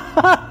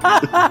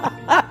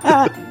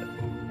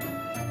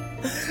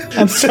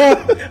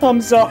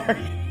 I'm sorry.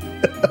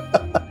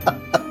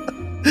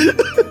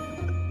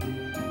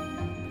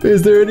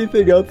 Is there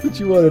anything else that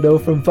you want to know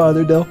from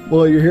Father Dell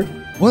while you're here?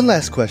 One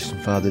last question,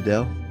 Father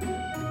Dell.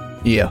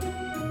 Yeah.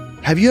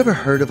 Have you ever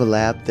heard of a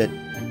lab that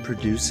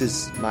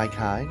produces my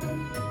kind?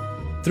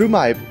 Through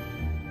my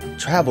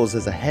travels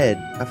as a head,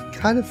 I've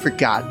kind of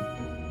forgotten.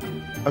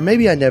 Or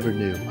maybe I never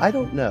knew. I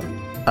don't know.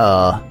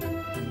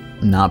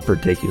 Not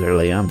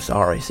particularly. I'm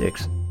sorry,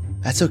 Six.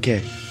 That's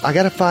okay. I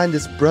gotta find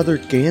this brother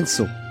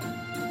Gansel.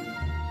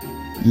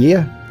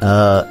 Yeah.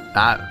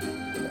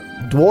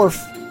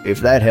 Dwarf, if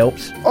that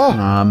helps. Oh,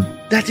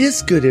 that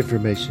is good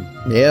information.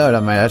 Yeah, I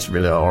mean, that's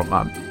really all.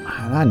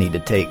 I need to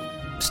take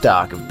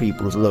stock of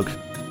people's looks.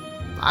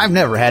 I've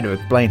never had to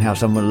explain how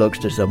someone looks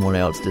to someone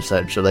else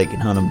so they can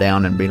hunt them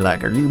down and be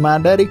like, "Are you my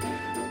daddy?"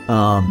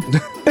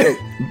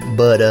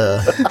 But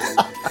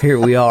here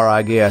we are,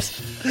 I guess.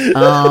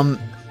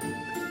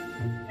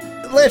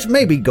 Let's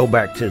maybe go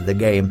back to the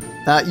game.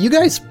 You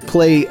guys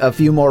play a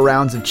few more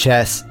rounds of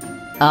chess,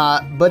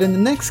 But in the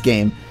next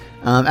game,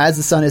 as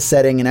the sun is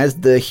setting and as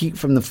the heat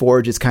from the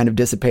forge is kind of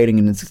dissipating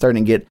and it's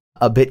starting to get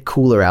a bit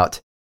cooler out,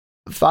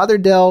 Father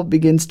Dell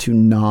begins to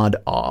nod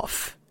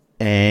off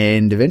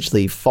and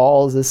eventually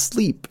falls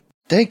asleep.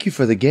 Thank you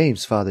for the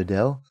games, Father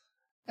Dell.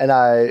 And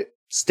I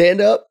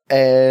stand up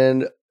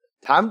and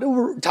time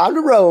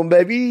to roam,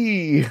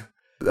 baby.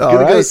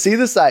 Gonna go see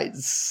the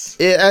sights.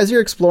 As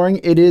you're exploring,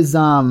 it is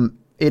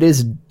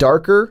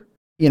darker.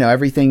 You know,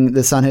 everything,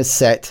 the sun has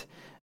set,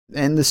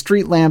 and the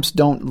street lamps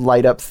don't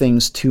light up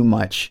things too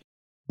much.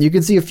 You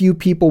can see a few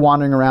people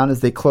wandering around as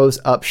they close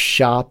up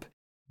shop,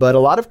 but a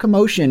lot of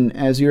commotion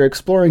as you're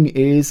exploring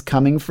is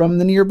coming from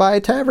the nearby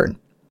tavern.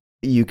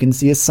 You can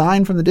see a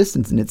sign from the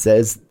distance, and it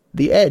says,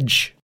 The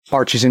Edge.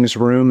 Archie's in his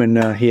room,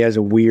 and he has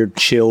a weird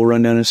chill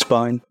run down his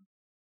spine.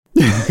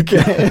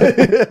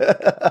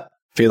 Okay.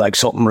 Feel like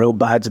something real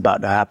bad's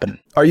about to happen.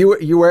 Are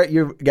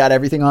you got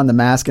everything on, the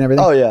mask and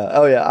everything? Oh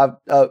yeah.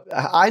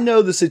 I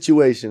know the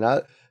situation.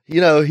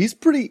 He's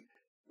pretty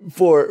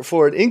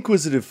for an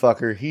inquisitive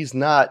fucker. He's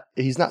not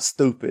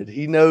stupid.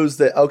 He knows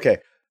that. Okay,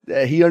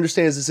 he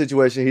understands the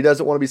situation. He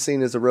doesn't want to be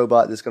seen as a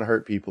robot that's going to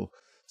hurt people.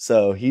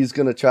 So he's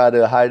going to try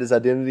to hide his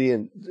identity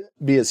and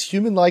be as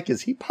human-like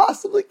as he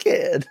possibly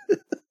can.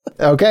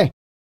 Okay.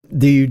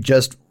 Do you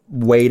just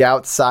wait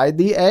outside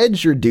the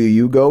edge, or do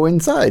you go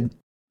inside?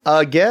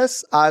 I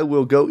guess I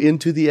will go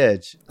into the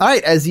edge. All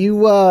right. As you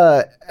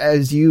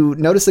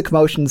notice the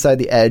commotion inside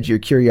the edge, your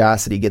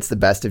curiosity gets the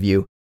best of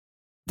you.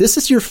 This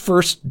is your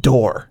first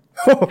door.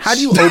 How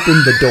do you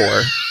open the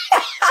door?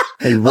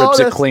 He rips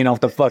it clean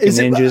off the fucking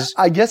hinges.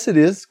 I guess it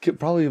is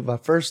probably my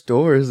first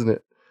door, isn't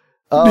it?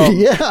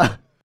 Yeah.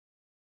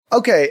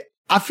 Okay.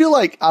 I feel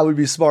like I would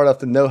be smart enough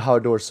to know how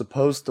a door's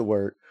supposed to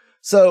work.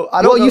 So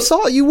I don't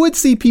know. You would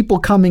see people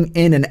coming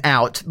in and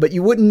out, but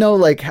you wouldn't know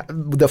like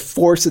the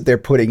force that they're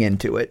putting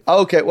into it.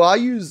 Okay, well I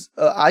use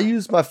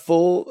my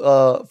full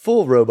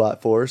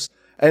robot force,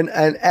 and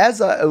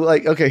as I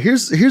like, okay,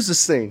 here's the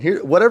scene.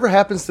 Here, whatever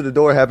happens to the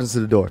door happens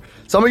to the door.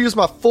 So I'm gonna use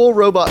my full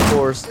robot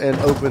force and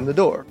open the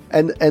door.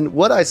 And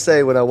what I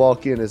say when I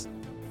walk in is,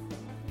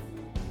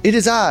 "It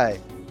is I,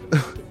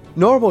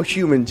 normal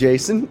human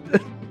Jason.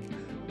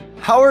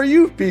 How are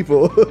you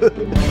people?"